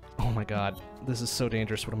 Oh my god. This is so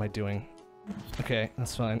dangerous. What am I doing? Okay,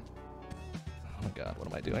 that's fine. Oh my god, what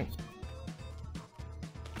am I doing?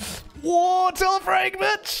 Whoa,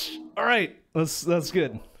 telefragment! Alright, that's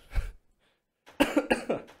good.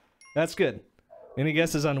 That's good. Any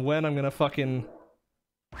guesses on when I'm gonna fucking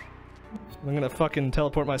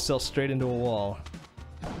teleport myself straight into a wall?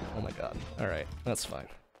 Oh my god. Alright, that's fine.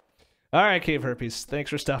 Alright, Cave Herpes, thanks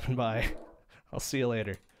for stopping by. I'll see you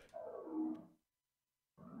later.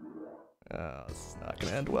 This is not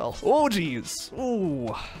gonna end well. Oh jeez!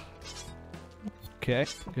 Ooh! Okay,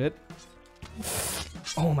 good.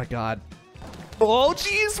 Oh my god. Oh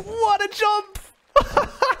jeez, what a jump!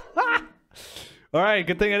 Alright,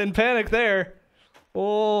 good thing I didn't panic there.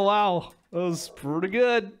 Oh wow, that was pretty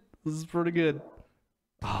good. This is pretty good.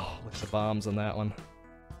 Oh, look at the bombs on that one.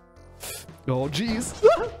 Oh jeez.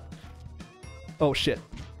 Oh shit.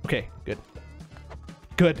 Okay, good.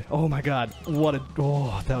 Good. Oh my god. What a...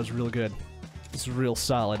 Oh, that was real good. This is real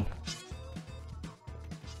solid.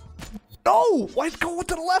 No! Why go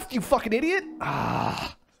to the left, you fucking idiot?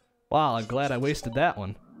 Ah. Wow, I'm glad I wasted that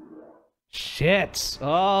one. Shit.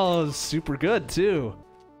 Oh, super good, too.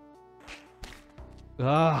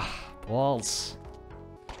 Ah, balls.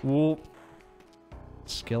 Whoop.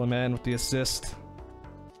 Skeleman with the assist.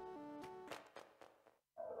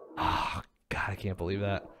 Ah, God, I can't believe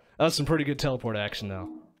that. That was some pretty good teleport action, though.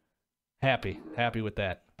 Happy with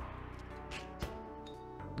that.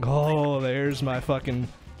 Oh, there's my fucking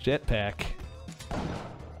jetpack.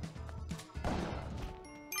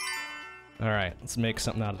 Alright, let's make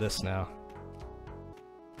something out of this now.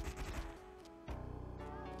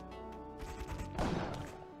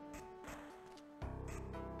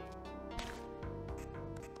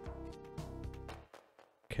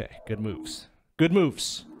 Okay, good moves. Good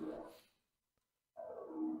moves.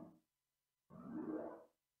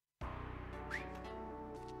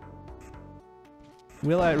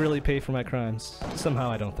 Will I really pay for my crimes? Somehow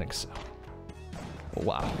I don't think so. Oh,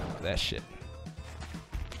 wow, look at that shit.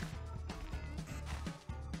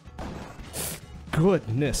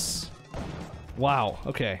 Goodness. Wow,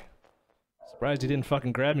 okay. Surprised he didn't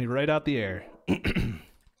fucking grab me right out the air.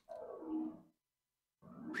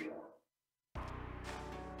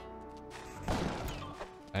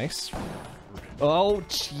 Nice. Oh,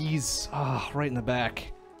 jeez. Ah, right in the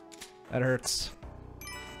back. That hurts.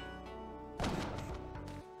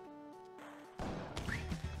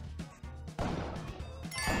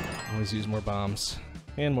 Always use more bombs.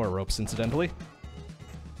 And more ropes, incidentally.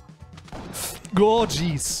 Oh,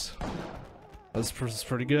 jeez. That was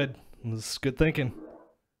pretty good. It was good thinking.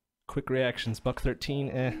 Quick reactions. Buck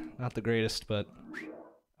 13, not the greatest, but...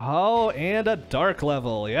 Oh, and a dark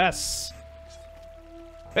level, yes!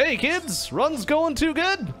 Hey, kids! Run's going too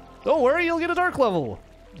good! Don't worry, you'll get a dark level!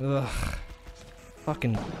 Ugh.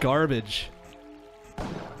 Fucking garbage.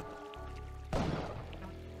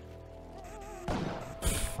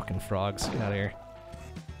 Fucking frogs, get out of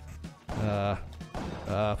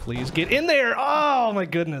here. Please get in there! Oh my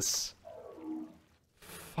goodness!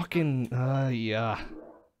 Fucking, yeah.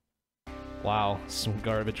 Wow, some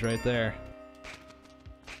garbage right there.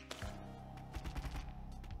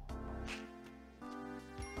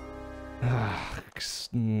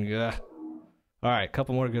 Yeah. Alright,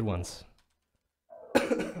 couple more good ones.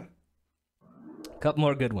 Couple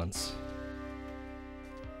more good ones.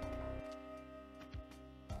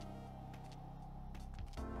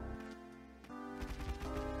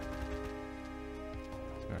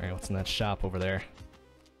 Alright, what's in that shop over there?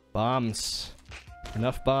 Bombs.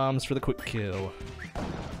 Enough bombs for the quick kill.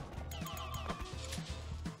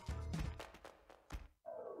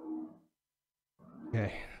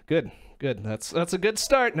 Okay, good, good. That's a good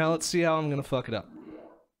start. Now let's see how I'm gonna fuck it up.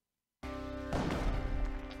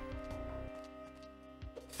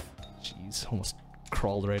 Jeez, almost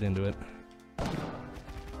crawled right into it.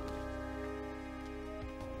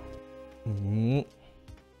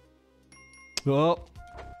 Oh,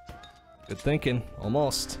 good thinking.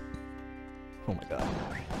 Almost. Oh my god.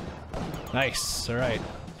 Nice. All right.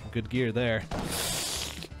 Good gear there.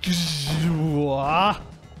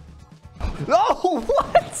 Oh,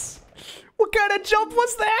 what? What kind of jump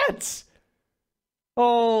was that?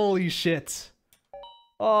 Holy shit.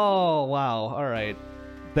 Oh, wow. All right.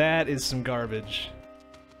 That is some garbage.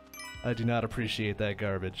 I do not appreciate that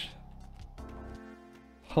garbage.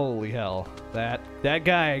 Holy hell. That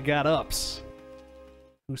guy got ups.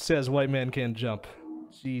 Who says white men can't jump?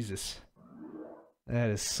 Jesus. That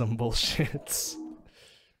is some bullshit.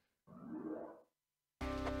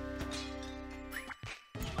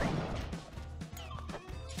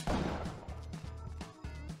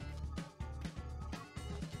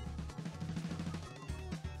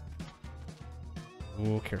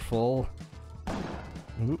 Ooh, careful.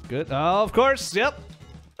 Ooh, good. Oh, of course, yep.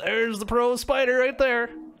 There's the pro spider right there.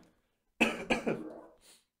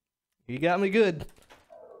 He got me good.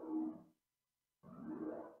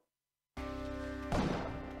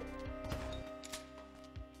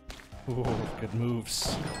 Ooh, good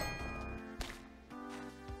moves.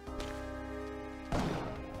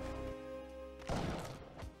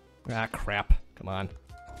 Ah, crap. Come on.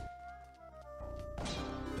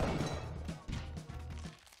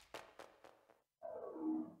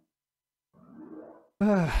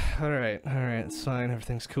 Alright, it's fine.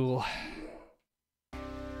 Everything's cool.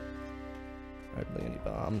 Hardly any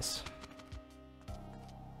bombs.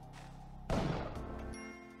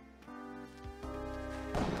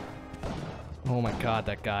 Oh my god,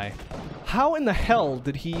 that guy. How in the hell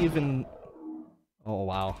did he even... Oh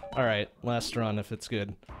wow. Alright, last run if it's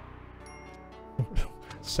good.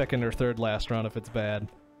 Second or third last run if it's bad.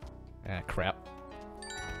 Ah, crap.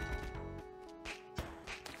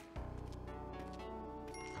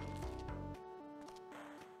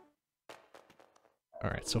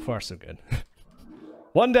 Alright, so far so good.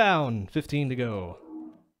 One down! 15 to go.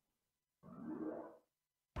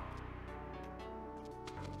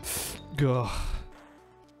 Go.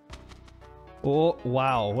 Oh,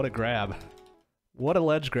 wow, what a grab. What a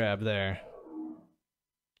ledge grab there.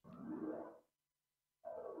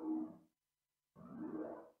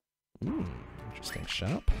 Interesting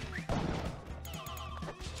shop.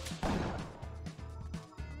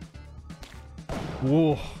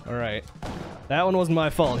 Whoa, alright. That one wasn't my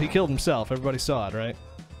fault. He killed himself. Everybody saw it, right?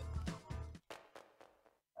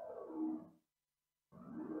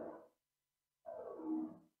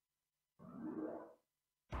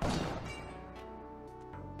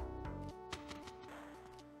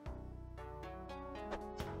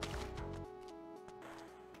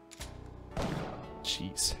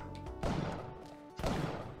 Jeez.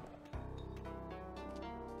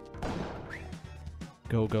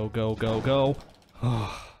 Go, go, go, go, go.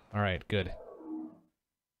 Oh, alright, good.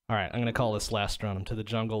 Alright, I'm gonna call this last run. I'm to the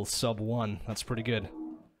jungle sub 1. That's pretty good.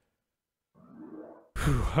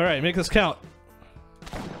 Alright, make this count.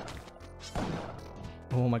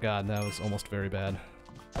 Oh my god, that was almost very bad.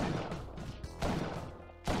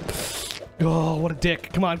 Oh, what a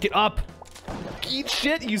dick. Come on, get up. Eat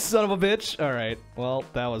shit, you son of a bitch. Alright, well,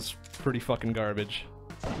 that was pretty fucking garbage.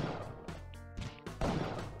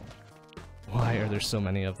 Why are there so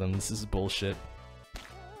many of them? This is bullshit.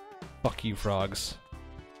 Fuck you, frogs.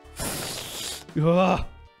 Ugh.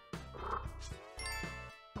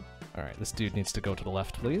 Alright, this dude needs to go to the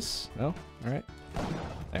left, please. No? Alright.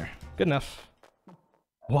 There. Good enough.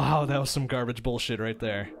 Wow, that was some garbage bullshit right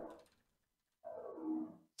there.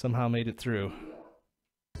 Somehow made it through.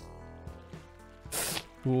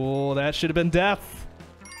 Oh, that should have been death!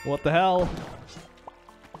 What the hell?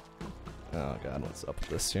 Oh god, what's up with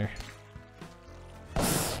this here?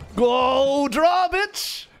 Go, draw,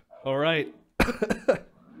 bitch! Alright.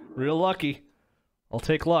 Real lucky. I'll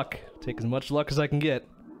take luck. Take as much luck as I can get.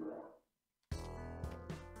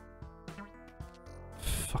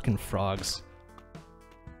 Fucking frogs.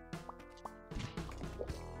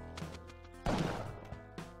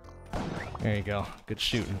 There you go. Good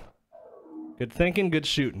shooting. Good thinking, good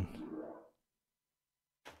shooting.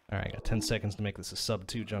 Alright, I got 10 seconds to make this a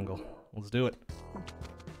sub-2 jungle. Let's do it.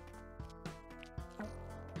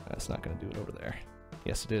 That's not gonna do it over there.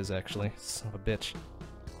 Yes, it is, actually. Son of a bitch.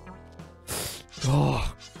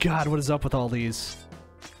 Oh, God, what is up with all these?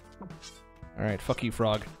 Alright, fuck you,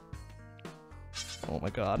 frog. Oh my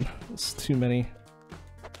god, it's too many.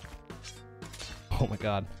 Oh my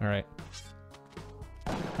god, alright.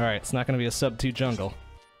 Alright, it's not gonna be a sub-2 jungle.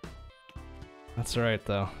 That's alright,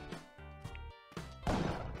 though.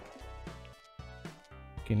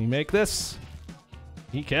 Can you make this?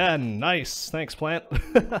 He can! Nice! Thanks, plant.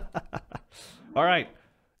 Alright.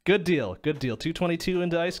 Good deal, good deal. 222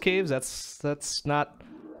 into ice caves, that's not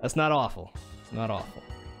awful. It's not awful.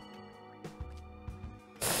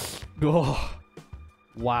 Oh.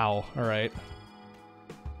 Wow, alright.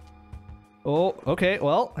 Oh, okay,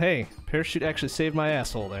 well, hey, parachute actually saved my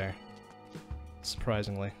asshole there.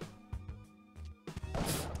 Surprisingly.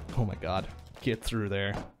 Oh my god. Get through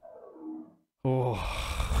there. Oh.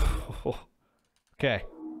 Okay.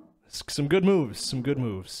 Some good moves, some good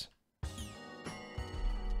moves.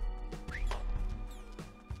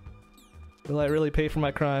 Will I really pay for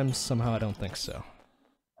my crimes? Somehow I don't think so.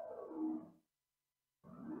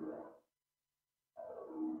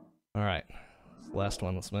 Alright. Last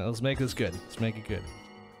one. Let's make this good. Let's make it good.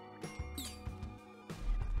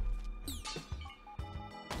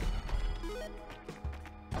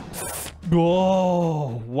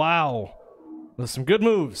 Oh, wow. There's some good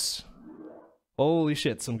moves. Holy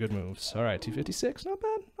shit, some good moves. Alright, 256. Not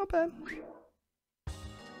bad, not bad.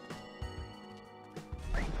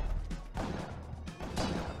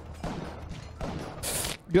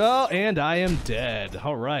 Go, and I am dead.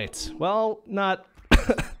 Alright. Well, not...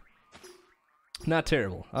 not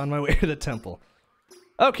terrible. On my way to the temple.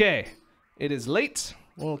 Okay. It is late.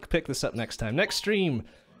 We'll pick this up next time. Next stream.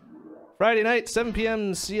 Friday night, 7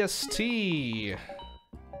 p.m. CST.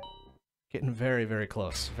 Getting very, very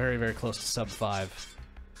close. Very, very close to sub 5.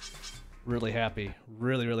 Really happy.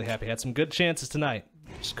 Really, really happy. Had some good chances tonight.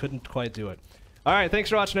 Just couldn't quite do it. Alright, thanks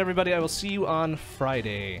for watching, everybody. I will see you on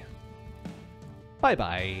Friday.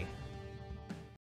 Bye-bye.